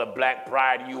have all the black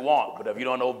pride you want, but if you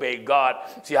don't obey God,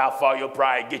 see how far your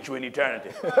pride gets you in eternity.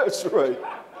 That's right.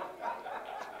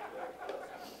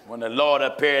 When the Lord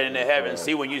appeared in the heavens,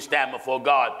 see when you stand before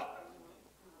God.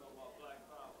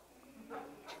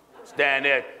 Stand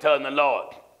there telling the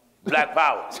Lord, black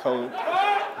power.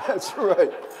 That's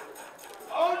right.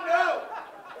 Oh, no.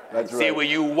 That's See right. where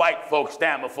you white folks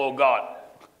stand before God.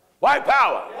 White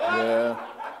power. Yeah.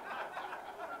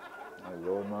 My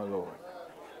Lord, my Lord.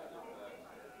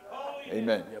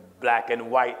 Amen. You black and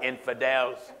white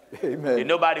infidels. Amen.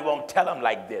 Nobody won't tell them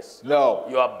like this. No.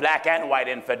 You're a black and white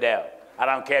infidel. I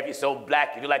don't care if you're so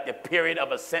black, you're like the period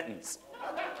of a sentence.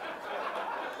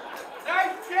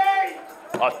 Nice change.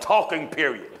 A talking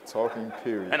period. Talking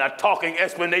period. And a talking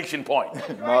explanation point.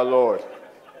 My Lord.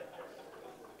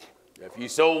 If you're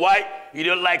so white, you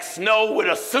look like snow with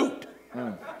a suit.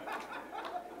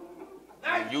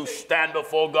 When you stand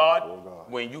before God,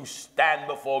 when you stand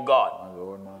before God, My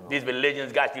Lord, my Lord. these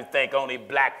religions got you think only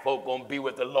black folk gonna be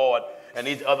with the Lord, and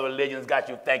these other religions got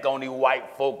you think only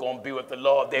white folk gonna be with the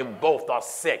Lord. They both are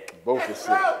sick. Both are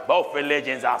sick. Both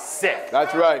religions are sick.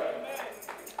 That's right.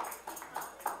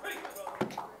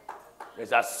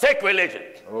 It's a sick religion.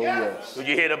 Oh, yes. Did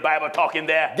you hear the Bible talking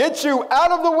there? Get you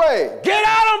out of the way. Get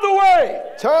out of the way.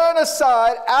 Turn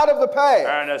aside out of the path.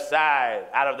 Turn aside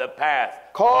out of the path.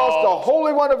 Cause the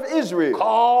Holy One of Israel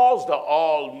Cause the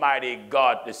Almighty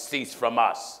God to cease from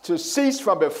us. to cease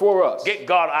from before us. Get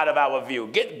God out of our view.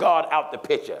 Get God out the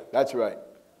picture. That's right.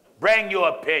 Bring your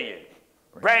opinion.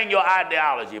 Bring your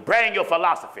ideology. Bring your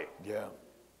philosophy. Yeah.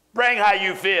 Bring how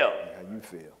you feel. How you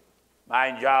feel.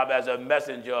 My job as a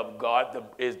messenger of God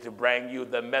is to bring you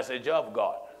the message of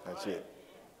God. That's it.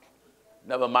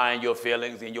 Never mind your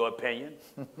feelings and your opinion.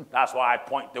 That's why I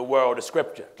point the world to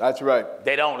Scripture. That's right.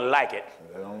 They don't like it,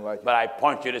 They don't like it. but I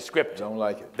point you to Scripture. Don't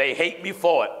like it. They hate me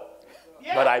for it,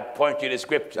 but I point you to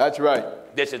Scripture. That's right.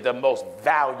 This is the most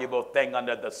valuable thing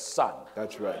under the sun.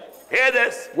 That's right. Hear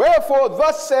this. Wherefore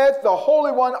thus saith the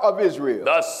Holy One of Israel,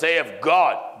 Thus saith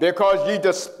God, because ye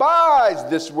despise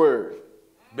this word.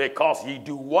 because ye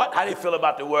do what? How do you feel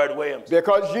about the word, Williams?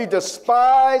 Because ye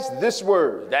despise this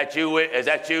word. Is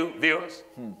that you, viewers?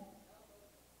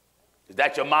 Is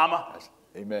that your mama?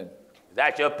 Amen. Is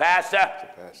that your pastor?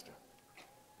 Pastor.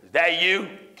 Is that you?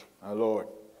 My Lord.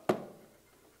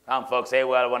 Some folks say,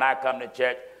 well, when I come to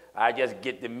church, I just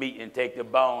get the meat and take the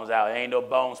bones out. There ain't no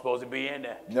bones supposed to be in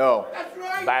there. No. That's The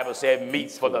right. Bible said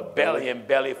meat for the belly and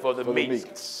belly for the For the meats.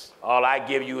 meats. All I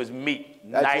give you is meat.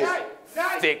 That's Nice, it.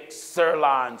 Nice. thick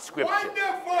sirloin scripture.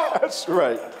 Wonderful. That's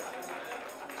right.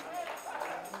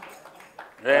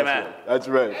 Amen. That's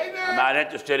right. I'm Amen. not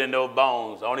interested in no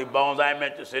bones. The only bones I'm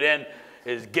interested in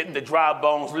is getting the dry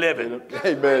bones living.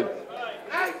 Amen.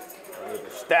 Nice.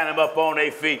 Stand them up on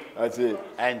their feet That's it.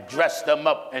 and dress them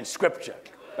up in scripture.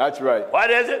 That's right.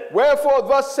 What is it? Wherefore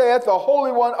thus saith the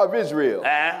Holy One of Israel,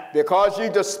 because ye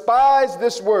despise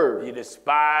this word You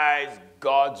despise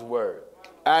God's word.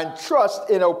 and trust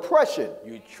in oppression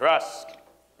You trust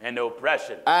in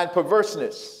oppression and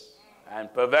perverseness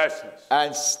and perverseness,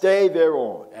 and stay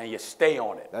thereon. and you stay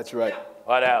on it. That's right.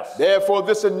 What else? Therefore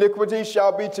this iniquity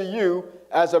shall be to you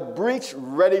as a breach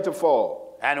ready to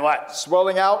fall, And what?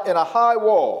 swelling out in a high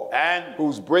wall, And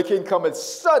whose breaking cometh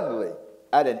suddenly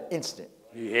at an instant.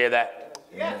 you hear that?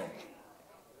 Yes.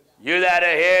 You that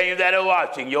are here, you that are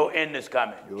watching, your end is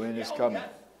coming. Your end is coming.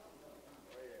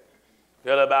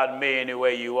 Feel about me any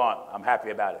way you want. I'm happy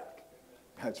about it.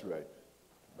 That's right.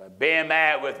 But being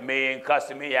mad with me and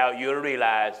cussing me out, you'll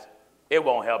realize it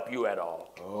won't help you at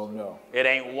all. Oh, no. It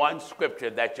ain't one scripture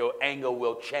that your anger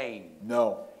will change.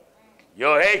 No.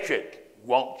 Your hatred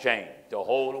won't change. The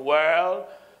whole world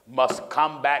must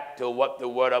come back to what the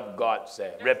word of God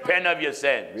said. Repent of your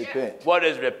sins. Repent. What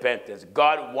is repentance?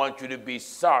 God wants you to be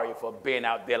sorry for being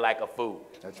out there like a fool.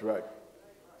 That's right.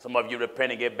 Some of you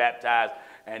repent and get baptized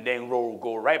and then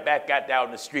go right back out there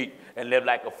in the street and live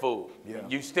like a fool. Yeah.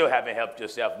 You still haven't helped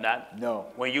yourself none. No.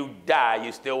 When you die,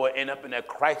 you still will end up in a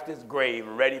Christless grave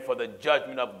ready for the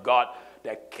judgment of God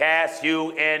that casts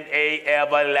you in a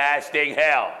everlasting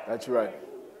hell. That's right.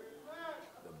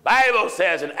 Bible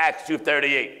says in Acts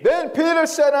 2:38. Then Peter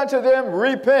said unto them,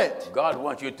 repent. God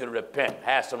wants you to repent,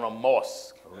 have some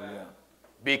remorse, Oh, yeah.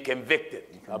 be convicted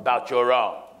about your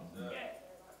wrong.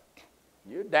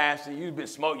 You're dancing, you've been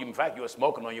smoking. In fact, you were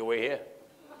smoking on your way here,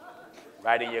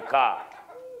 right in your car.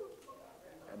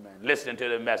 Amen. Listening to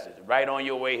the message, right on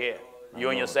your way here. You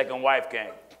and your second wife came.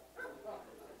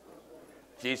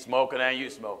 She's smoking and you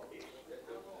smoking.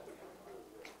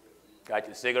 Got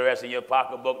your cigarettes in your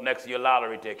pocketbook next to your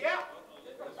lottery ticket.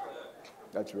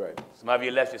 That's right. Some of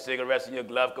you left your cigarettes in your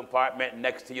glove compartment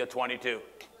next to your 22.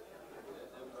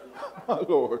 My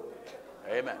Lord.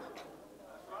 Amen.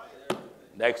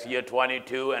 Next to your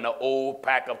 22 and an old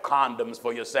pack of condoms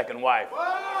for your second wife.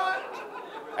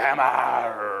 Am I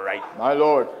right? My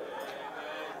Lord.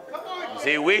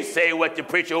 See, we say what the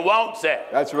preacher won't say.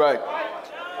 That's right.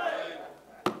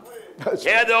 That's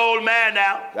Hear right. the old man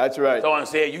now. That's right. Someone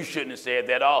said, you shouldn't have said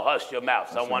that. Oh, hush your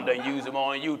mouth. Someone done used him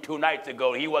on you 2 nights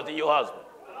ago. He wasn't your husband.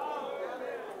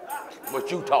 What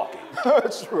you talking?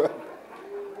 That's right.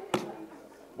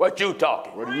 What you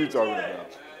talking? What are you talking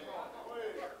about?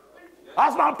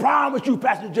 That's my problem with you,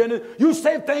 Pastor Jennings. You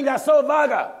say things that's so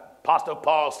vulgar. Apostle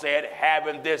Paul said,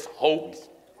 having this hope,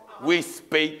 we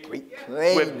speak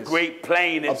plainness with great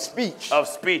plainness of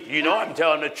speech. You know I'm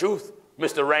telling the truth,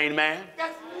 Mr. Rain Man.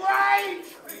 That's right.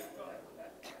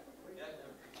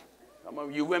 Some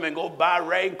of you women go buy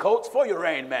raincoats for your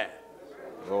Rain Man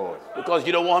Lord. because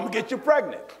you don't want him to get you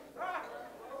pregnant.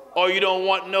 Or you don't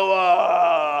want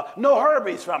no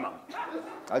herpes from him.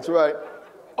 That's right.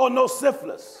 Or no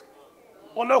syphilis.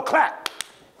 Or no clap.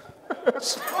 What?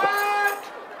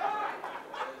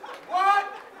 What?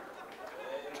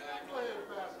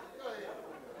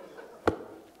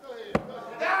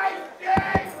 Nice,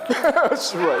 Jay.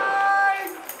 That's right.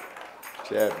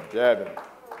 Nice. Jabbing.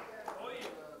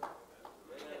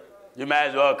 You might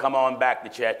as well come on back to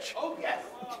church. Oh, yes.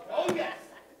 Oh, yes.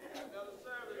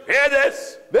 Hear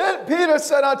this. Then Peter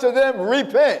said unto them,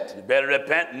 repent. You better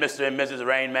repent, Mr. and Mrs.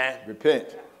 Rain Man.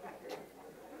 Repent.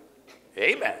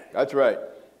 Amen. That's right.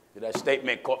 That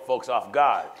statement caught folks off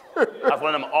guard. That's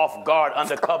one of them off guard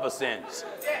undercover sins.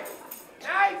 Yes.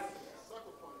 Nice.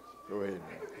 Go ahead,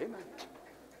 man.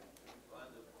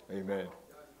 Amen.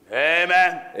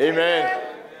 Amen. Amen. Amen.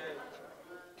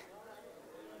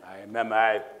 I remember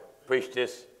I preached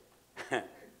this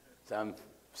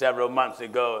several months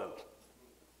ago.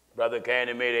 Brother came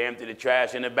to me to empty the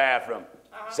trash in the bathroom.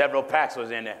 Several packs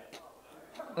was in there.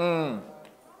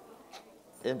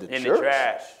 In the In church? the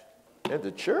trash. In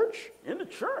the church? In the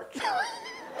church.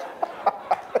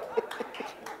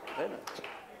 Amen.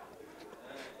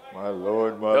 My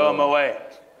Lord, my Throw him Lord.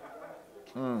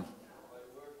 away.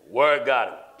 Word got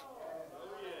him.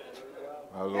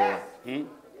 My Lord.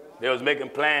 They was making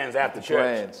plans after church.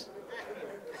 Plans.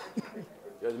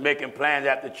 They was making plans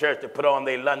after church to put on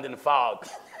their London fog.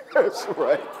 That's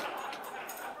right.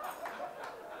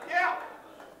 Yeah.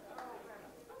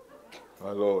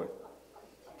 My Lord.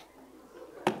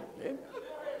 Amen.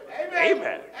 Amen.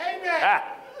 Amen. Amen.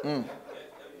 Ah.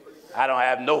 I don't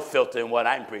have no filter in what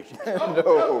I'm preaching.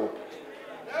 No.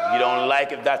 You don't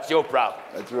like it, that's your problem.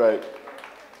 That's right.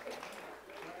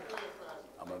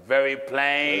 I'm a very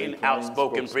plain,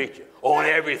 outspoken preacher on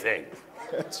everything.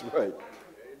 That's right.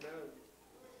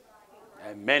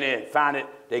 And many find it,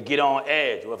 they get on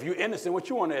edge. Well, if you're innocent, what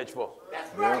you on edge for?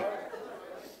 That's right.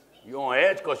 You're on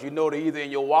edge because you know they're either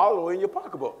in your wallet or in your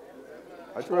pocketbook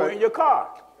That's or in right. your car.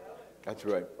 That's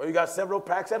right. Or you got several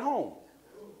packs at home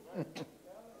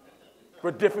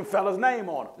with different fellas' name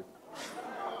on them.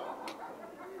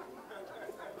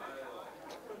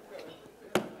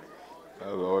 My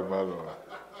Lord, my Lord.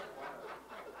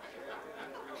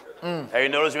 Hey, you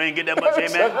notice you ain't get that much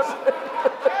amen?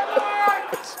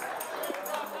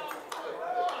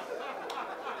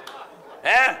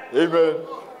 Huh? Amen.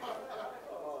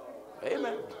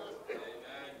 Amen.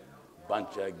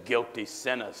 Bunch of guilty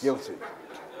sinners. Guilty.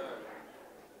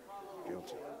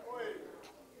 Guilty.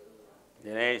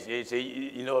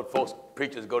 You know, folks,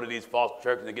 preachers go to these false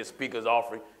churches and get speakers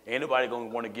offering. Ain't nobody going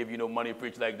to want to give you no money to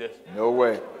preach like this. No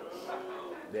way.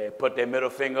 They put their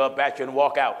middle finger up at you and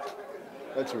walk out.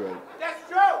 That's right. That's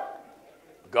true.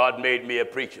 God made me a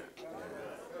preacher.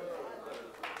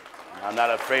 I'm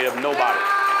not afraid of nobody.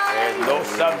 There's no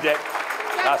subject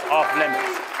that's off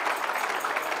limits.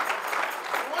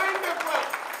 Wonderful.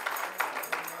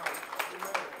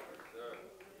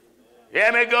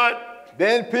 Hear me good?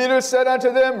 Then Peter said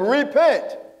unto them,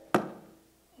 repent.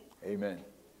 Amen.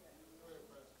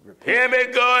 Hear me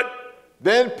good?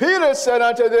 Then Peter said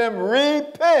unto them,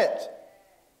 repent.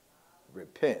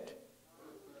 Repent.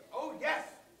 Oh, yes.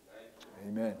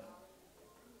 Amen.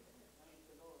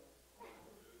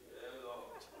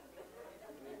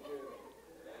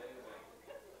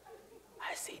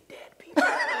 I see dead people.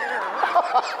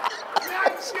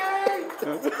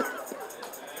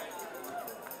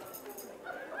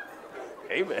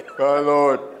 Amen. My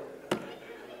Lord.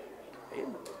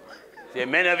 Amen. See,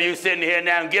 many of you sitting here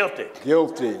now guilty.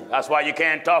 Guilty. That's why you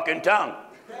can't talk in tongue.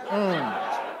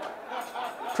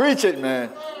 Preach it, man.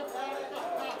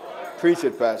 Preach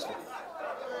it, Pastor.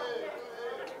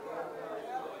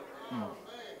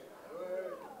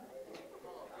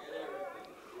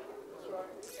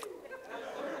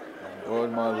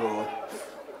 Lord, my Lord.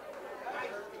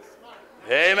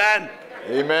 Amen.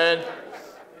 Amen.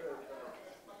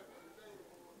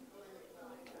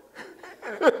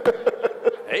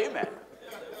 Amen.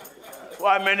 That's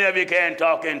why many of you can't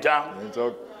talk in tongue. It's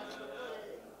okay.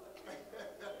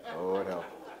 Lord help.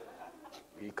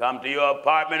 You come to your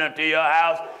apartment or to your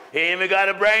house, he ain't even got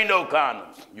to bring no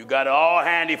condoms. You got it all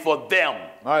handy for them.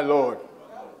 My Lord.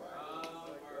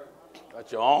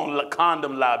 Got your own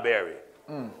condom library.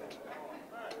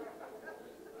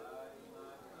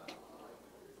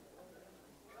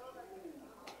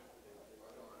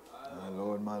 My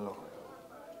Lord, my Lord.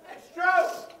 That's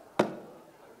true.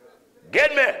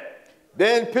 Get me.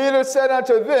 Then Peter said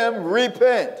unto them,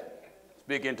 repent.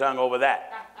 Speak in tongue over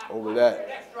that. Over that.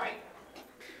 That's right.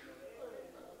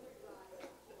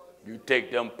 You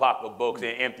take them pocketbooks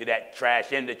and empty that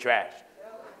trash in the trash.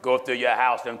 Go through your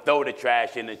house and throw the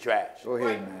trash in the trash. Go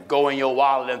ahead, man. Go in your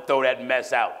wallet and throw that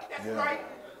mess out. That's right.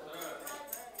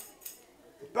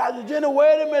 Pastor Jenny,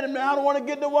 wait a minute, man. I don't want to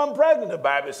get the one pregnant. The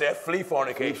Bible said flee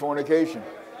fornication. Fornication.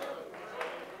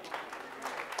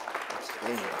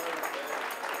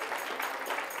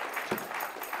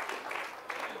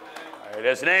 Are you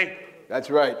listening? That's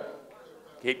right.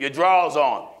 Keep your drawers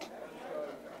on.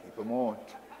 Keep them on.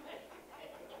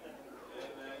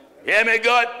 Hear me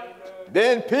good?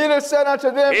 Then Peter said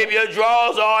unto them, Keep your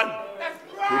drawers on. That's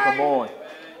keep right. them on.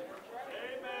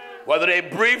 Whether they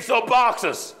briefs or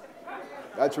boxers.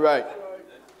 That's right.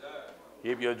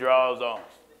 Keep your drawers on.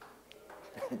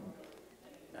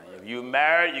 Now, if you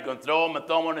married, you can throw them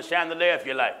on the chandelier if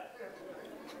you like.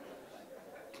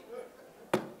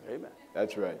 Amen.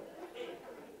 That's right.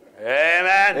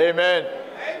 Amen. Amen.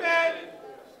 Amen.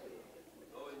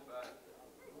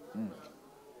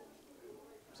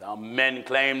 Some men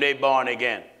claim they born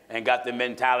again and got the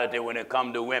mentality when it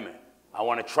come to women. I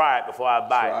want to try it before I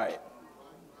buy it. Right.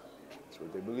 That's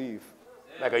what they believe.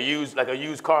 Like a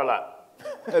used car lot.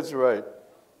 That's right.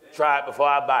 Try it before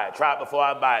I buy it. Try it before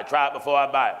I buy it. Try it before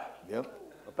I buy it. Yep.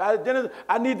 Pastor Jenny,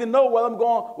 I need to know whether I'm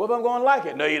going to like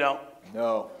it. No, you don't.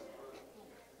 No.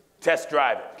 Test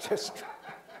drive it. Just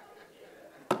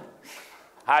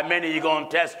How many you going to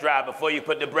test drive before you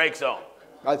put the brakes on?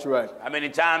 that's right. How many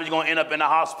times you going to end up in the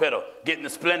hospital getting the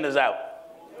splinters out?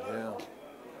 Yeah.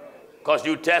 Because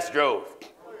you test drove.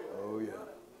 Oh yeah.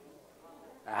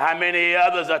 How many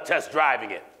others are test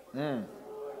driving it? Is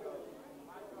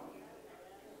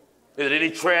there any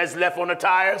treads left on the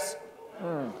tires?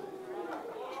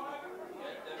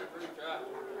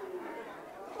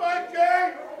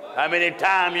 Okay. How many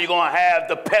times you going to have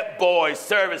the Pep Boys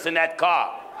servicing that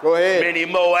car? Go ahead. Minnie,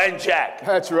 Mo, and Jack.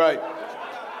 That's right.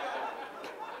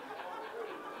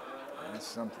 That's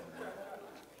something.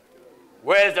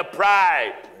 Where's the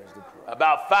pride? There's the pride.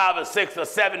 About 5 or 6 or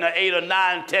 7 or 8 or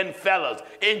 9, 10 fellas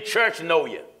in church know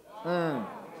you.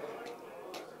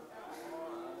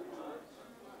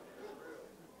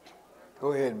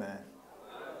 Go ahead, man.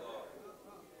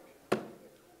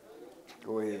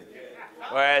 Go ahead.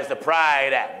 Where's the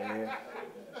pride at? Yeah.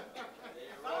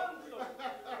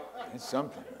 It's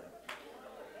something.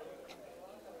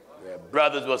 Where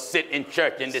brothers will sit in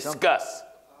church and discuss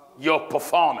your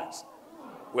performance.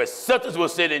 Where sisters will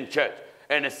sit in church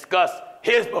and discuss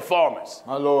his performance.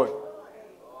 My Lord.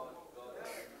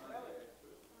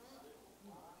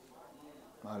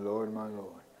 My Lord, my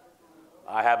Lord.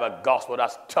 I have a gospel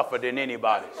that's tougher than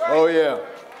anybody's. Oh yeah.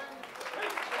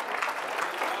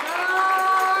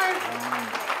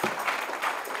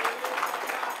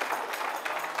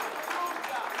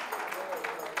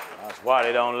 why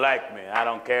they don't like me. I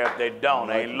don't care if they don't.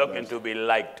 I ain't looking to be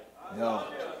liked. No.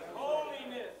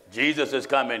 Jesus is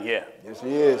coming here. Yes, he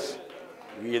is.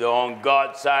 You're either on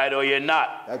God's side or you're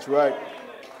not. That's right.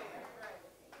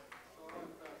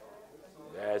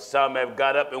 Some have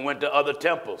got up and went to other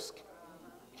temples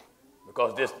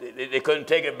because they couldn't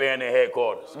take it being their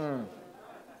headquarters.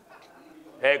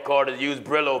 Headquarters use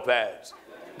Brillo pads.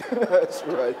 That's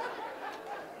right.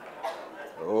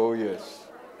 Oh, yes.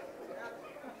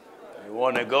 You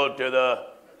want to go to the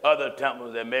other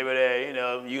temples and maybe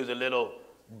they, use a little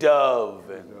dove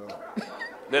and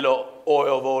little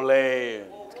oil of Olay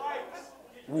and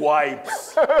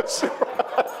wipes.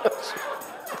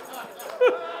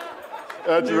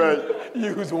 That's right.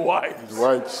 Use wipes.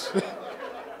 Wipes.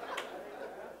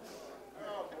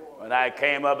 When I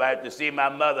came up, I had to see my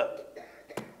mother.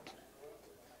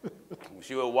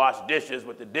 She would wash dishes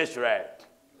with the dish rag.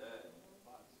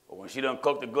 But when she done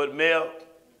cooked a good meal,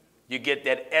 you get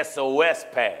that SOS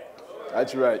pad.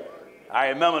 That's right. I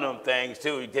remember them things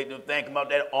too. You take them things, come out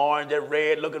that orange, that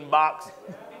red looking box,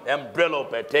 them Brillo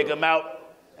pad, take them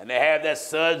out, and they have that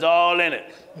suds all in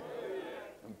it.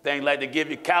 Them things like to give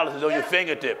you calluses on your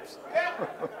fingertips.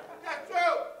 That's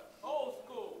true. Old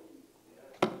school.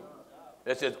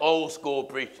 This is old school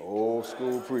preaching. Old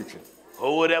school preaching.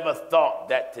 Who would ever thought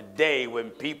that today when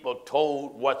people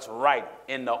told what's right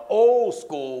in the old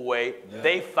school way,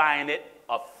 they find it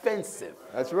offensive?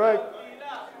 That's right.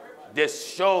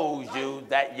 This shows you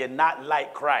that you're not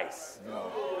like Christ.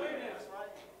 No.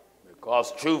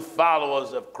 Because true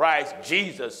followers of Christ,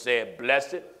 Jesus said,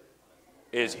 blessed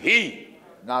is he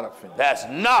Not offended. that's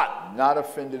not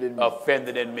offended in me.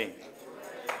 offended in me.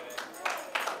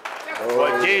 Oh,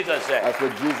 What Jesus said. That's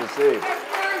what Jesus said.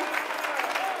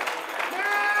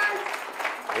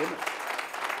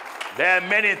 There are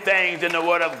many things in the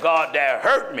Word of God that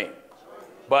hurt me,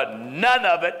 but none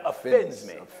of it offends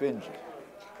me. Offends you.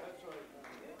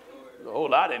 There's a whole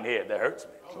lot in here that hurts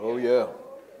me. Oh, yeah.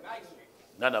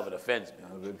 None of it offends me.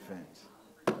 None of it offends.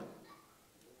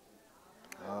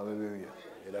 Hallelujah.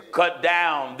 It'll cut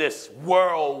down this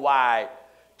worldwide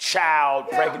child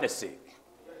pregnancy.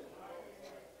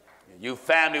 You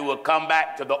family will come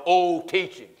back to the old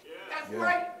teaching. That's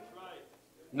right.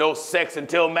 No sex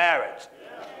until marriage.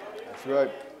 That's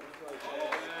right.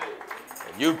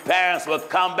 You parents will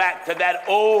come back to that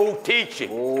old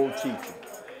teaching. Old teaching.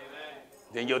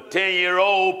 Then your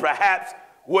 10-year-old perhaps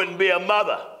wouldn't be a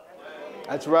mother.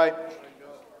 That's right.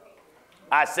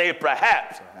 I say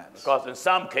perhaps, Perhaps. because in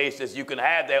some cases you can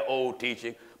have that old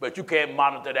teaching, but you can't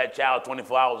monitor that child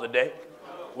 24 hours a day.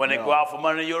 When they go out from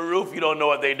under your roof, you don't know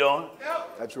what they're doing.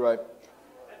 That's right.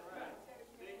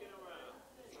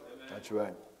 That's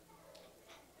right.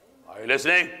 Are you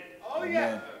listening? Oh, yeah.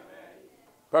 Amen.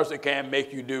 Person can't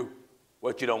make you do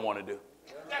what you don't want to do.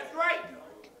 That's right.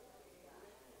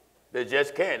 They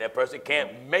just can't. That person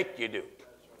can't make you do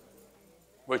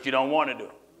what you don't want to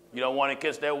do. You don't want to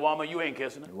kiss that woman, you ain't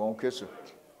kissing her. You won't kiss her.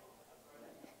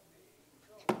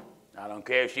 I don't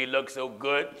care if she looks so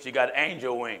good, she got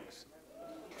angel wings.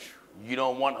 You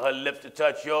don't want her lips to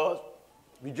touch yours,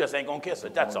 you just ain't gonna kiss her,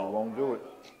 that's You all. won't do it.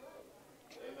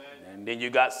 And then you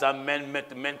got some men with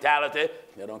the mentality,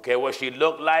 they don't care what she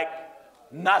look like,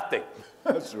 nothing.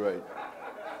 That's right.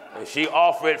 If she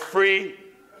offer it free,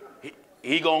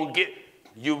 he gonna get,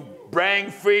 you bring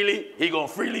freely, he gonna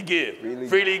freely give.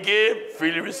 Freely give,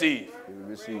 freely receive. You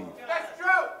receive. That's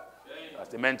true. That's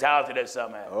the mentality that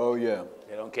some have. Oh, yeah.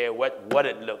 They don't care what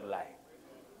it looked like.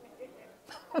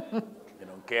 They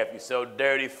don't care if you're so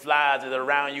dirty, flies is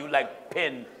around you like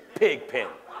pig pen.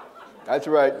 That's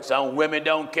right. Some women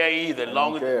don't care either,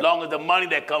 long as the money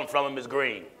that comes from them is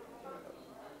green.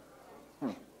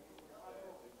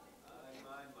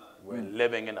 We're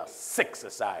living in a sick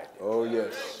society. Oh,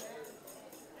 yes.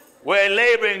 We're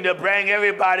laboring to bring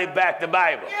everybody back to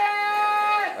Bible.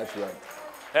 That's right.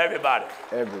 Everybody.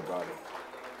 Everybody.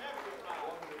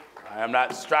 I am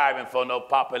not striving for no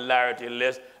popularity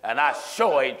list, and I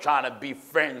sure ain't trying to be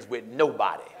friends with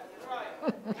nobody.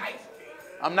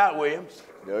 I'm not, Williams.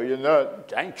 No, you're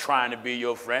not. I ain't trying to be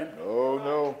your friend. Oh,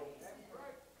 no.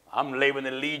 I'm laboring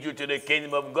to lead you to the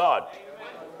kingdom of God.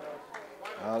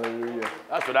 Hallelujah.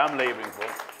 That's what I'm laboring for.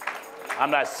 I'm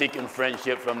not seeking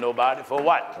friendship from nobody. For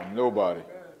what? From nobody.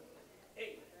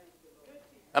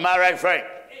 Am I right, Frank?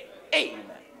 Amen.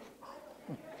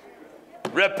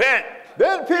 Repent.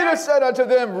 Then Peter said unto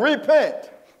them, repent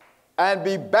and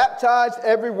be baptized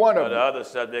every one of The you. other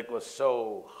subject was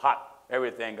so hot,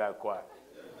 everything got quiet.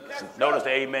 Notice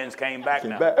the amens came back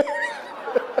now.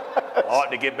 I ought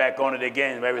to get back on it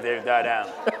again if everything died down.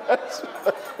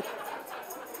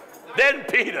 Then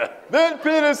Peter. Then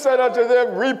Peter said unto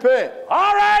them, repent.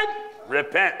 All right.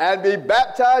 Repent. And be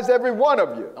baptized every one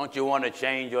of you. Don't you want to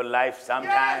change your life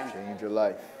sometime? Change your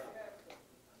life.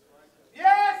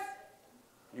 Yes.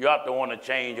 You ought to want to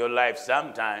change your life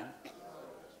sometime.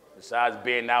 Besides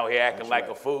being out here acting like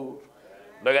a fool.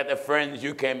 Look at the friends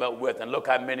you came up with and look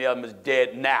how many of them is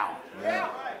dead now. Yeah.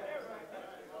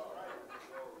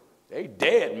 They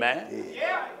dead, man.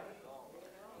 Yeah.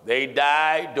 They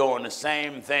died doing the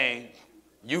same thing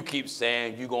you keep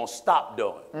saying you're going to stop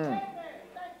doing.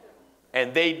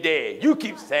 And they dead. You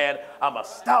keep saying, I'm going to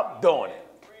stop doing it.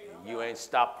 And you ain't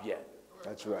stopped yet.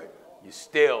 That's right. You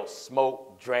still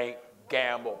smoke, drink,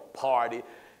 gamble, party,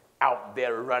 out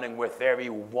there running with every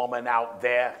woman out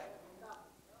there,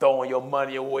 throwing your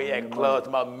money away at clubs,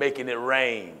 about making it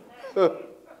rain.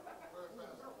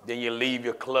 Then you leave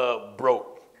your club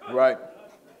broke. Right.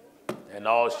 And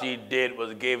all she did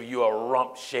was give you a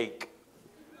rump shake.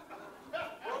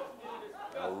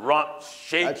 A rump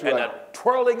shake. That's and right. a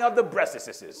twirling of the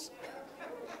breastises.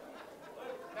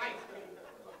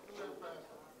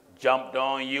 Jumped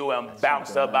on you and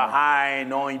bounced up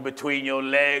behind on you between your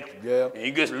legs. Yeah. And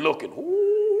you just looking.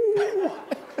 Ooh.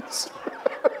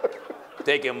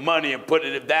 Taking money and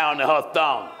putting it down to her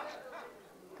thumb.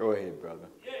 Go ahead, brother.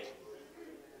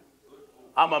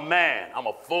 I'm a man. I'm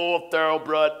a full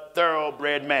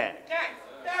thoroughbred man.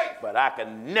 But I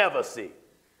can never see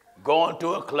going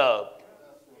to a club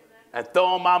and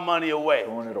throwing my money away.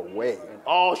 Throwing it away.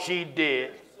 All she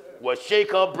did was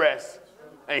shake her breast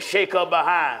and shake her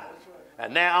behind.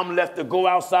 And now I'm left to go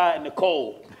outside in the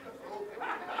cold.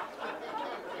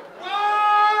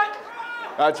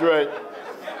 That's right.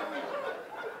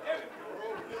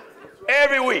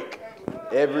 Every week.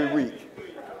 Every week.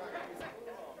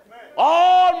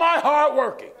 All my hard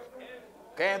working.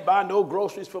 Can't buy no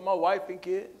groceries for my wife and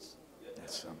kids.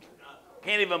 That's something.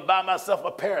 Can't even buy myself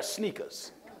a pair of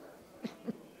sneakers.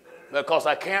 Because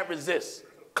I can't resist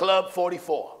Club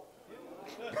 44.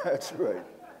 That's right.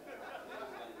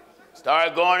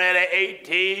 Started going at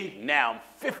 18, now I'm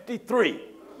 53.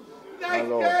 My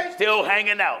Lord. Still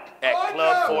hanging out at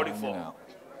Club 44. Now.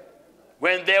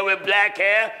 When there with black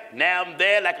hair, now I'm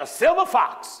there like a silver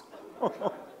fox.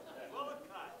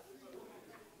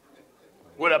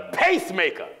 With a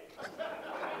pacemaker.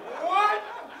 What?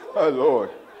 Oh,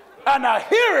 Lord. And a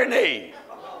hearing aid.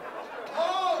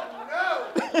 Oh,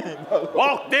 no.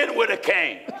 Walked in with a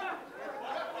cane.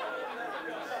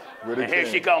 With a And here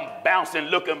cane. she come bouncing,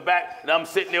 looking back, and I'm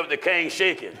sitting there with the cane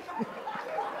shaking.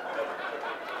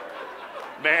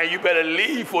 Man, you better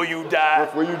leave before you die.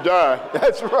 Before you die.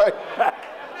 That's right.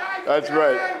 That's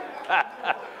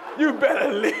right. You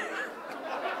better leave.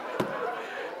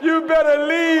 You better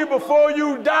leave before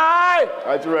you die.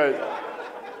 That's right.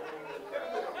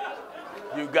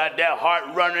 You got that heart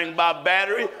running by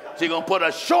battery, she gonna put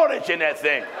a shortage in that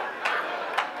thing.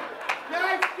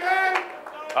 Next game.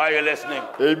 Are you listening?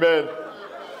 Amen.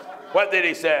 What did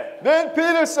he say? Then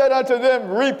Peter said unto them,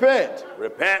 repent,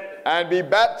 Repent, and be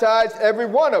baptized every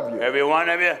one of you, every one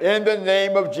of you. in the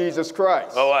name of Jesus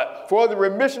Christ, For what? for the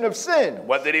remission of sin,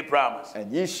 What did he promise? and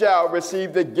ye shall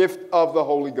receive the gift of the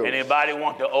Holy Ghost. Anybody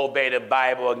want to obey the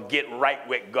Bible and get right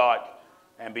with God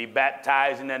and be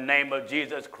baptized in the name of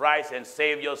Jesus Christ and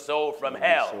save your soul from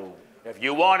hell? If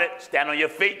you want it, stand on your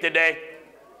feet today.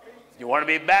 If you want to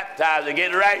be baptized and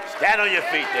get right, stand on your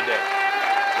feet today.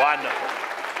 Wonderful.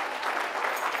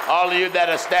 All of you that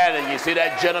are standing, you see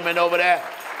that gentleman over there?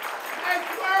 Next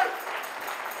word.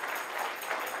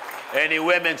 Any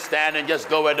women standing, just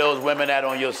go where those women at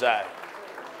on your side.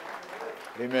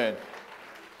 Amen.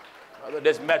 Brother,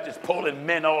 this message pulling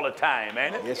men all the time,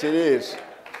 ain't it? Yes, it is.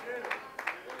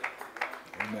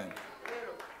 Amen.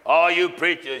 All you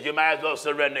preachers, you might as well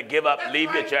surrender, give up,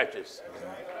 leave your churches.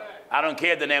 I don't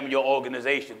care the name of your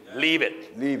organization. Leave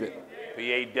it. Leave it.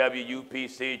 PAW,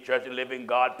 UPC, Church of Living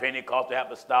God, Pentecostal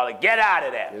Apostolic. Get out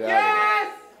of there. Get out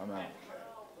Yes. of there. Come on.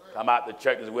 Come out to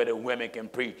churches where the women can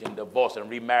preach and divorce and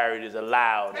remarried is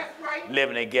allowed. That's right.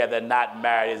 Living together, not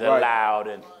married is Right. allowed.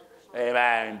 And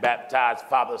amen. Baptized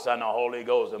Father, Son, and Holy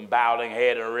Ghost and bowing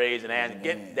head and raising hands.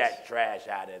 Get that trash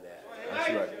out of there. That's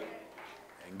right.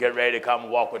 And get ready to come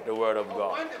walk with the Word of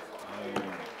God.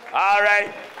 All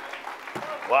right.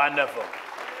 Wonderful.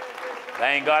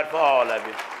 Thank God for all of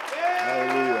you.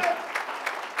 Hallelujah.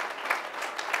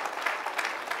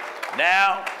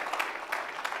 Now,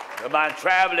 to my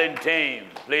traveling team,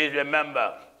 please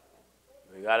remember,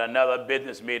 we got another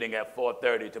business meeting at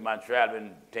 4:30 to my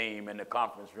traveling team in the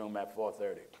conference room at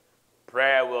 4:30.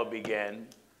 Prayer will begin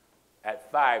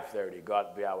at 5:30.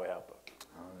 God be our helper.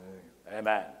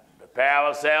 Amen. Prepare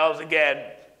ourselves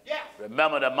again Yes.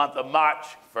 Remember the month of March.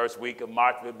 First week of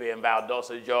March, we'll be in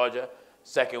Valdosta, Georgia.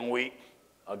 Second week,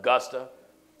 Augusta.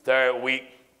 Third week,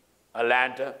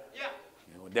 Atlanta. Yeah.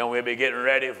 Then we'll be getting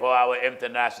ready for our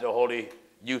International Holy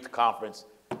Youth Conference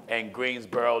in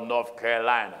Greensboro, North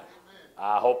Carolina.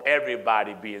 I hope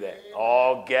everybody be there.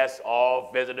 All guests,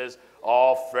 all visitors,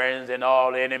 all friends, and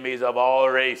all enemies of all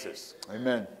races.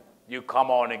 Amen. You come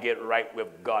on and get right with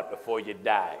God before you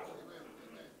die.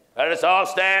 Let us all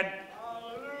stand.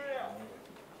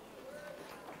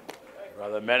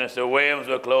 Brother Minister Williams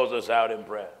will close us out in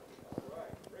prayer.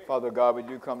 Father God, we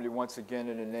do come to you once again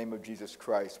in the name of Jesus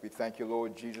Christ. We thank you,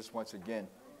 Lord Jesus, once again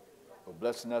for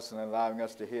blessing us and allowing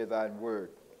us to hear thy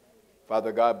word.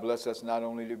 Father God, bless us not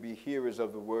only to be hearers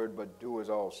of the word, but doers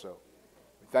also.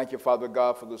 We thank you, Father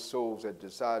God, for the souls that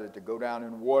decided to go down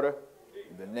in water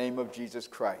in the name of Jesus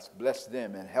Christ. Bless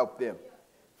them and help them.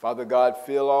 Father God,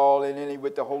 fill all and any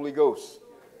with the Holy Ghost.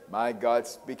 My God,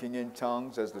 speaking in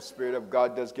tongues as the Spirit of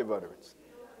God does give utterance.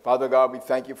 Father God, we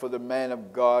thank you for the man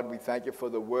of God. We thank you for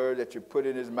the word that you put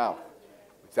in his mouth.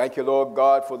 We thank you, Lord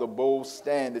God, for the bold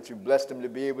stand that you blessed him to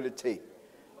be able to take.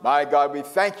 My God, we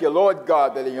thank you, Lord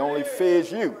God, that he only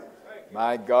fears you.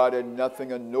 My God, and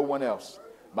nothing and no one else.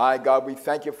 My God, we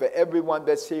thank you for everyone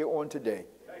that's here on today.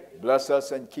 Bless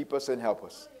us and keep us and help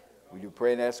us. We do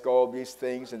pray and ask all these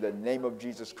things in the name of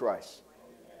Jesus Christ.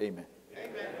 Amen.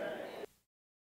 Amen.